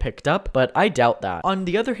going to get picked up, but I doubt that. On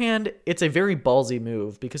the other hand, it's a very ballsy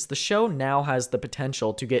move because the show now has the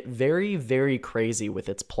potential to get very, very crazy with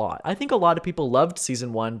its plot. I think a lot of people loved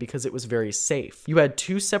season 1 because it was very safe. You had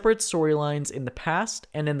two separate storylines in the past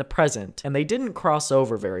and in the present, and they didn't cross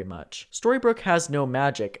over very much. Storybrooke has no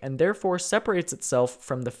magic and therefore separates itself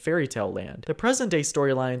from the fairy tale land. The present day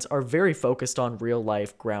storylines are very focused on real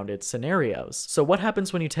life grounded scenarios. So what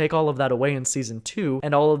happens when you take all of that away in season 2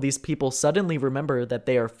 and all of these people suddenly remember that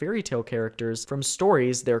they are fairy tale characters from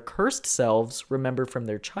stories their cursed selves remember from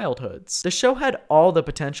their childhoods? The show had all the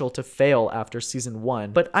potential to fail after season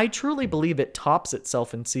 1, but I truly believe it tops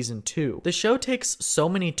itself in season 2. The show takes so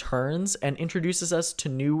many turns and introduces us to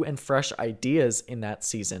new and fresh ideas in that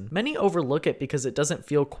season. Many overlook it because it doesn't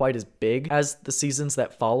feel quite as big as the seasons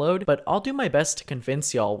that followed, but I'll do my best to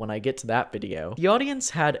convince y'all when I get to that video. The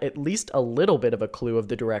audience had at least a little bit of a clue of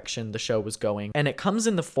the direction the show was going, and it comes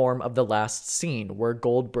in the form of the last scene where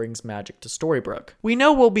Gold brings magic to Storybrooke. We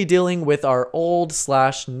know we'll be dealing with our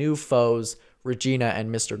old/new foes, Regina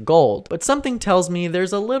and Mr. Gold, but something tells me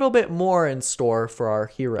there's a little bit more in store for our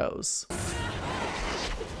heroes.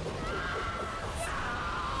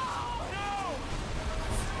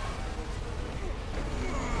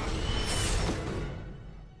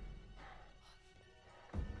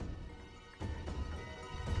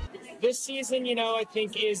 This season, I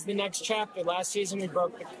think is the next chapter. Last season we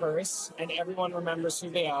broke the curse and everyone remembers who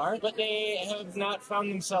they are, but they have not found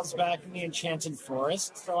themselves back in the Enchanted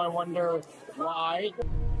Forest, so I wonder why.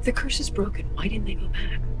 The curse is broken. Why didn't they go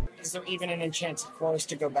back? Is there even an Enchanted Forest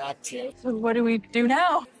to go back to? So what do we do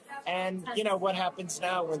now? And, what happens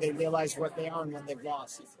now when they realize what they are and when they've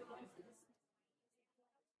lost?